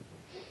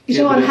 It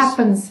Yeah, but all it's-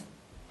 happens.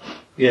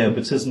 Yeah,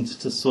 but isn't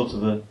it a sort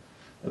of a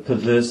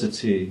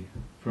perversity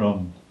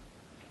from,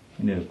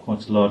 you know,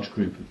 quite a large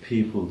group of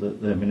people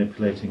that they're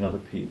manipulating other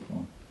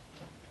people?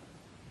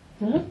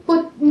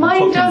 But I'm mind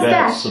talking does about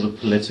that. sort of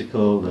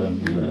political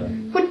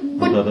and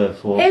But other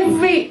forces.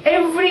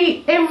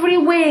 every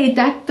way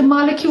that the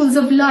molecules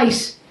of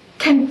light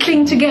can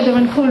cling together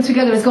and pull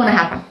together is going to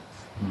happen.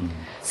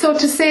 So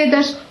to say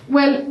that,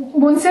 well,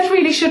 one set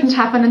really shouldn't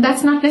happen and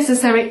that's not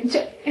necessary,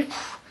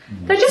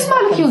 they're just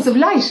molecules of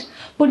light.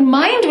 But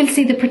mind will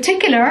see the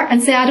particular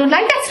and say, I don't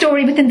like that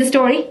story within the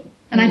story,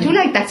 and I do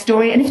like that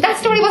story. And if that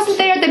story wasn't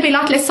there, there'd be a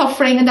lot less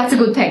suffering, and that's a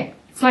good thing.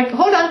 It's like,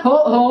 hold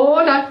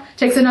on.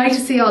 Takes an eye to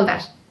see all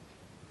that.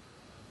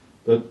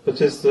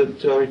 But is that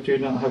do you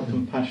not have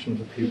compassion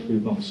for people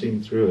who've not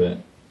seen through it?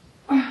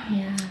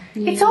 Yeah.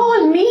 It's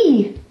all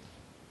me.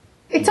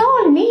 It's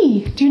all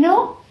me. Do you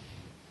know?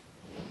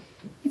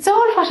 It's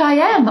all what I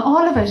am,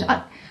 all of it.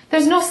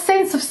 There's no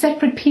sense of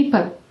separate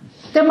people.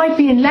 There might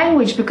be in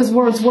language because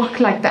words work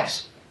like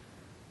that.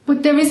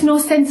 But there is no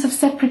sense of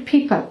separate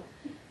people.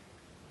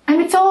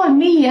 And it's all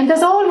me, and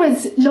there's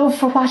always love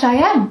for what I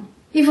am.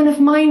 Even if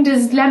mind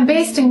is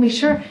lambasting me,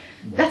 sure,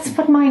 that's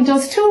what mind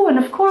does too, and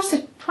of course,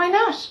 why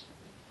not?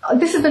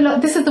 This is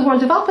the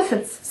world of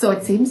opposites, so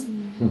it seems.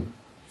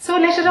 So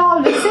let it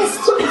all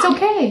exist. It's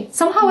okay.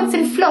 Somehow it's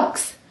in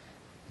flux.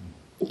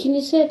 Can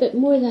you say a bit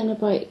more then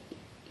about,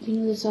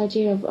 this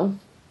idea of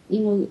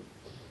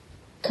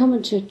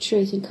coming to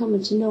truth and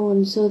coming to know,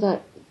 and so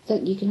that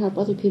you can help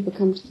other people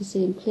come to the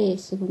same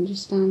place of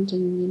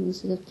understanding,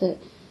 so that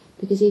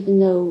because even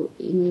though,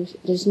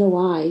 there's no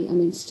I,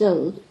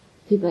 still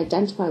people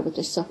identify with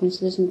their suffering,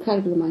 so there's an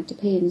incredible amount of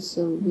pain,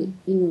 so,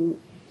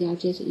 the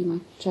idea that you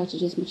might try to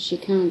do as much as you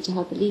can to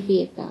help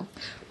alleviate that.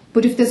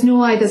 But if there's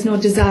no I, there's no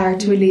desire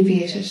to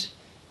alleviate it.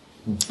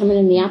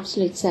 In the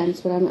absolute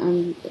sense, but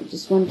I'm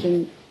just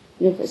wondering,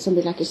 for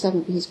somebody like yourself,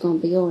 maybe who's gone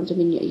beyond,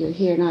 you're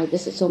here now,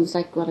 it's almost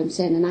like what I'm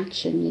saying in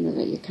action,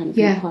 that you're kind of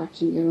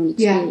imparting your own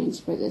experience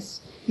for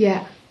this.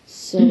 Yeah.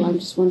 So I'm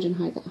just wondering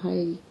how,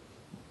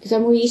 because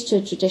I'm more used to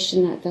a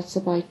tradition that's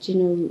about,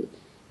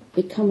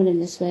 becoming in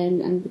this way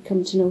and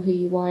becoming to know who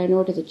you are in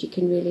order that you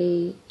can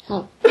really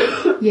help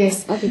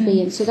other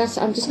beings. So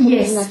I'm just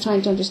coming from that,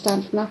 trying to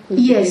understand from that point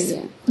of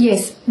view.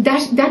 Yes,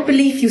 that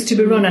belief used to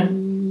be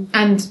running,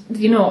 and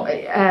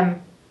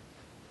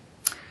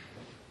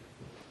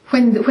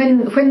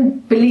when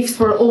beliefs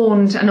were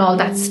owned and all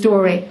that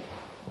story,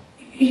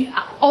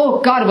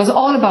 oh God, it was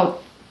all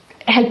about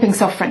helping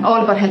suffering,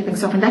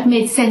 That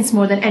made sense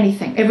more than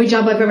anything. Every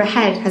job I've ever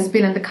had has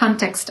been in the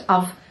context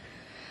of,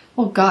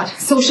 oh God,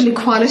 social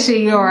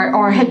equality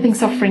or helping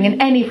suffering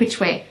in any which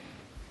way.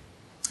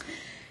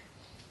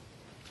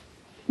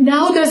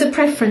 Now there's a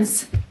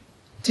preference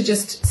to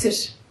just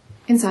sit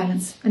in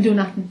silence and do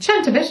nothing.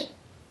 Chant a bit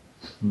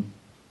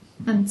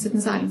and sit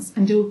in silence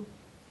and do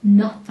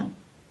nothing.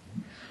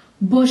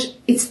 But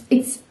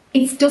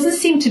it doesn't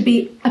seem to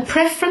be a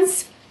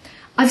preference.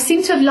 I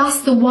seem to have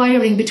lost the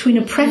wiring between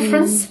a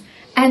preference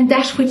and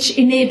that which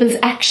enables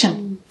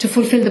action to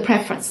fulfill the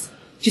preference.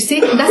 Do you see?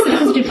 That's the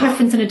difference between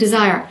preference and a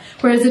desire.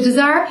 Whereas a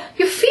desire,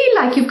 you feel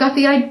like you've got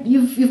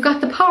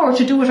the power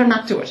to do it or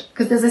not do it,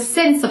 because there's a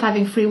sense of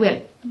having free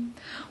will.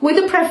 With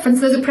a preference,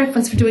 there's a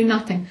preference for doing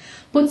nothing.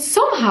 But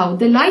somehow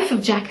the life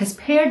of Jack has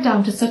pared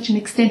down to such an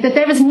extent that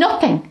there is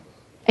nothing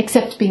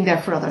except being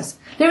there for others.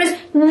 There is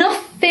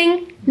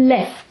nothing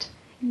left.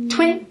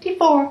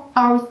 24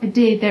 hours a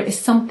day there is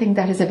something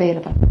that is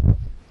available.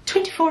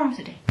 24 hours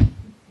a day.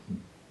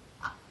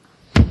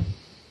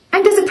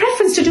 And there's a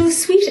preference to do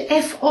sweet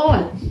F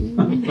all.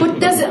 Yeah,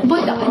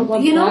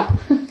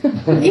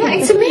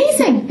 it's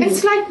amazing.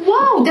 It's like,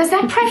 wow, there's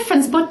that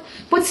preference, but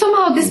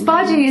somehow this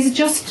body is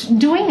just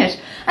doing it.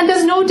 And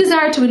there's no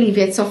desire to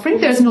alleviate suffering.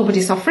 There's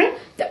nobody suffering.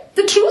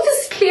 The truth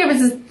is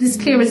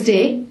clear as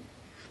day.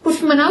 But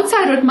from an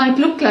outsider it might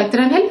look like that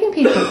I'm helping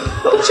people.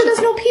 But sure,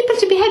 there's no people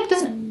to be helped,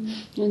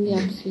 In the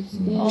absolute,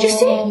 do you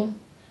see?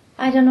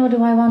 I don't know,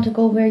 do I want to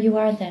go where you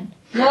are then?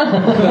 You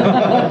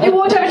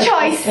won't have a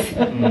choice.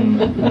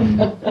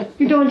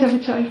 You don't have a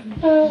choice.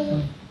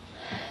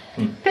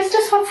 That's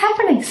just what's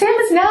happening. Same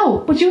as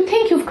now, but you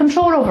think you've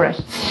control over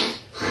it.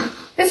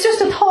 It's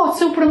just a thought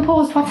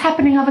superimposed what's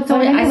happening of its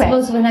own anyway. I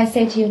suppose when I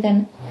say to you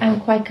then,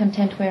 I'm quite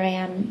content where I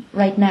am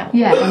right now.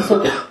 Yeah.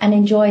 And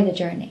enjoy the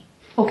journey.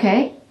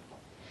 Okay.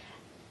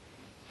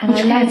 And but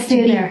you can't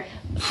stay there.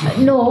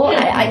 No,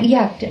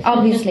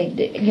 obviously,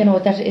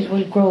 that it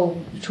will grow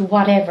to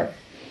whatever.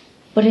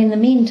 But in the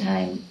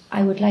meantime,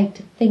 I would like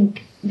to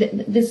think,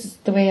 this is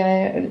the way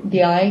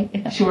I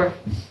Sure.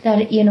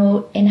 That,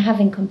 in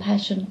having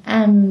compassion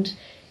and,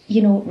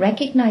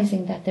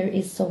 recognizing that there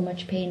is so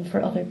much pain for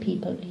other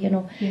people,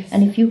 Yes.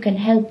 And if you can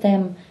help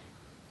them,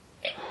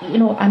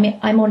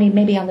 I'm only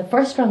maybe on the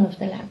first rung of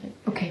the ladder.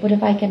 Okay. But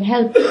if I can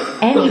help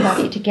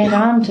anybody to get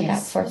onto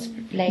that first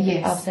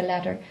leg of the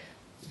ladder,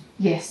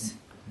 yes.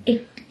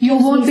 You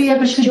won't be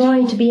able to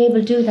joy to be able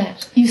to do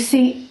that. You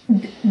see,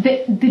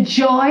 the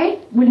joy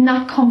will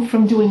not come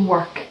from doing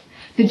work.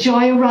 The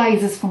joy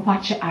arises from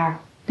what you are.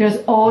 There's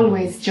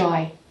always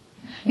joy.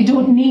 You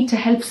don't need to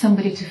help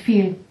somebody to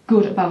feel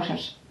good about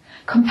it.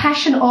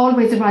 Compassion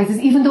always arises,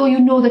 even though you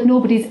know that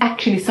nobody's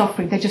actually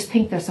suffering. They just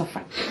think they're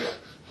suffering.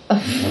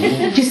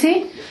 Do you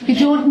see? You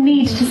don't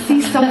need to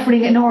see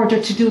suffering in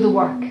order to do the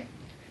work.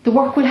 The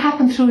work will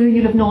happen through you and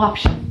you'll have no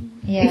option.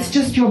 Yeah. It's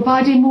just your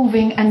body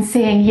moving and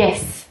saying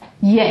yes,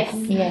 yes,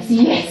 Yes.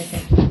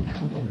 yes.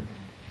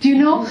 Do you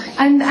know?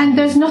 And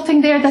there's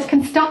nothing there that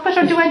can stop it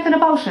or do anything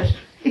about it.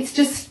 It's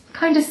just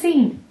kind of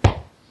seen.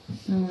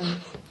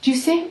 Do you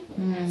see?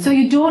 So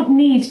you don't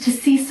need to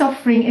see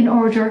suffering in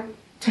order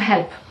to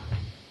help.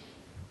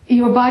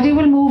 Your body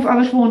will move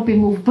or it won't be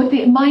moved. But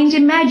the mind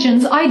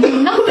imagines, I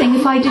do nothing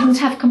if I didn't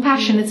have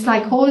compassion. It's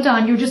like, hold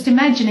on, you're just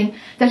imagining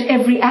that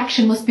every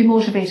action must be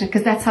motivated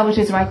because that's how it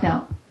is right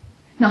now.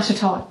 Not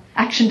at all.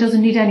 Action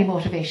doesn't need any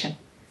motivation.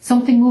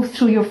 Something moves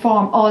through your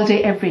form all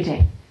day, every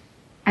day.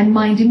 And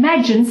mind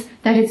imagines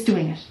that it's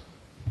doing it.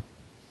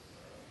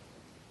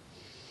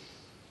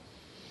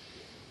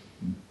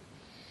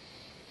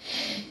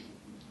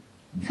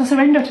 So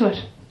surrender to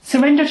it.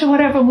 Surrender to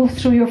whatever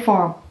moves through your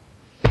form.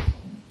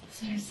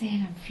 So you're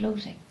saying I'm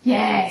floating.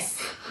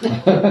 Yes.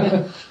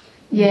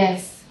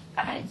 Yes.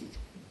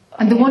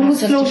 And the one who's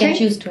Just to floating, get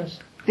used to it.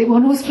 the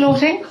one who's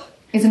floating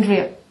isn't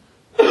real.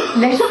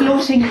 Let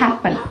floating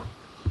happen.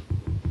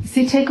 You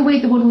see, take away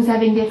the one who's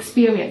having the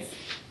experience.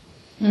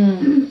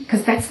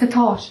 Because that's the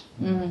thought.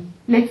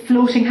 Let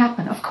floating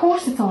happen. Of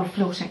course it's all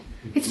floating.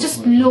 It's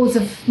just loads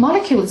of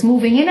molecules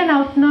moving in and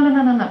out.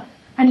 No.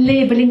 And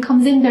labelling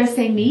comes in there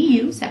saying me,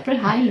 you, separate,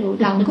 high, low,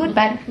 down, good,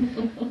 bad.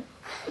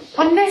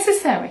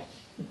 Unnecessary.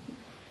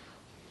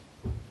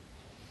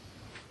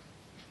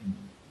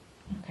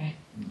 Okay,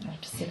 I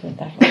have to sit with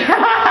that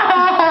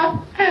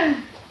one.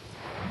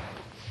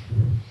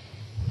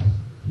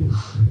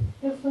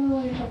 Yes,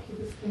 Jackie,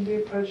 this can be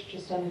approached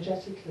just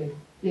energetically.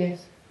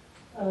 Yes.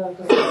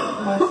 Because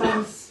my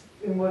sense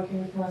in working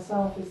with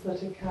myself is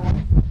that it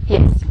can.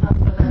 Yes.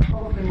 And that I'm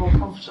probably more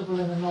comfortable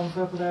in a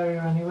non-verbal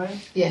area anyway,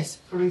 Yes.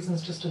 for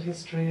reasons just of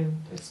history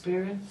and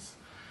experience.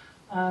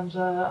 And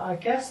I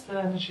guess the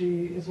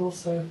energy is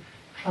also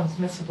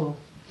transmissible.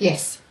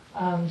 Yes.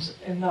 And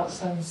in that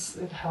sense,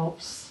 it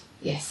helps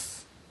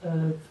Yes.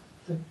 the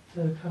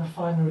kind of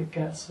finer it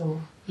gets.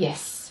 Or,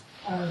 Yes.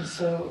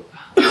 so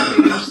I'd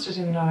be interested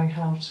in knowing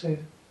how to,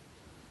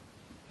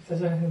 if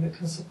there's anything that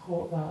can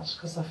support that,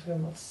 because I feel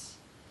that's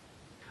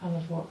kind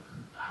of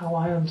how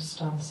I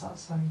understand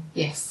satsang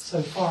Yes.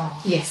 so far.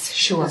 Yes,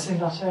 sure. It's in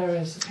that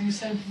area. So can you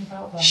say anything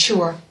about that?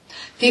 Sure.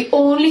 The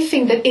only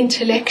thing that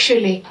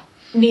intellectually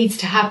needs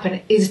to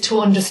happen is to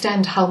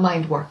understand how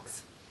mind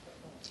works.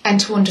 And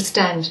to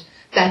understand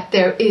that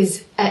there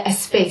is a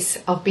space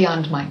of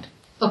beyond mind.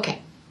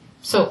 Okay.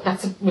 So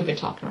that's what we've been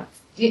talking about.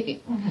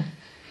 Mm-hmm.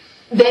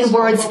 Then It's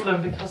words... a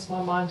problem because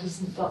my mind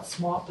isn't that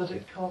smart that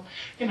it can't.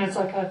 It's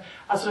like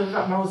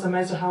I'm always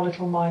amazed at how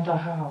little mind I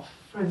have.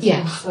 For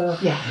instance,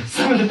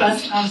 some of the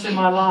best times in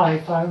my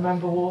life, I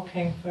remember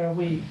walking for a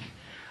week.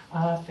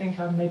 And I think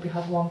I maybe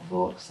had one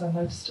thought because I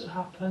noticed it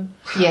happen.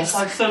 Yes. It's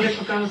like so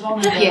little goes on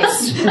in there.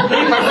 Yes. Perfect.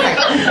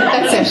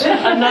 That's it.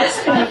 And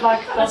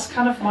that's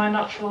kind of my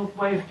natural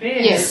way of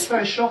being. Yes. It's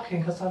very shocking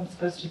because I'm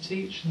supposed to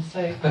teach and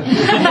say,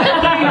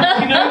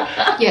 you know.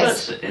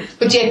 Yes.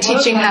 But yet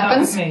teaching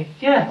happens. Me.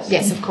 Yes.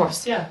 Yes, of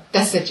course. Yeah.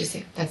 That's it, you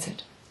see. That's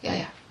it.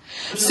 Yeah.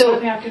 But is there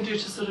anything I can do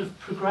to sort of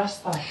progress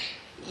that?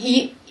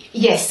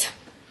 Yes.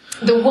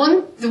 The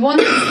one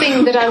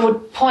thing that I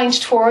would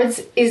point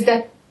towards is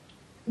that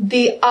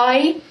the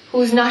I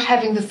who's not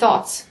having the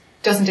thoughts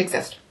doesn't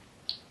exist.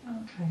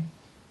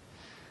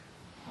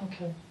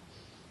 Okay.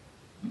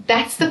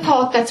 That's the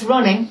thought that's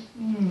running.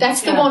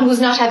 That's the one who's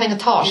not having a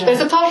thought. Yeah. There's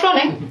a thought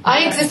running.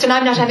 I exist and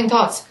I'm not having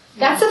thoughts.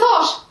 That's the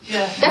thought.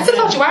 Yeah. That's the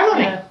thought you are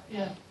running.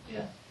 Yeah.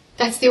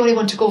 That's the only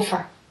one to go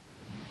for.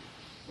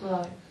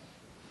 Right.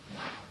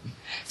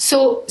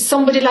 So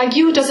somebody like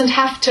you doesn't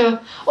have to,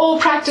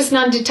 practice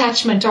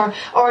non-detachment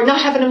or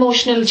not have an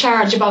emotional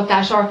charge about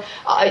that or,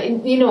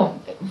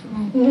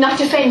 not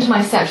defend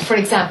myself, for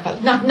example,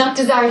 not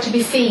desire to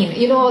be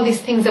seen. All these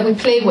things that we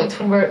play with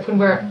when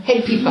we're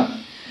head people.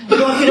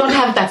 You don't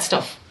have that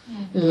stuff.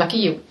 Lucky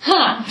you.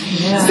 Ha!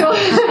 Yeah. So,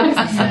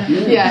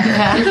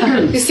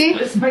 yeah. You see?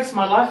 This makes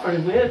my life very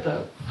weird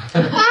though.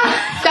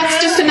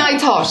 That's just an I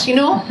thought,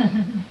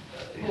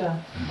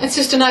 Yeah. It's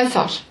just an I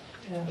thought.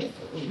 Yeah.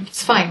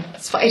 It's fine.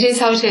 It is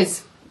how it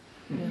is.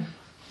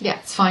 Yeah,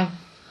 it's fine.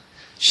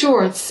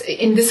 Sure, it's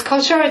in this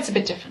culture. It's a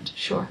bit different.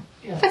 Sure,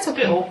 Yeah. that's It's a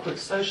bit okay. awkward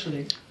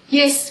socially.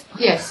 Yes.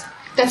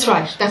 That's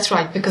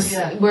right. Because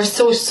we're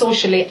so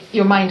socially,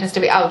 your mind has to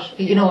be out.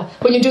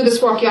 When you do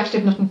this work, you actually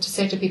have nothing to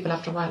say to people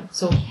after a while.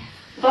 So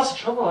That's the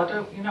trouble. I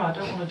don't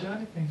want to do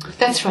anything.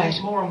 That's right.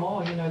 More and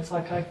more, it's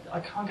like I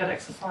can't get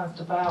exercised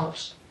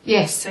about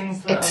yes,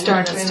 things that external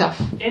I've been stuff.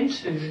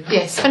 into.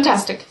 Yes,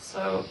 fantastic.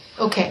 So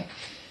Okay.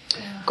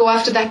 Go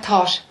after that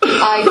thought.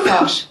 I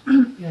thought.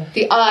 yeah.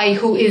 The I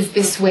who is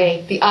this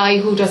way. The I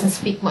who doesn't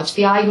speak much.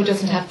 The I who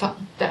doesn't have thought.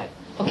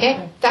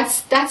 Okay?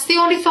 That's the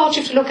only thought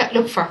you have to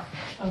look for.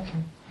 Okay.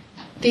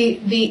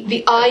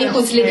 The I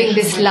who's living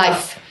this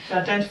life. The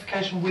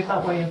identification with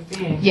that way of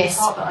being. Yes.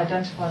 The part that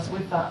identifies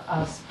with that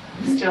as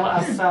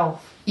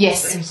self.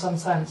 Yes. In some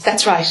sense.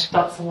 That's right.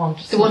 That's the one.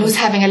 The one who's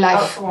having a life.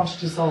 That's the one to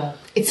dissolve.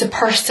 It's a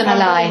personal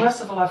I'm I. having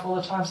less of a life all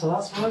the time, so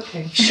that's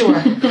working. Sure.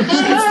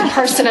 It's the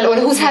personal, or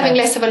who's having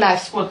less of a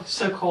life? It's what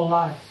so-called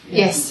life.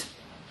 Yeah. Yes.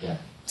 Yeah.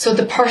 So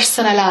the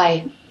personal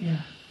I.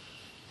 Yeah.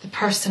 The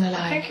personal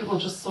I I. think it will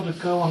just sort of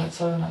go on its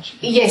own,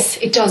 actually. Yes,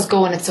 it does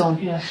go on its own.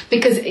 Yeah.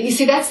 Because, you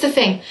see, that's the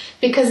thing.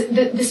 Because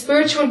the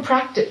spiritual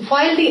practice,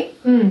 while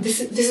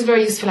this is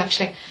very useful,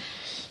 actually.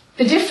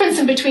 The difference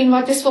in between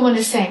what this woman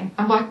is saying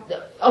and what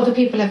other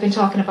people have been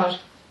talking about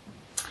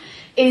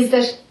is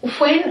that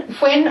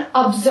when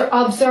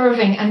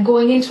observing and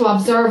going into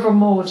observer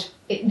mode,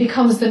 it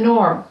becomes the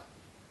norm.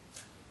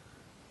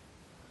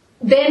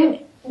 Then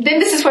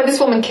this is where this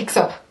woman kicks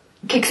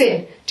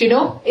in. Do you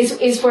know?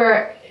 Is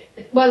where,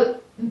 well,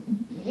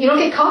 you don't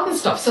get caught in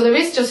stuff, so there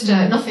is just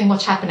nothing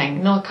much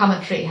happening, no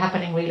commentary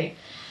happening really.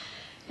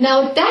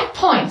 Now at that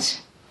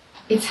point,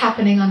 it's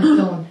happening on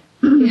its own.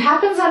 It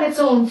happens on its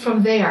own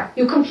from there.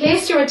 You can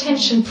place your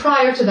attention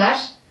prior to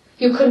that.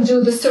 You can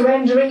do the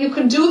surrendering. You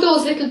can do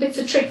those little bits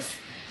of tricks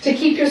to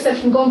keep yourself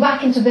from going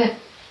back into the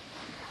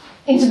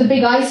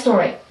big I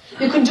story.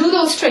 You can do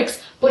those tricks,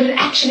 but it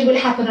actually will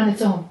happen on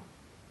its own.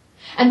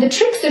 And the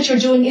tricks that you're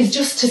doing is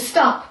just to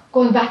stop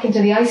going back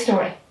into the I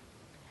story.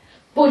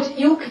 But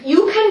you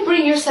can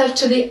bring yourself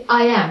to the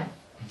I am,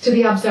 to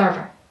the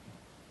observer.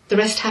 The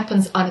rest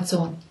happens on its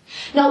own.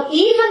 Now,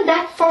 even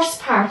that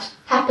first part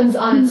happens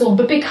on its own,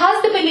 but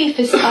because the belief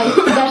is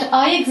that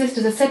I exist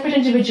as a separate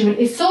individual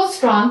is so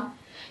strong,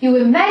 you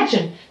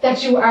imagine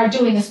that you are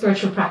doing a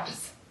spiritual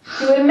practice.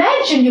 You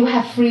imagine you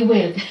have free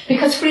will,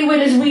 because free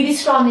will is really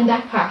strong in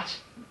that part.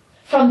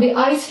 From the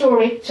I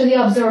story to the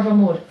observer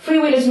mode. Free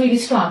will is really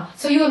strong.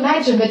 So you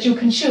imagine that you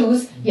can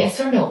choose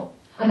yes or no.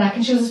 And I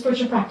can choose a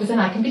spiritual practice,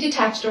 and I can be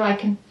detached, or I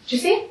can... Do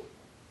you see?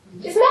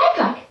 It's mad,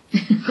 like.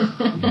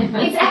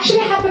 It's actually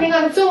happening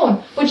on its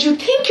own, but you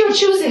think you're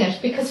choosing it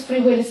because free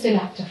will is still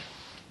active.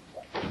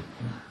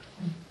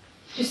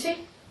 Do you see?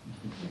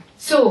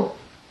 So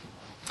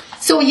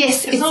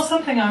yes, it's not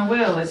something I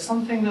will. It's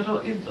something that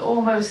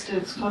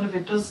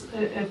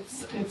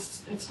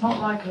it's not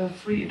like a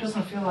free. It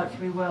doesn't feel like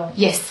free will.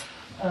 Yes.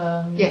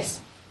 Yes.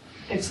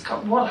 It's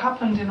what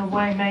happened in a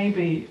way.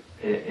 Maybe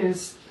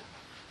is.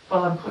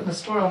 Well, I'm putting a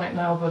story on it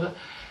now, but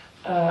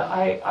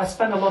I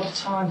spent a lot of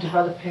time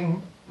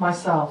developing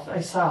myself,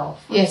 a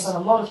self. Yes. I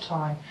spent a lot of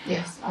time.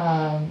 Yes.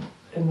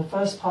 In the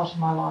first part of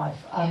my life,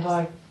 and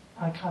yes.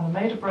 I kind of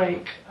made a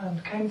break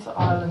and came to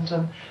Ireland,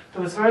 and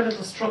there was very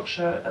little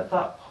structure at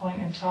that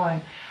point in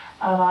time,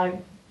 and I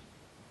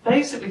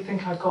basically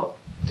think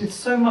did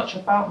so much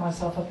about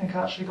myself. I think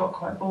I actually got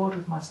quite bored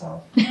with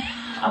myself, and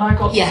I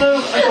got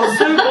so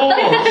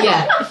bored.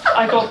 Yeah.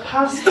 I got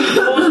past the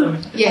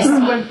boredom. Yes.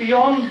 I went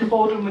beyond the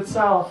boredom with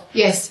self.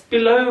 Yes.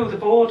 Below the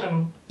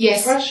boredom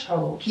yes.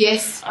 threshold.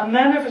 Yes. And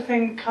then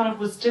everything kind of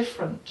was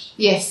different.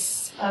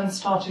 Yes. And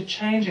started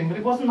changing, but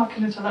it wasn't like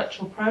an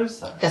intellectual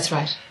process. That's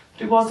right.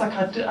 But it was like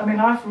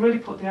I've really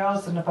put the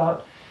hours in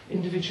about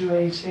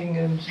individuating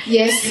and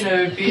yes.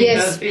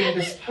 being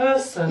this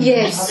person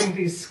yes. and having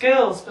these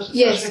skills, but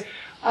yes.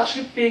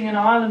 actually being in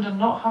Ireland and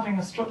not having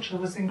a structure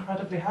was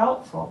incredibly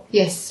helpful.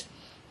 Yes.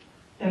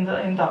 In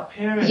that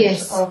period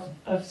yes.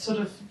 of sort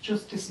of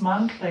just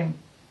dismantling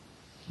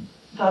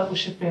that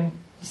which had been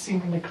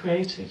seemingly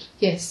created.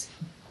 Yes.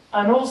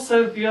 And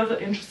also the other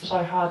interest that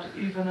I had,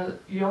 even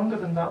younger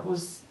than that,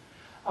 was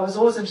I was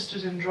always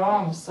interested in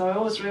drama, so I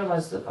always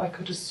realised that I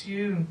could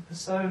assume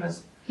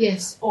personas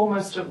yes.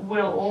 almost at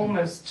will,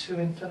 almost to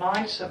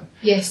infinitum.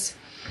 Yes.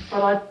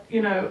 But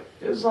it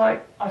was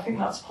like, I think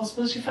that's a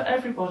possibility for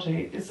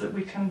everybody, is that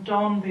we can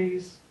don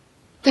these.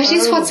 That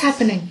is what's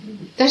happening.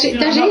 That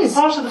is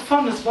part of the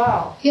fun as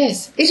well.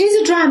 Yes, it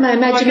is a drama.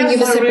 Imagining you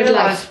have a separate life. I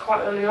realised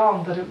quite early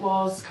on that it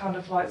was kind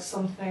of like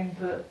something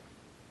that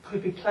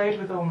could be played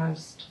with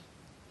almost.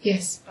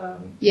 Yes.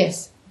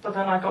 Yes. But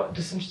then I got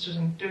disinterested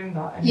in doing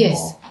that anymore.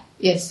 Yes.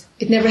 Yes.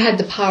 It never had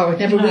the power. It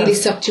never really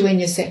sucked you in.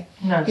 You say.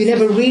 No. You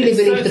never really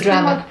believed the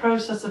drama. It's like a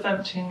process of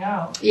emptying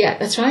out. Yeah,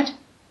 that's right.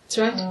 That's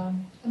right.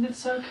 And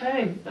it's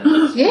okay.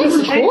 Yes,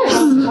 of course.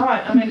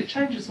 I mean, it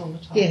changes all the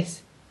time.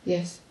 Yes.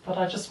 Yes. But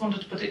I just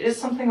wanted. But it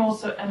is something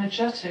also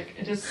energetic.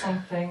 It is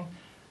something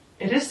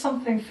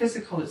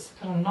physical. It's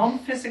kind of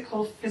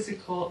non-physical,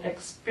 physical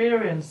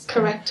experience.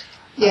 Correct.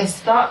 Yes.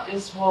 And that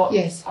is what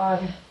yes.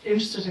 I'm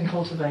interested in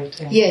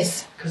cultivating.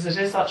 Yes. Because it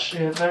is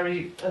actually a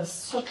very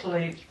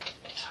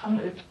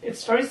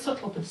it's very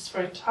subtle, but it's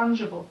very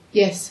tangible.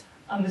 Yes.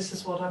 And this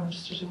is what I'm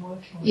interested in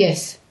working with.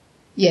 Yes.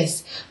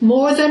 Yes.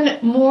 More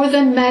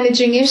than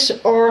managing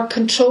it or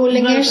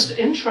controlling it. Just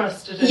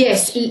interested in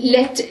yes. it.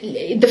 Let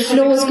the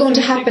flow is going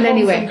to happen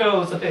anyway. It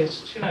goes a bit,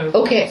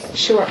 Okay,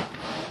 sure.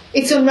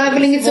 It's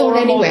unraveling its own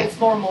anyway. It's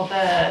more and more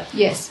there.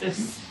 Yes.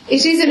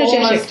 It is energetic.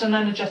 Almost an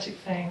energetic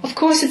thing. Of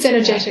course it's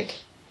energetic.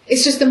 Yeah.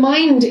 It's just the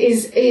mind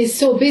is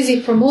so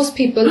busy for most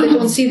people they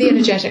don't see the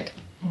energetic.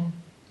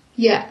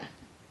 Yeah.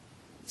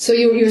 So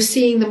you're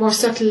seeing the more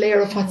subtle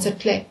layer of what's at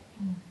play.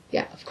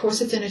 Yeah, of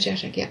course it's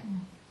energetic, yeah.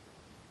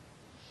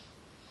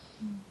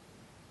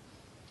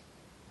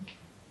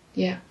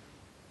 Yeah.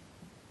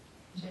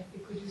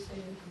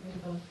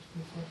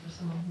 before for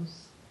someone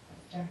who's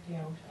starting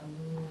out on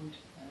the road,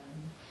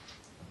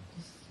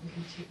 just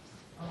little tips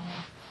of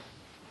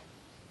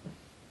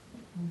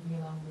moving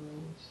along the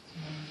road to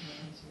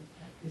manage your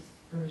practice,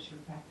 spiritual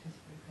practice,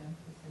 for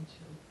example,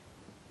 essential.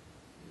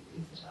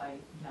 Is it I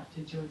not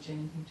to judge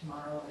anything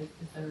tomorrow? Is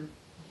there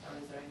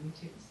any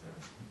tips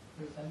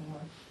or is that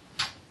more?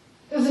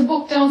 There's a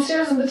book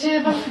downstairs on the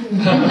table.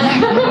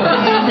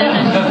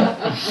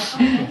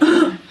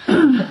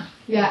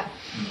 Yeah.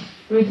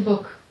 Read the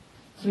book.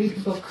 Read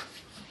the book.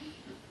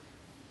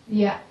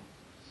 Yeah.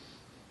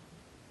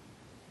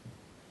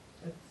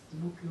 That's the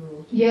book you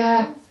wrote.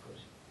 Yeah. That's good.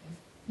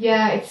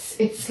 Yeah,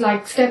 it's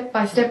like step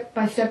by step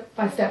by step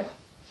by step.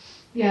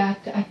 Yeah,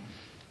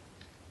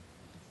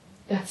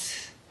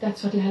 that's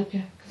what'll help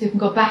you, because you can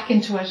go back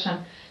into it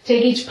and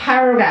take each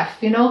paragraph,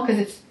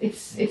 because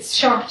it's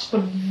short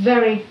but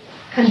very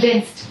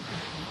condensed.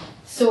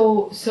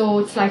 So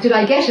it's like, did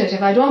I get it?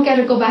 If I don't get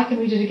it, go back and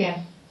read it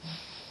again.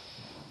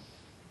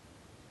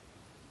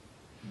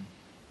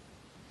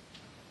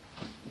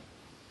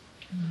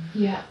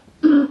 Yeah,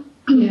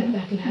 yeah,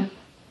 that'll help.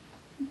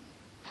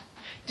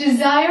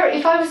 Desire,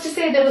 if I was to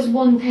say there was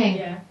one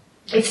thing,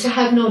 it's to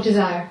have no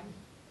desire.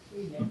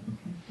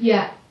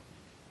 Yeah.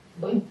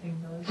 One thing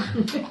though.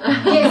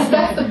 Yes,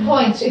 that's the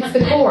point. It's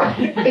the core.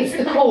 It's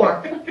the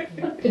core.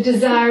 The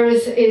desire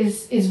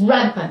is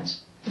rampant.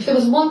 If there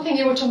was one thing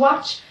you were to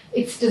watch,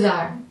 it's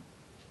desire.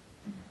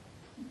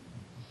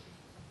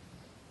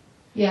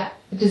 Yeah,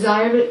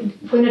 desire.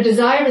 When a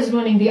desire is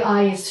running, the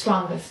I is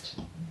strongest.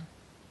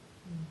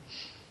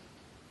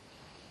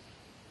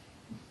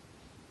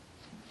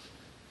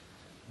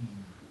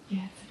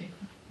 Yeah, it's a big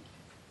one.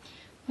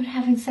 But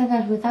having said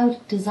that,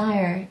 without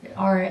desire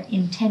or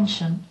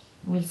intention,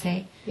 we'll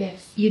say,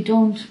 yes, you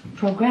don't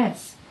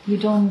progress. You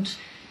don't,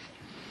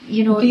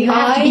 you The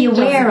have to be I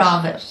aware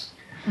doesn't. of it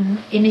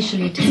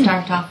initially to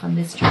start off on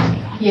this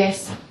journey.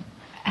 Yes.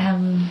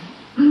 And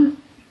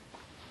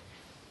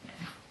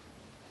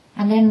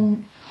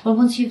then, well,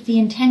 once you've the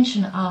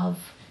intention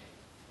of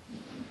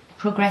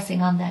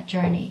progressing on that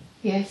journey,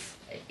 Yes.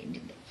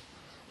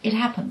 it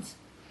happens.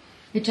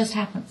 It just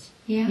happens.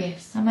 Yeah?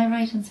 Yes. Am I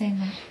right in saying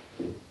that?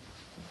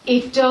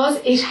 It does.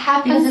 It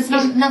happens. Because it's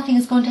not, nothing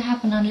is going to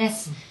happen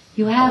unless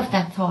you have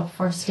that thought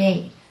first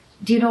day.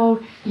 Do you know?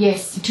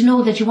 Yes. To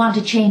know that you want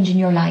to change in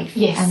your life.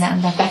 Yes. And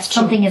that That's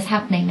true. something is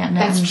happening. And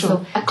That's and true.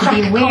 so A to crack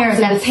be aware comes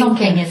in that the something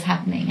thinking. is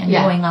happening and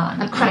Yeah. going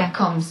on. A crack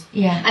comes.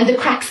 Yeah. And the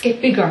cracks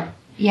get bigger.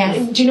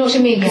 Yes. Do you know what I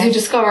mean? Because Yes.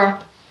 you discover,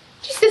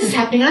 geez, this is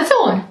happening on its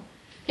own.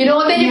 And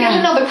then you get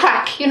another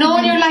crack, and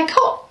you're like,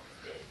 oh,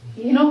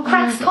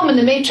 cracks come in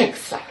the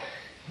matrix. Like,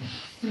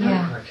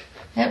 Yeah.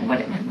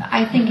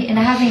 I think in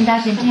having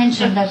that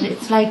intention that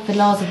it's like the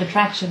laws of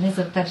attraction, is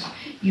it, that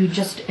you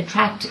just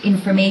attract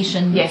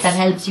information Yes. that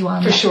helps you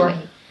on For that sure. way.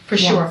 For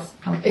Yes. sure.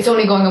 Okay. It's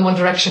only going in one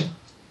direction.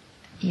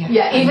 Yeah.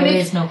 Yeah, And even there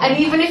if is no and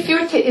even if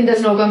you're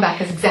there's no going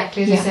back, as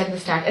exactly as you Yeah. said in the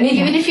start. And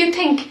even if you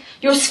think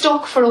you're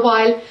stuck for a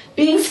while,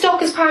 being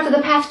stuck is part of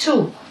the path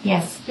too.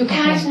 Yes. You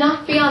can't Okay.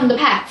 not be on the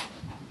path.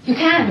 You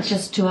can't. But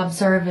just to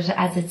observe it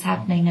as it's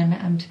happening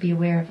and to be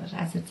aware of it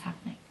as it's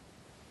happening.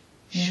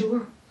 Yeah.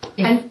 Sure.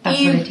 If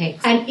that's what it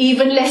takes. And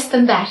even less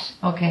than that.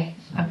 Okay.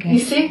 You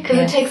see, because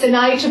it takes an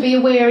eye to be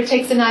aware. It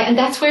takes an eye, and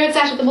that's where it's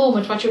at the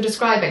moment. What you're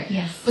describing.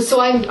 Yes. But so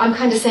I'm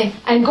kind of saying,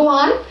 and go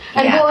on,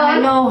 and Yeah, go on. I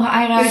know.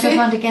 I You just see?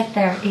 want to get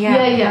there. Yeah.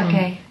 Yeah, yeah.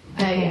 Okay.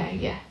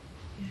 Yeah.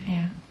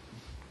 Yeah.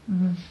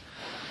 Mhm.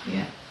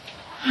 Yeah.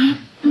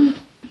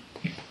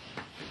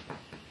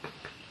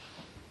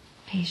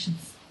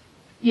 Patience.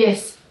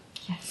 Yes.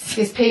 Yes.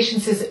 Yes.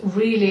 Patience is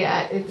really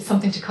it's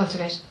something to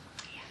cultivate.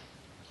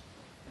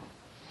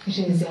 It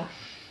is. Yeah.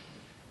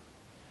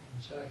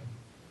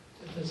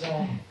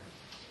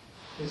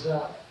 Does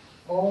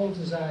all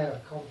desire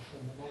come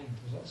from the mind?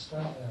 Does that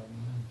start there in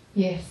the mind?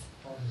 Yes.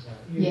 All desire.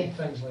 Even Yes.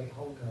 things like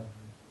hunger and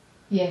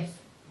Yes.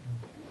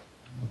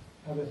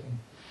 everything.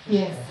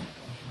 Yes.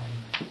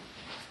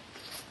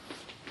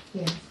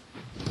 Yes.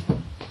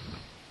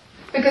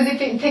 Because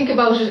if you think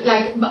about it,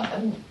 like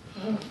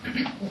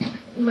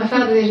my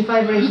father's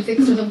 85 or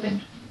 86 or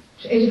something,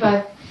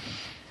 85,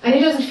 and he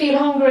doesn't feel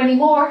hunger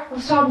anymore. I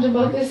was talking to him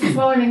about this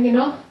morning,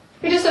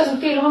 He just doesn't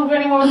feel hunger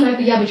anymore. So I'd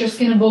be, yeah, but you're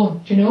skin and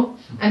bone,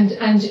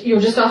 and you're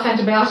just off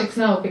antibiotics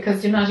now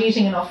because you're not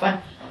eating enough. And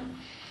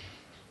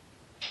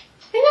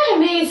isn't that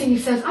amazing? He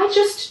says, I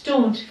just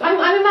don't.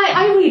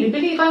 I really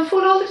believe I'm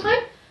full all the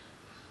time.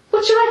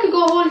 But sure, I could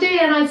go a whole day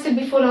and I'd still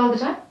be full all the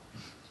time.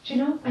 Do you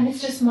know? And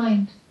it's just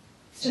mind.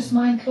 It's just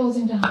mind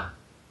closing down.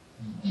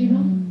 Do you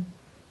know?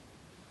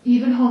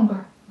 Even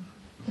hunger.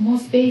 The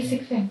most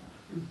basic thing.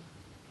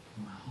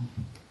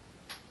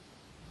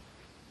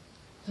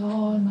 It's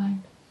all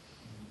mind.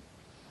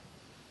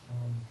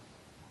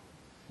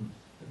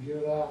 Have you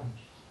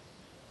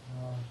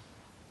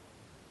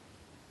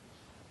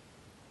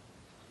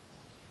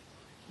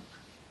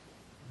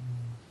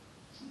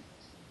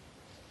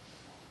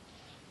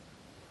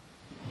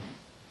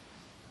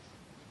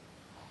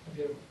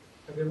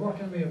If you're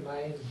working with your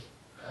mind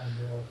and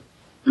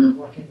you're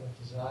working with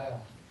desire,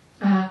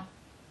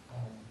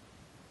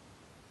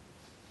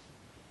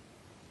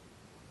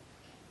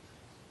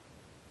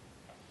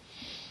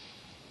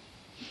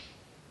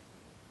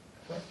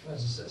 for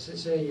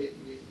instance, say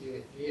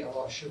you eat a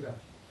lot of sugar.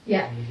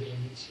 Yeah. And you really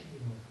need to,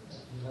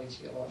 you like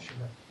to eat a lot of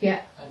sugar.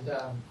 Yeah. And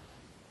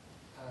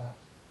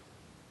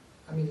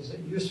I mean, is it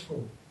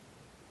useful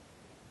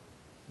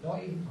not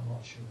eating a lot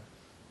of sugar?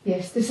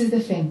 Yes, this is the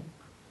thing.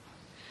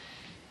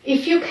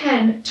 If you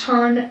can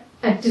turn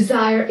a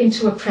desire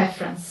into a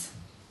preference,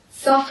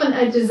 soften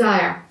a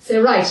desire, say,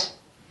 right,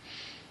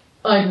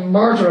 I'd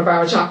murder a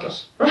bar of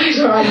chocolate, right,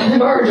 or I'd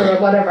murder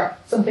or whatever,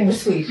 something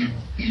sweet.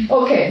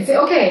 Okay, and say,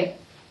 okay,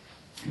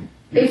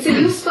 it's a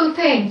useful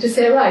thing to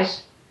say,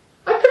 right,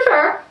 I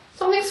prefer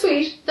something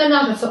sweet than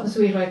not have something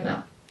sweet right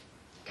now.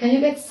 Can you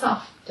get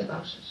soft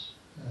about it?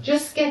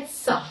 Just get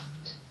soft.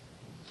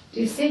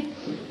 Do you see?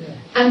 Yeah.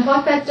 And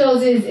what that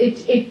does is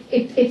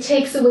it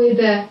takes away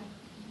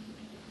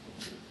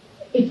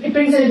it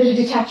brings in a bit of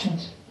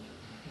detachment.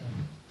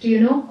 Do you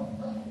know?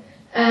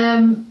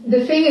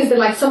 The thing is that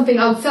like something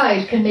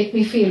outside can make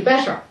me feel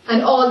better.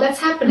 And all that's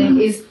happening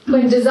is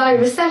when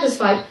desire is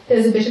satisfied,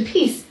 there's a bit of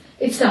peace.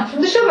 It's not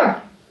from the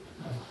sugar.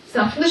 It's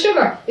not from the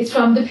sugar. It's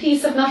from the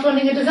peace of not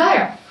running a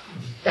desire.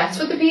 That's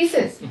what the peace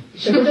is.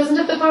 Sugar doesn't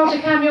have the power to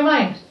calm your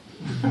mind.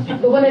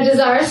 But when a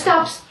desire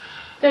stops,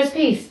 there's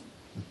peace.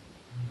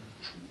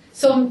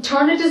 So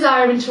turn a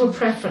desire into a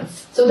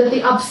preference so that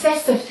the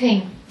obsessive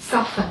thing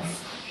softens.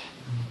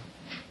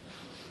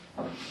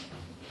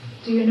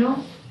 Do you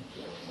know?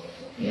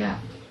 Yeah.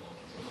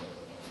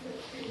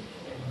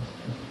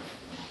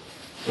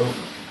 So you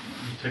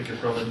take it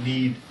from a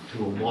need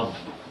to a want.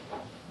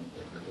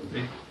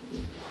 Okay?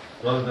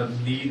 Rather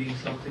than needing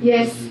something,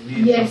 yes, you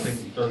need yes.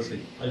 something because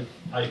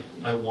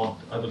I want,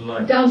 I would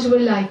like. Down to a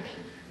like.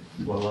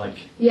 To a like.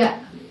 Yeah.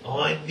 Oh,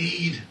 I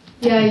need.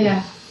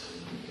 Yeah.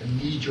 I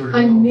need your love.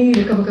 I need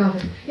a cup of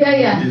coffee.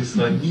 Yeah. Yes,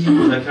 I need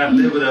it. I can't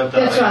live without that.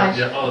 That's right.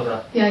 Yeah, all of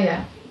that.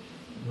 Yeah.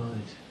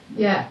 Right.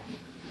 Yeah.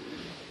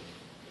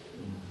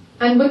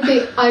 And with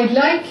the I'd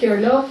like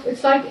your love,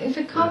 it's like if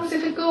it comes,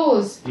 if it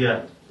goes.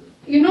 Yeah.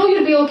 You know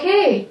you'll be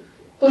okay.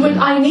 But when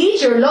I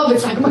need your love,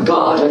 it's like, oh my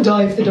God, I'll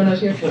die if they don't have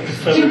here. Do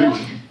you know?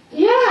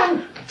 Yeah.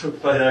 I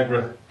took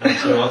Viagra. And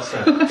so what's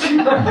that?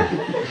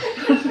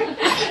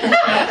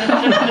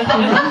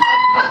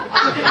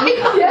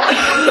 Yeah.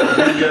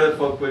 He didn't get a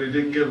fuck, but he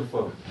didn't give a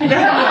fuck.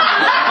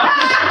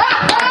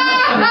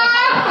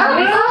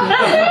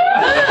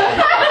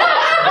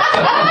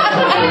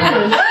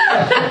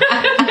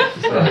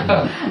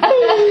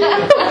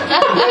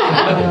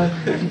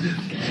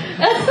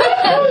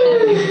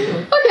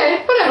 Okay,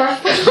 whatever.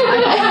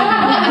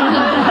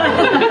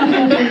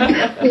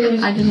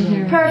 I didn't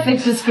hear.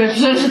 Perfect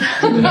description.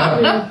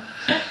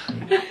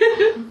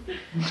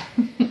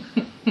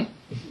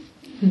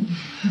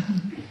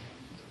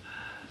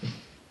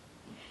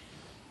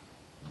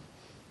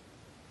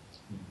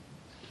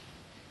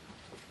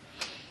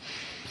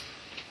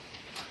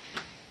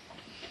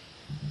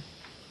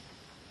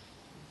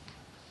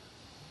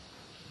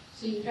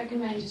 So you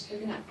recommend just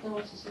looking at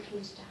thoughts as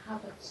opposed to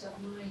habits of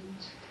mind.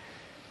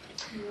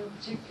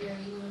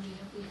 Particularly when we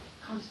have the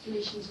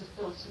constellations of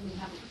thoughts and we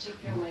have a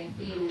particular way of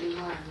being in an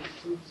environment,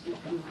 and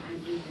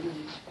reading an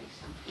image, for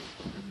example.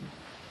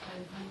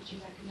 How would you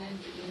recommend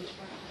you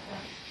work with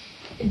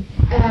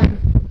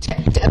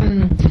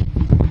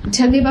that?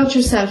 Tell me about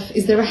yourself.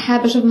 Is there a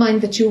habit of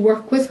mind that you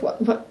work with?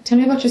 Tell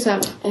me about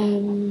yourself.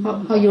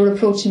 How you're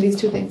approaching these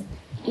two things.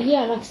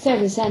 Yeah, like say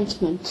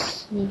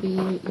resentment, maybe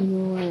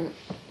or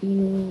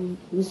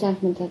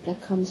resentment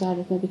that comes out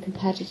of maybe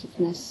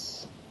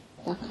competitiveness,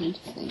 that kind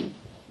of thing.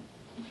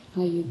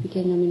 How you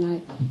begin. I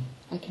mean,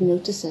 I can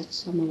notice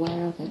it. I'm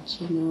aware of it,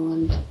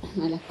 and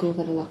I let go of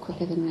it a lot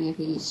quicker than I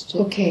ever used to.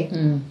 Okay.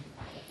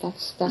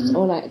 That's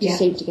all I just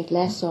seem to get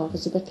less of.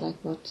 It's a bit like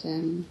what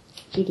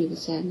Judy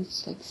was saying.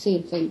 It's like the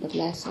same thing but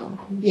less of.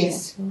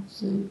 Yes.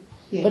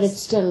 Yes. But it's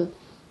still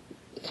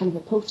kind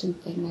of a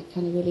potent thing that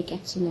kind of really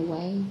gets in the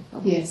way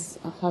of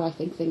how I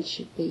think things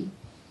should be.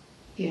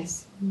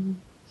 Yes.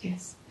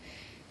 Yes.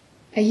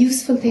 A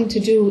useful thing to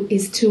do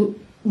is to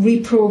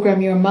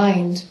reprogram your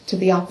mind to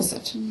the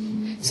opposite.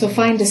 So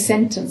find a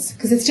sentence,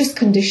 because it's just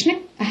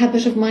conditioning, a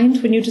habit of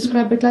mind when you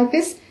describe it like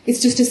this.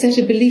 It's just a set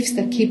of beliefs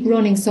that keep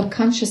running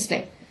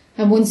subconsciously.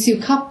 And once you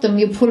cop them,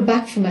 you pull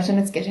back from it and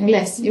it's getting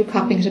less. You're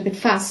copying it a bit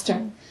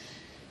faster.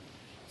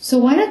 So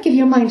why not give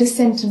your mind a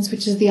sentence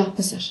which is the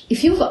opposite?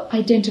 If you've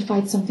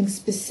identified something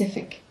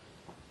specific,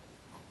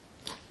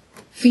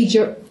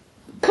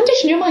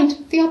 condition your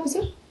mind the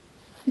opposite.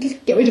 It'll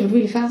get rid of it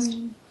really fast.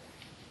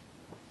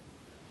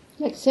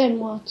 Like saying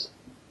what?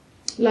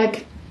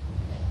 Like,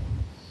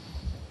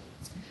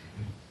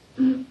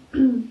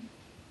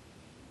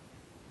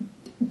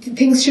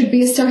 things should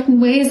be a certain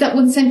way. Is that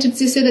one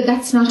sentence you said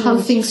that's not how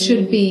things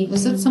should be?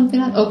 Was that something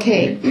like that?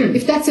 Okay.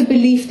 If that's a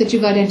belief that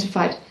you've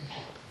identified,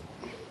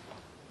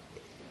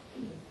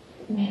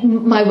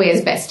 my way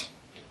is best.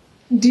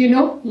 Do you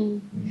know?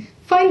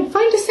 Find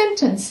a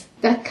sentence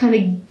that kind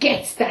of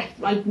gets that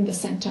right in the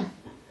centre.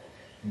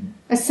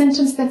 A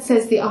sentence that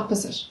says the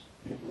opposite.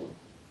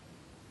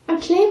 And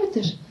play with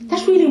it.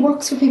 That really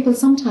works for people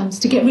sometimes,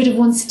 to get rid of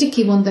one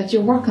sticky one that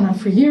you're working on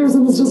for years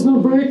and it's just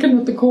not breaking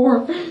at the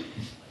core.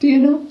 Do you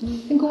know?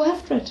 And go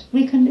after it.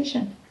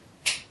 Recondition.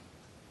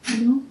 You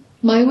know?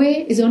 My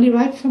way is only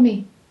right for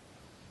me.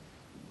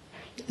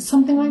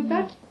 Something like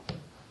that.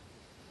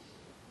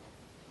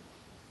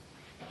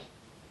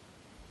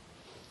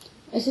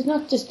 Is it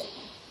not just...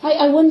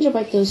 I wonder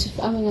about those...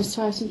 I mean, I'm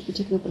sorry, I seem to be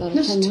taking up a lot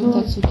of time now.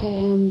 That's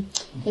okay.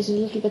 Is it a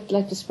little bit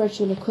like the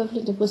spiritual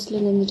equivalent of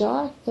whistling in the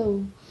dark,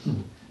 though?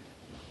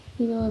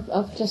 You know,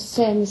 of just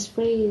saying this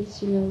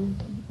phrase, you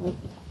know,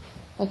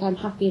 like I'm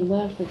happy and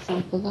well, for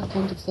example, that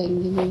kind of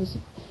thing, you know.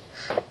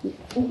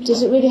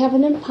 Does it really have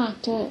an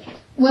impact?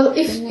 Well,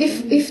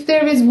 if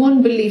there is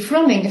one belief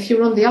running, if you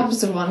run the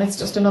opposite one, it's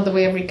just another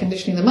way of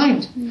reconditioning the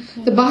mind.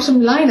 Okay. The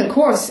bottom line, of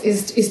course,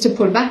 is to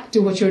pull back,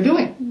 do what you're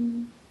doing.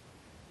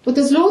 But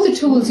there's loads of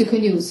tools you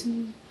can use.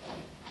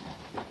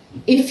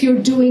 If you're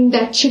doing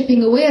that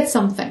chipping away at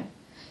something.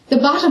 The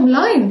bottom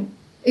line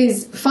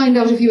is find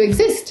out if you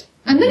exist.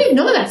 And then you've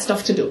none of that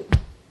stuff to do.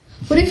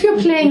 But if you're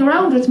playing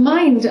around with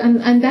mind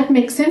and that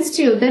makes sense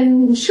to you,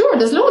 then sure,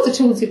 there's loads of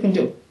tools you can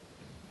do.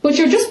 But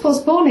you're just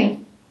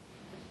postponing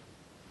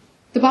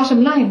the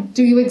bottom line.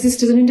 Do you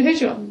exist as an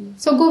individual?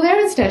 So go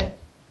there instead.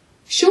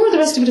 Sure, the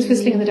rest of it is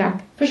whistling in the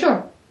dark, for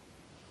sure.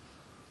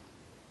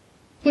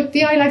 But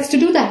the eye likes to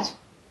do that.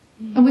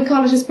 And we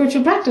call it a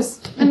spiritual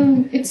practice.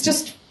 And it's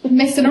just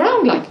messing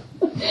around like.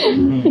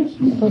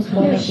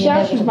 You're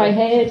shouting my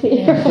head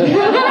here.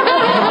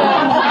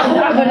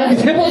 But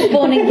it's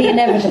postponing the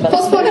inevitable.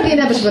 Postponing the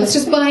inevitable. It's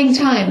just buying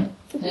time.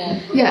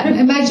 Yeah,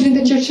 imagining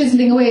that you're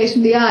chiseling away at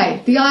the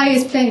eye. The eye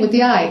is playing with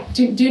the eye.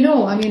 Do you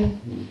know? I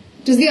mean,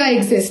 does the eye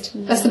exist?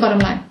 That's the bottom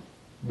line.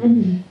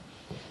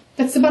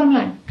 That's the bottom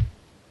line.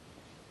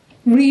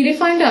 Really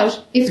find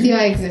out if the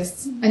eye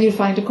exists. And you'll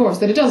find, of course,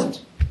 that it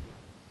doesn't.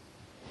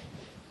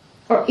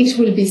 Or it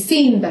will be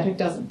seen that it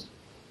doesn't.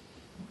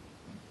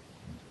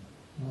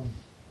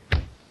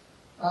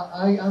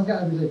 I've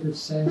got a really good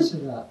sense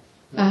of that.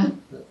 That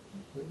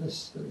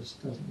this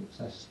doesn't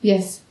exist.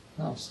 Yes.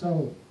 But I'm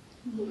still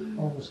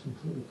almost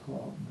completely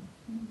caught up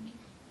in it.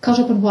 Caught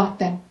up in what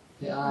then?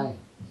 The I,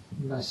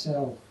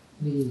 myself,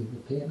 me, the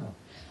painter.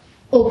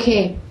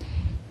 Okay.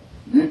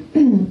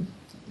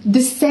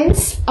 The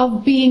sense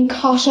of being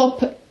caught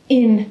up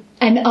in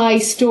an I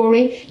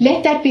story,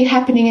 let that be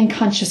happening in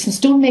consciousness.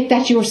 Don't make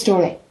that your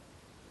story.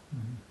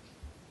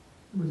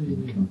 What do you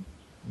mean?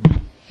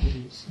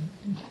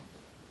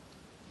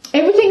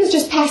 Everything is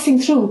just passing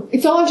through.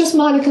 It's all just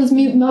molecules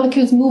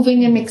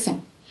moving and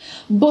mixing.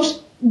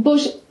 But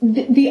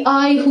the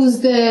I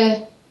who's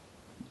the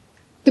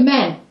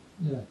man.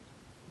 Yeah.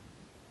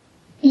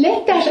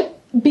 Let that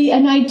be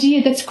an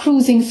idea that's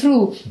cruising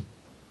through.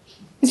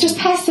 It's just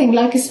passing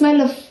like a smell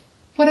of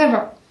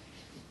whatever.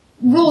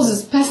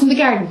 Roses passing the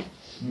garden.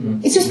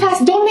 It's just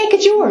passing. Don't make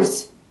it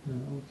yours. Yeah,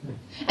 okay.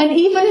 And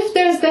even if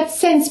there's that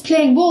sense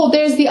playing, whoa,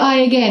 there's the I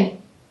again.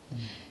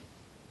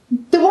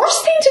 The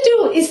worst thing to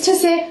do is to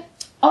say,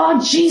 oh,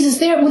 Jesus,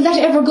 there, will that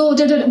ever go?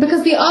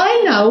 Because the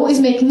I now is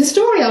making the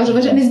story out of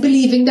it and is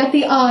believing that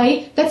the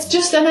I, that's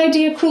just an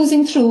idea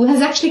cruising through,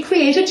 has actually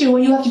created you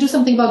and you have to do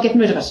something about getting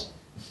rid of it.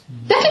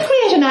 That'll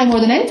create an I more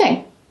than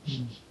anything.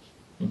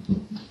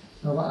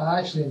 No, but I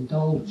actually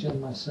indulge in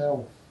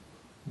myself.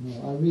 You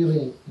know, I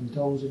really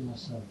indulge in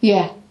myself.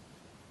 Yeah.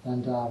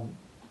 And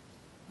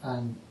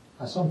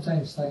I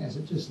sometimes think, is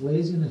it just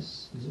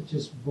laziness? Is it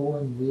just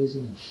boring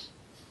laziness?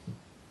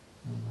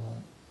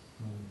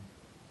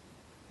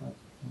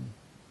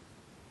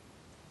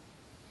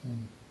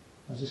 And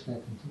I just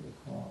get completely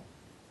caught up.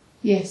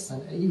 Yes.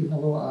 And even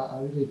though I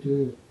really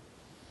do,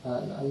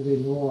 I really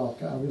know,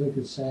 I've got a really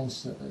good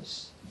sense that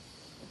it's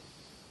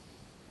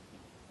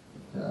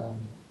that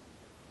I'm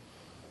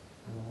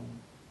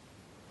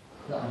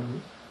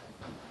actually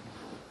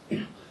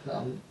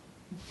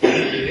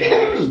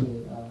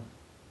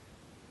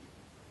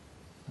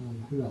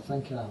who I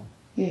think I am.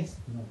 Yes.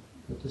 You know,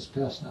 that this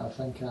person that I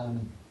think I am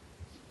and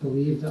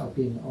believe that I've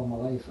been all my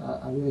life.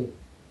 I really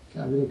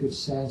get a really good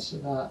sense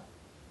that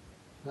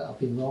I've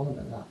been wrong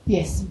about that.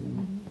 Yes. You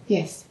know?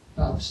 Yes.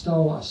 But I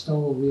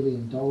still really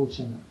indulge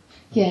in it.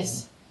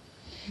 Yes.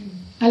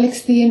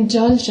 Alex, the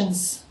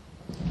indulgence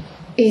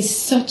is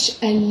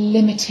such a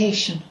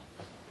limitation.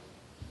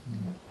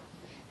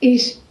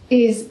 It's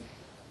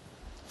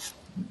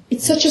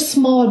such a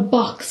small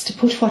box to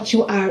put what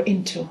you are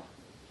into.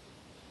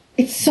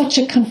 It's such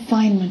a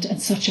confinement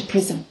and such a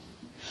prison.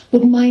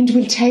 But mind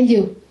will tell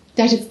you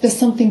that there's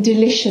something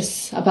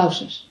delicious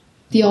about it.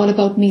 The all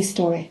about me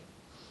story.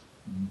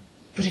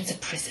 But it's a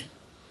prison.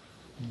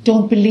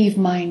 Don't believe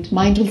mind.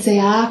 Mind will say,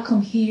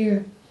 come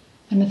here,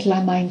 and until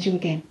I mind you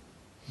again.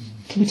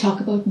 Can we talk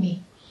about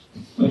me?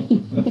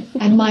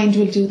 And mind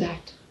will do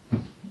that.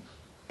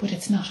 But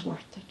it's not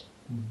worth it.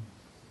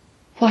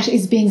 What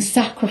is being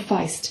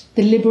sacrificed,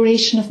 the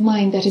liberation of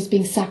mind that is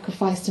being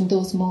sacrificed in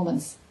those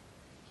moments,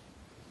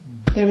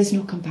 there is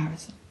no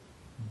comparison.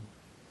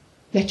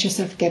 Let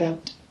yourself get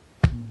out.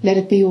 Let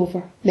it be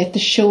over. Let the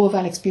show of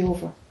Alex be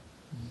over.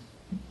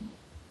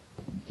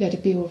 Let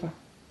it be over.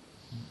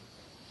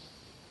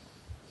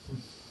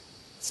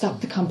 Stop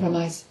the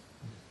compromise.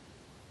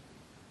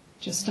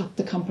 Just stop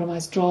the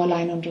compromise. Draw a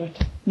line under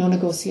it. No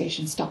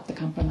negotiation. Stop the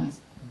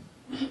compromise.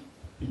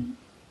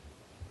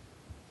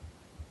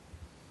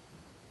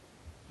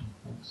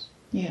 Thanks.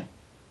 Yeah.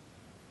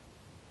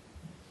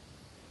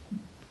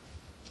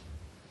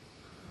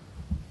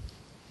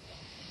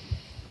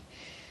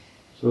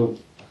 So,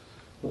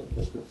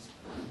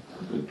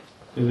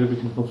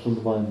 everything comes from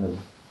the mind then.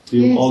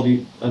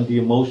 Yes. And the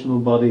emotional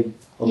body,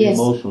 all Yes.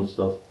 the emotional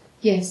stuff,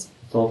 Yes.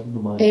 it's all from the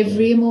mind.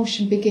 Every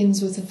emotion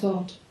begins with a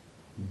thought.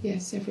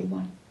 Yes, every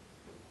one.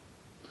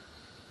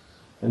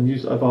 And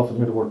I've often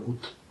heard the word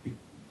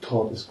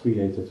thought is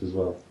creative as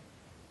well.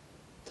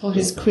 Thought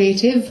is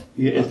creative.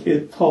 Yeah,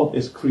 thought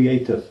is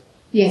creative.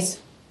 Yes.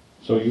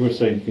 So you were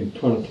saying you can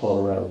turn a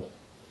thought around.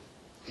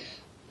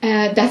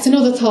 That's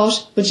another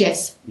thought, but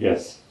yes.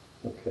 Yes.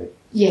 Okay.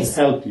 Yes.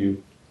 To help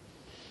you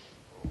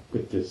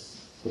with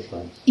this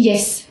sometimes.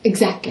 Yes,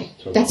 exactly.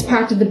 So, That's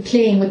part of the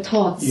playing with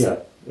thoughts. Yeah,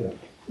 yeah.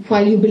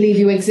 While you believe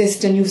you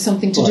exist and you've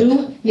something to Right.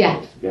 do.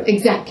 Yeah, Yeah.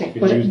 exactly.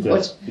 You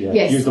use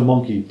Yes. use the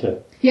monkey to,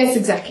 Yes,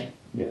 exactly.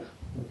 yeah,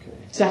 okay.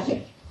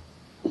 Exactly.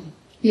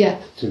 Yeah.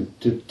 To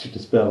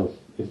dispel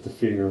if the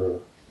fear or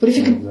But if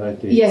you can,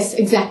 anxiety. yes,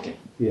 exactly.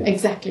 Yeah.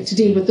 Exactly. To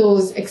deal with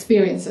those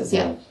experiences,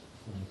 yeah. Right.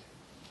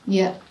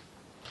 Yeah.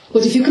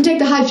 But if you can take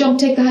the high jump,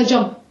 take the high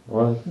jump.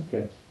 Right,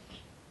 okay.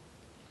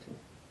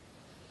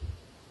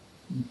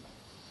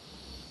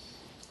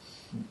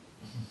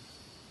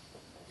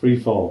 Free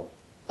fall.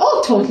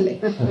 Oh, totally.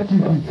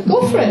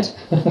 Go for it.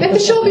 Let the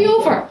show be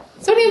over.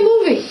 It's only a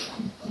movie.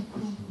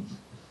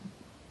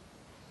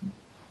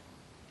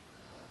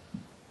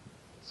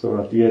 So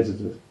we're at the edge of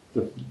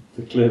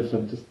the cliff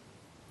and just,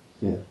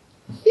 yeah.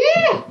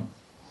 Yeah.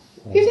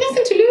 You have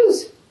nothing to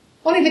lose.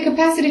 Only the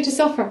capacity to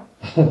suffer.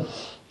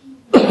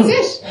 That's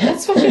it.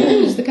 That's what you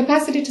lose, the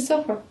capacity to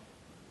suffer.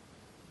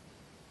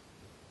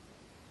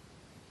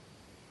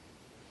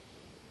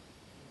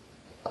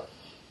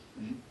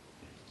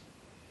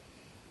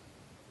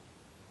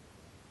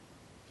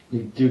 We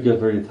do get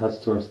very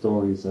attached to our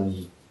stories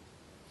and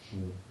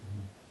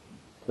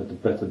like the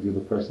better the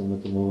other person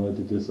with them. Oh, I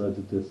did this,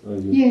 oh,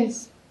 you.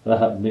 Yes. That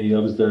happened to me, I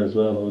was there as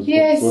well, I was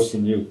Yes. worse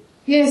than you.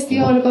 Yes, the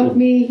all about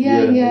me.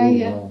 Yeah, yeah, oh,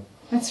 yeah. wow.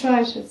 That's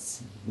right.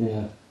 It's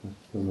Yeah,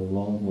 it was a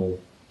long way.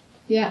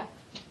 yeah.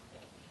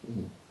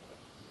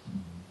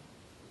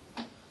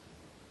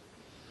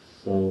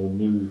 So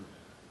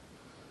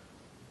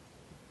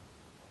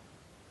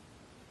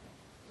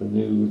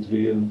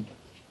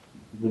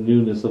the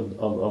newness of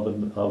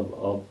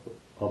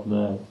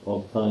now,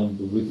 of time,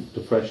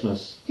 the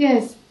freshness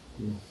Yes.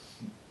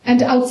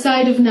 And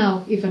outside of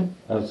now, even.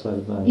 outside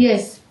of now.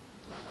 Yes.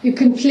 You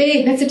can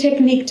play, that's a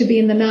technique to be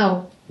in the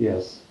now.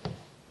 Yes.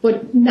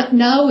 But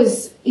now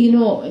is,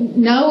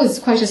 now is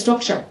quite a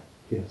structure.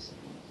 Yes.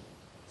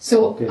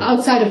 So Okay.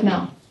 outside of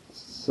now.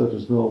 So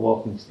there's no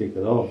walking stick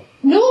at all.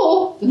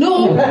 No,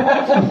 no,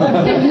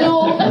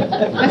 no.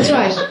 That's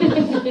right.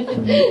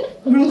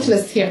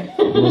 Ruthless here.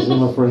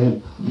 Wasn't for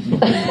him.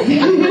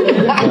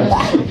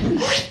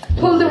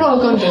 Pull the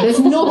rug under. There's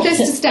no place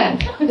to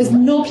stand. There's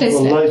no place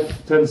Well, left.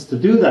 life tends to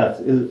do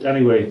that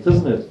anyway,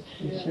 doesn't it?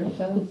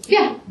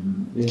 Yeah.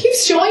 Yeah.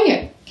 Keeps showing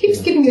you.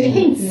 Keeps giving you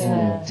hints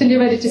till you're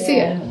ready to see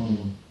it.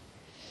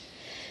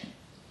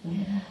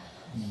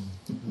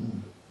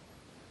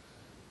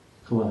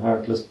 Come a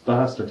heartless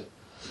bastard.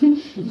 And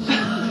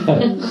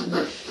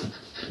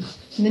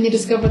then you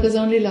discover there's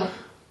only love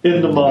In the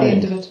at the mind.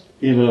 end of it.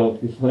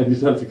 You find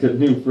yourself to get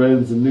new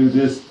friends and new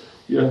this.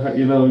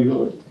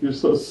 You're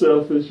so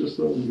selfish. You're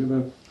so,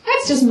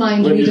 That's just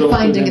mind When you don't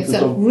redefining fit into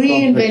itself, some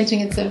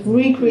reinventing itself,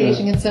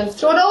 recreating itself.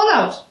 Throw it all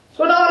out.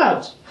 Throw it all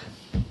out.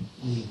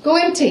 Go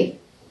empty.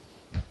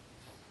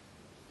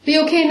 Be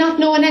okay not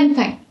knowing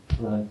anything.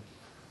 Right.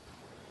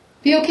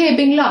 Be okay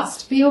being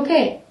lost. Be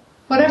okay.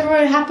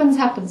 Whatever happens,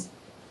 happens.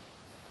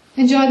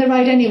 Enjoy the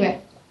ride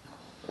anyway.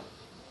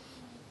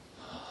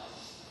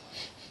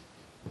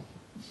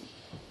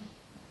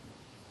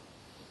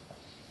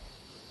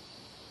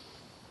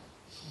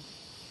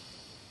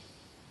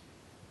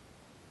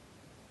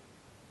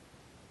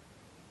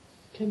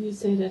 Can you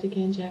say that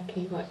again,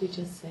 Jackie, what you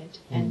just said?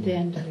 And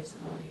then there is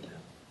only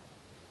love.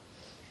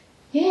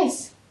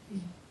 Yes.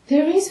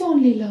 There is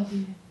only love.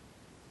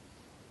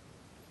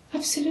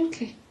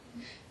 Absolutely.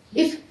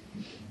 If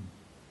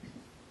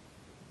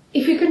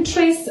you can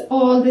trace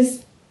all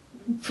these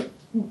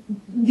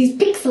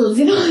pixels,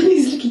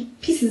 these little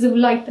pieces of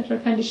light that are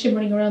kind of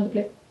shimmering around the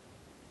place.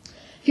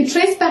 If you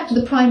trace back to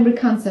the primary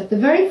concept, the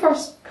very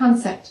first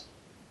concept,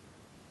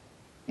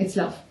 it's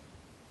love.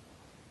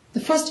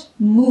 The first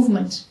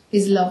movement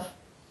is love.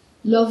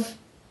 Love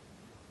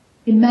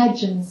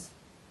imagines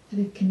that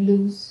it can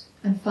lose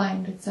and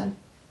find itself.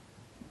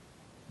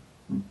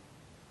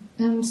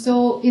 And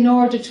so in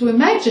order to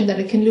imagine that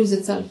it can lose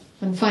itself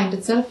and find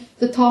itself,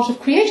 the thought of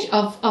creation,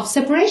 of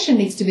separation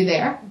needs to be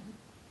there.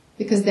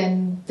 Because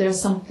then there's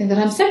something that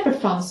I'm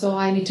separate from, so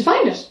I need to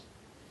find it.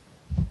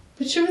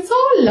 But sure, it's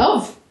all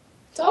love.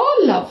 It's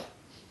all love.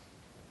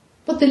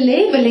 But the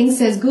labeling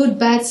says good,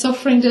 bad,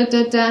 suffering,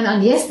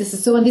 and yes, this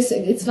is so, and this,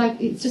 it's like,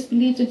 it's just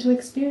believed into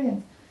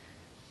experience.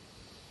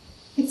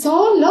 It's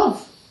all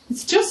love.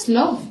 It's just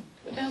love.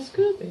 What else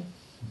could it be?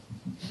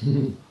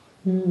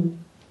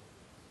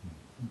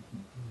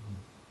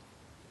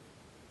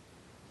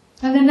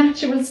 And the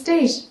natural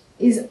state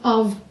is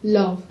of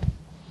love.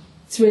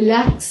 It's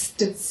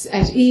relaxed, it's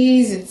at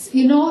ease, it's,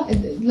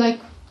 like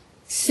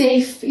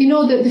safe,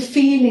 the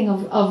feeling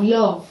of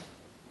love.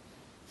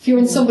 If you're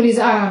in somebody's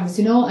arms,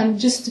 and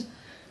just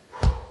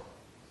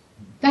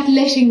that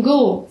letting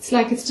go, it's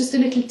like it's just a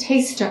little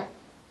taster,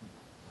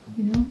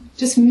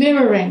 just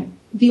mirroring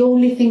the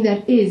only thing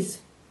that is,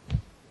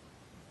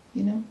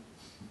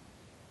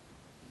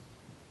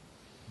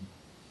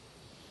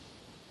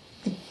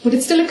 But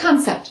it's still a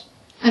concept.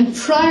 And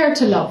prior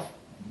to love,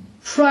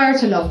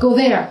 go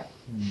there.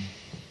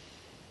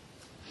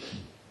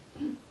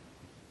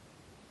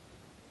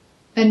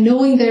 And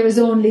knowing there is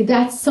only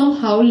that,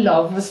 somehow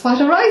love is what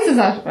arises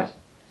out of it.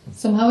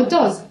 Somehow it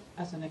does.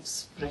 As an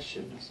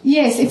expression or something.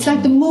 Yes, it's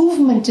like the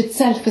movement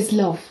itself is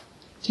love.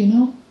 Do you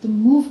know? The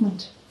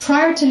movement.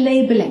 Prior to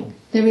labelling,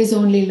 there is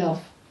only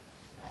love.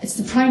 It's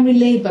the primary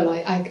label,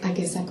 I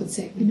guess I could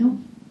say,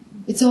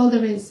 It's all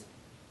there is.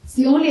 It's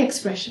the only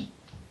expression.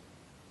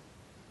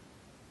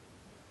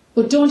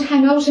 But don't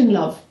hang out in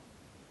love.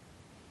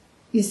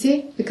 You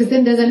see? Because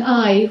then there's an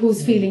I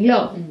who's feeling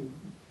love.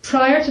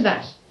 Prior to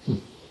that.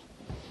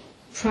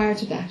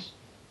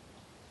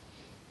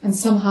 And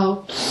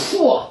somehow,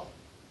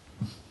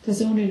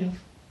 there's only love.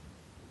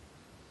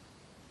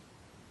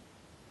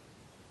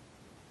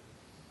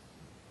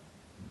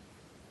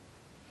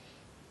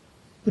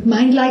 But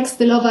mind likes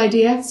the love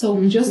idea,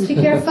 so just be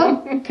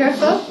careful.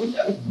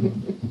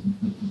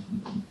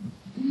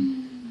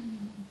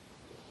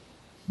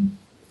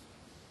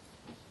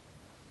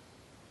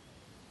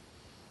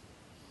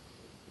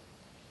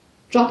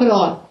 Drop it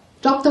all.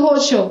 Drop the whole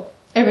show.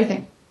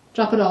 Everything.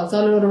 Drop it all. It's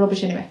all a load of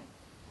rubbish anyway.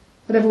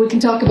 Whatever we can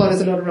talk about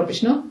is a load of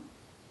rubbish, no? At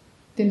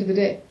the end of the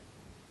day.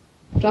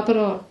 Drop it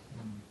all.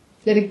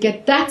 Let it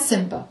get that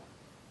simple.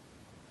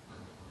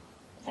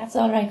 That's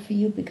all right for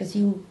you because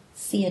you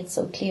see it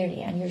so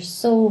clearly and you're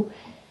so...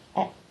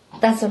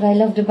 that's what I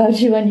loved about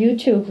you on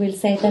YouTube, we'll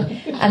say that.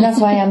 And that's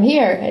why I'm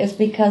here, is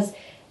because,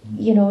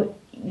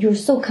 you're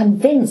so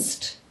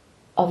convinced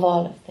of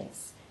all of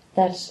this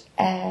that...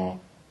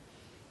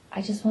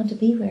 I just want to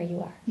be where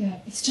you are. Yeah,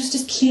 it's just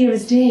as clear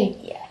as day.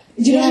 Yeah.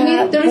 Do you know what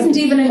I mean? There isn't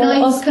even an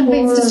I'm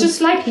convinced. It's just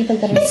like,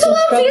 it's so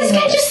obvious,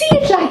 can't you see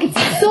it? Like,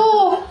 it's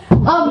so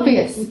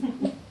obvious.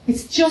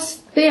 It's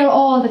just there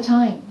all the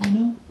time,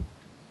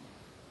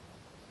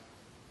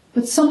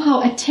 But somehow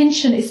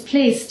attention is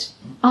placed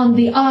on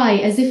the I,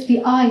 as if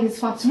the I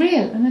is what's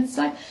real. And it's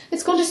like,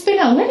 it's going to spin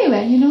out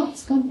anyway,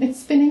 It's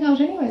spinning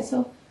out anyway,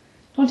 so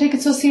don't take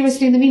it so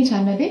seriously in the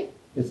meantime, maybe.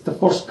 It's the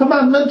first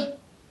commandment.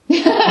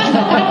 It's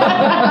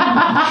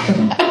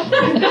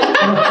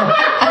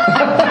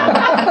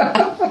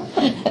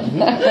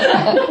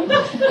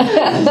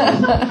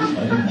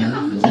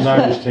an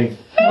Irish thing.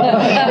 Yeah.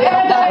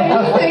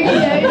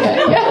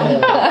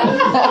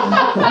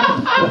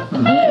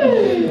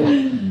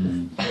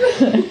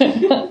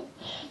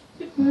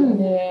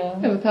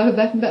 Never thought of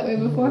that in that way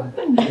before.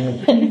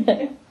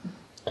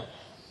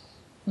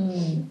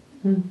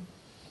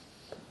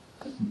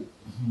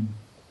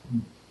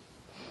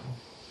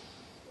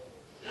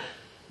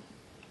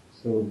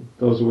 So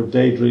those who were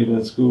daydreaming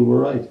at school were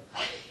right.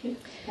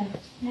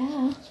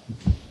 Yeah.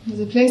 There's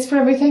a place for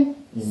everything.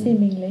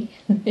 Seemingly.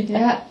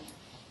 Yeah.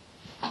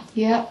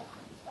 Yeah.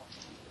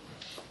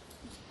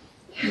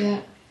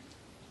 Yeah.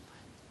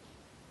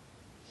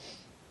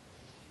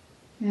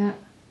 Yeah.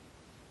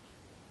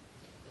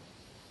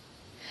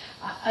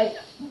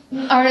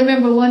 I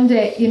remember one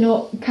day,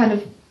 kind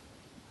of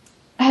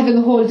having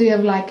a whole day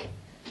of like,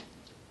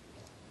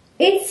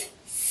 it's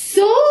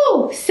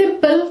so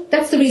simple.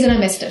 That's the reason I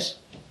missed it.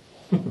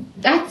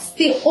 That's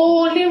the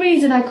only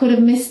reason I could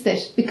have missed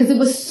it, because it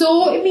was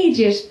so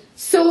immediate,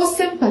 so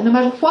simple. No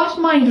matter what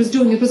mind was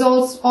doing, it was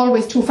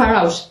always too far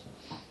out.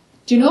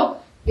 Do you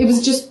know? It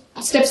was just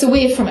steps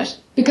away from it,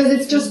 because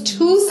it's just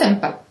too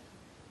simple.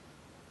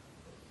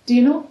 Do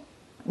you know?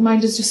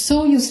 Mind is just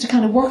so used to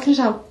kind of working it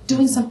out,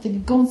 doing something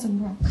and going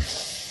somewhere wrong.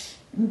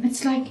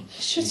 It's like,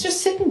 it's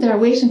just sitting there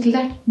waiting until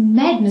that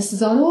madness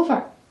is all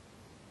over.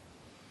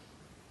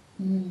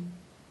 Do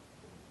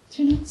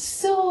you know?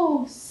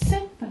 So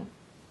simple.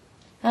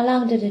 How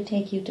long did it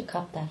take you to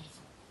cop that?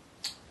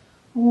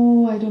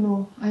 Oh, I don't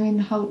know. I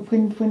mean,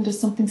 when does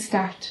something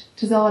start?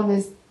 'Tis all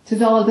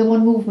the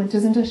one movement,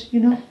 isn't it?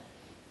 Yeah.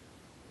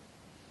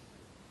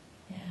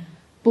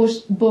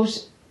 But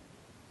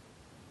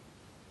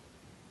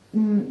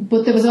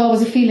there was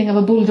always a feeling of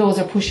a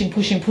bulldozer pushing.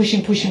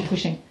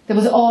 There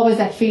was always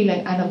that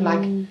feeling, and of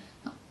like,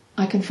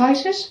 I can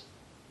fight it,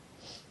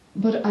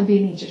 but I'll be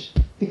an idiot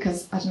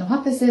because I don't know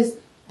what this is,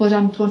 but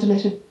I'm going to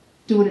let it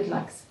do what it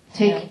likes.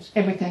 Take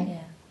everything.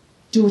 Yeah.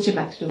 Do what you'd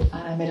like to do.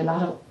 And I made a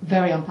lot of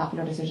very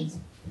unpopular decisions.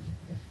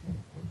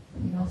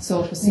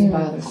 So it was seen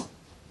by others.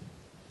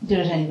 Did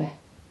it anyway.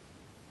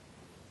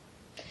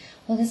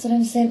 Well, that's what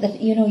I'm saying. That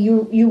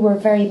you were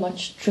very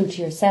much true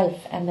to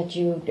yourself, and that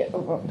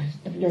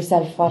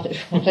yourself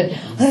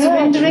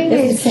Surrendering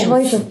made it's sense. a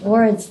choice of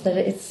words that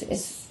it's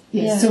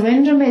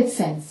Surrender made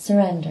sense.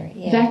 surrender.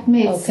 Yeah, That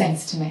made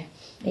sense to me.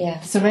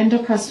 Yeah. Surrender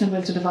personal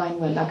will to divine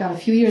will. I got a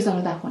few years out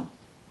of that one.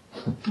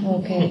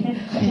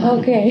 Okay.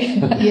 Okay.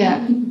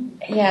 Yeah.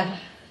 Yeah.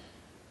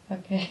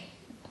 Okay.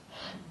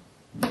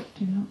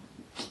 You know.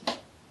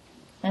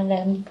 And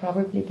then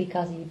probably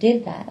because you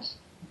did that,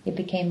 it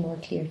became more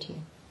clear to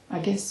you. I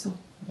guess so.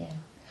 Yeah.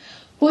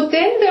 But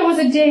then there was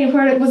a day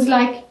where it was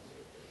like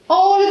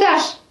all of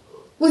that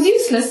was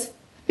useless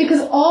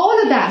because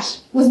all of that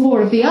was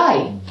more of the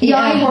I. The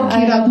I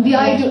working it out and the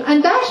I do,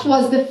 and that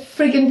was the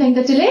friggin' thing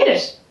that delayed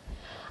it.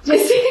 Do you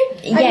see?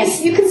 Yes.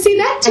 And you can see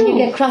that too. And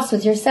you get cross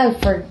with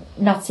yourself for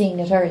not seeing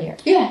it earlier.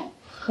 Yeah.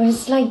 But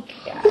it's like,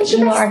 But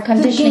our that's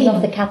conditioning the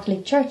of the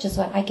Catholic Church as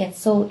well. I get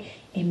so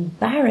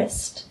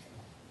embarrassed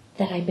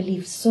that I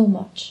believed so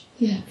much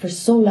for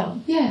so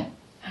long. Yeah.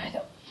 I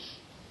don't.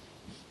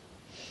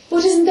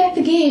 But isn't that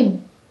the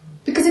game?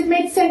 Because it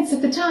made sense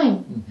at the time.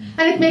 Mm-hmm.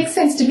 And it makes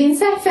sense to be in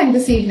satsang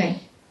this evening.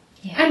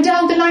 Yeah. And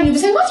down the line you'll be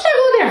saying, what did I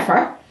go there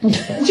for?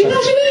 Do you know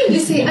what I mean? You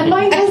see, and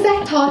mind has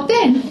that thought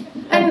then.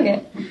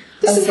 And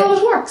this is how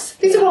it works.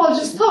 These are all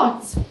just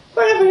thoughts.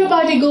 Wherever your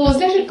body goes,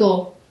 let it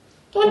go.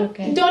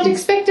 Don't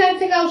expect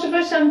anything out of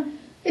it, and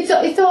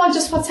it's all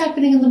just what's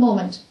happening in the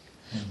moment.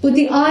 But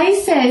the I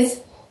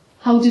says,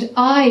 how did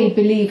I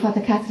believe what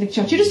the Catholic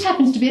Church? You just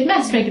happened to be at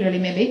Mass regularly,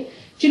 maybe.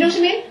 Do you know what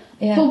I mean?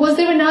 Yeah. But was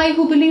there an I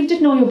who believed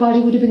it? No, your body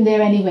would have been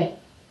there anyway.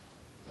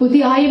 But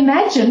the I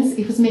imagines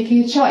it was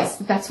making a choice,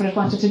 that that's what it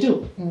wanted to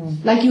do.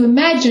 Like you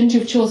imagined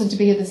you've chosen to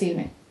be here this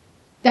evening.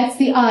 That's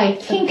the I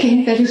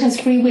thinking that it has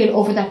free will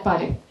over that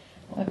body.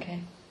 Okay.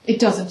 It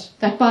doesn't.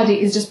 That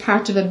body is just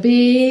part of a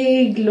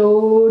big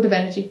load of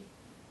energy.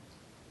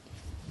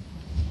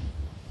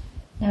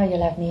 Now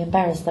you'll have me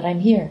embarrassed that I'm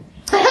here.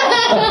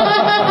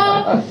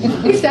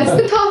 If that's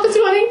the thought that's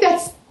running,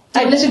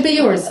 don't let it be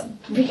yours.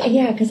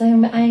 Yeah, because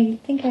I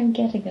think I'm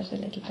getting it a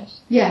little bit.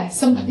 Yeah.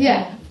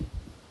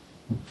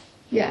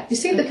 You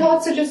see, the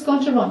thoughts are just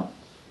going to run.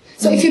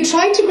 So if you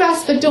try to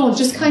grasp it, don't.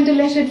 Just kind of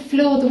let it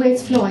flow the way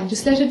it's flowing.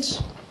 Just let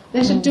it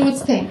do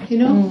its thing, you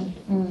know?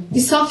 Be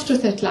soft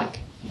with it, like.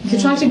 If you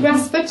try to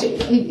grasp it,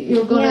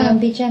 you're going to... Yeah,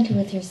 and be gentle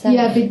with yourself.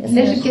 Yeah,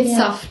 let it get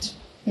soft.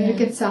 Let it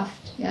get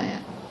soft.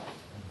 Yeah.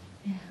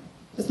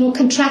 There's no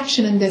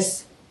contraction in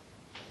this.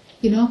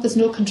 You know, there's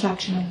no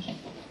contraction in it.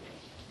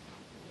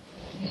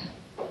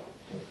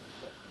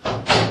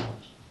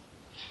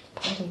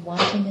 Part of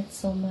wanting it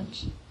so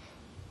much.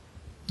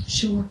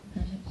 Sure.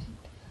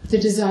 The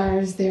desire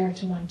is there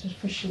to want it,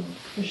 for sure.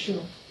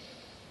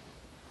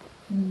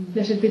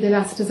 Let it be the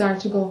last desire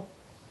to go.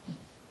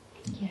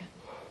 Yeah.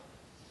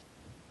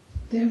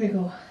 There we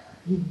go.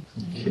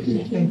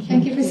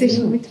 Thank you for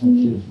sitting with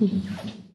me.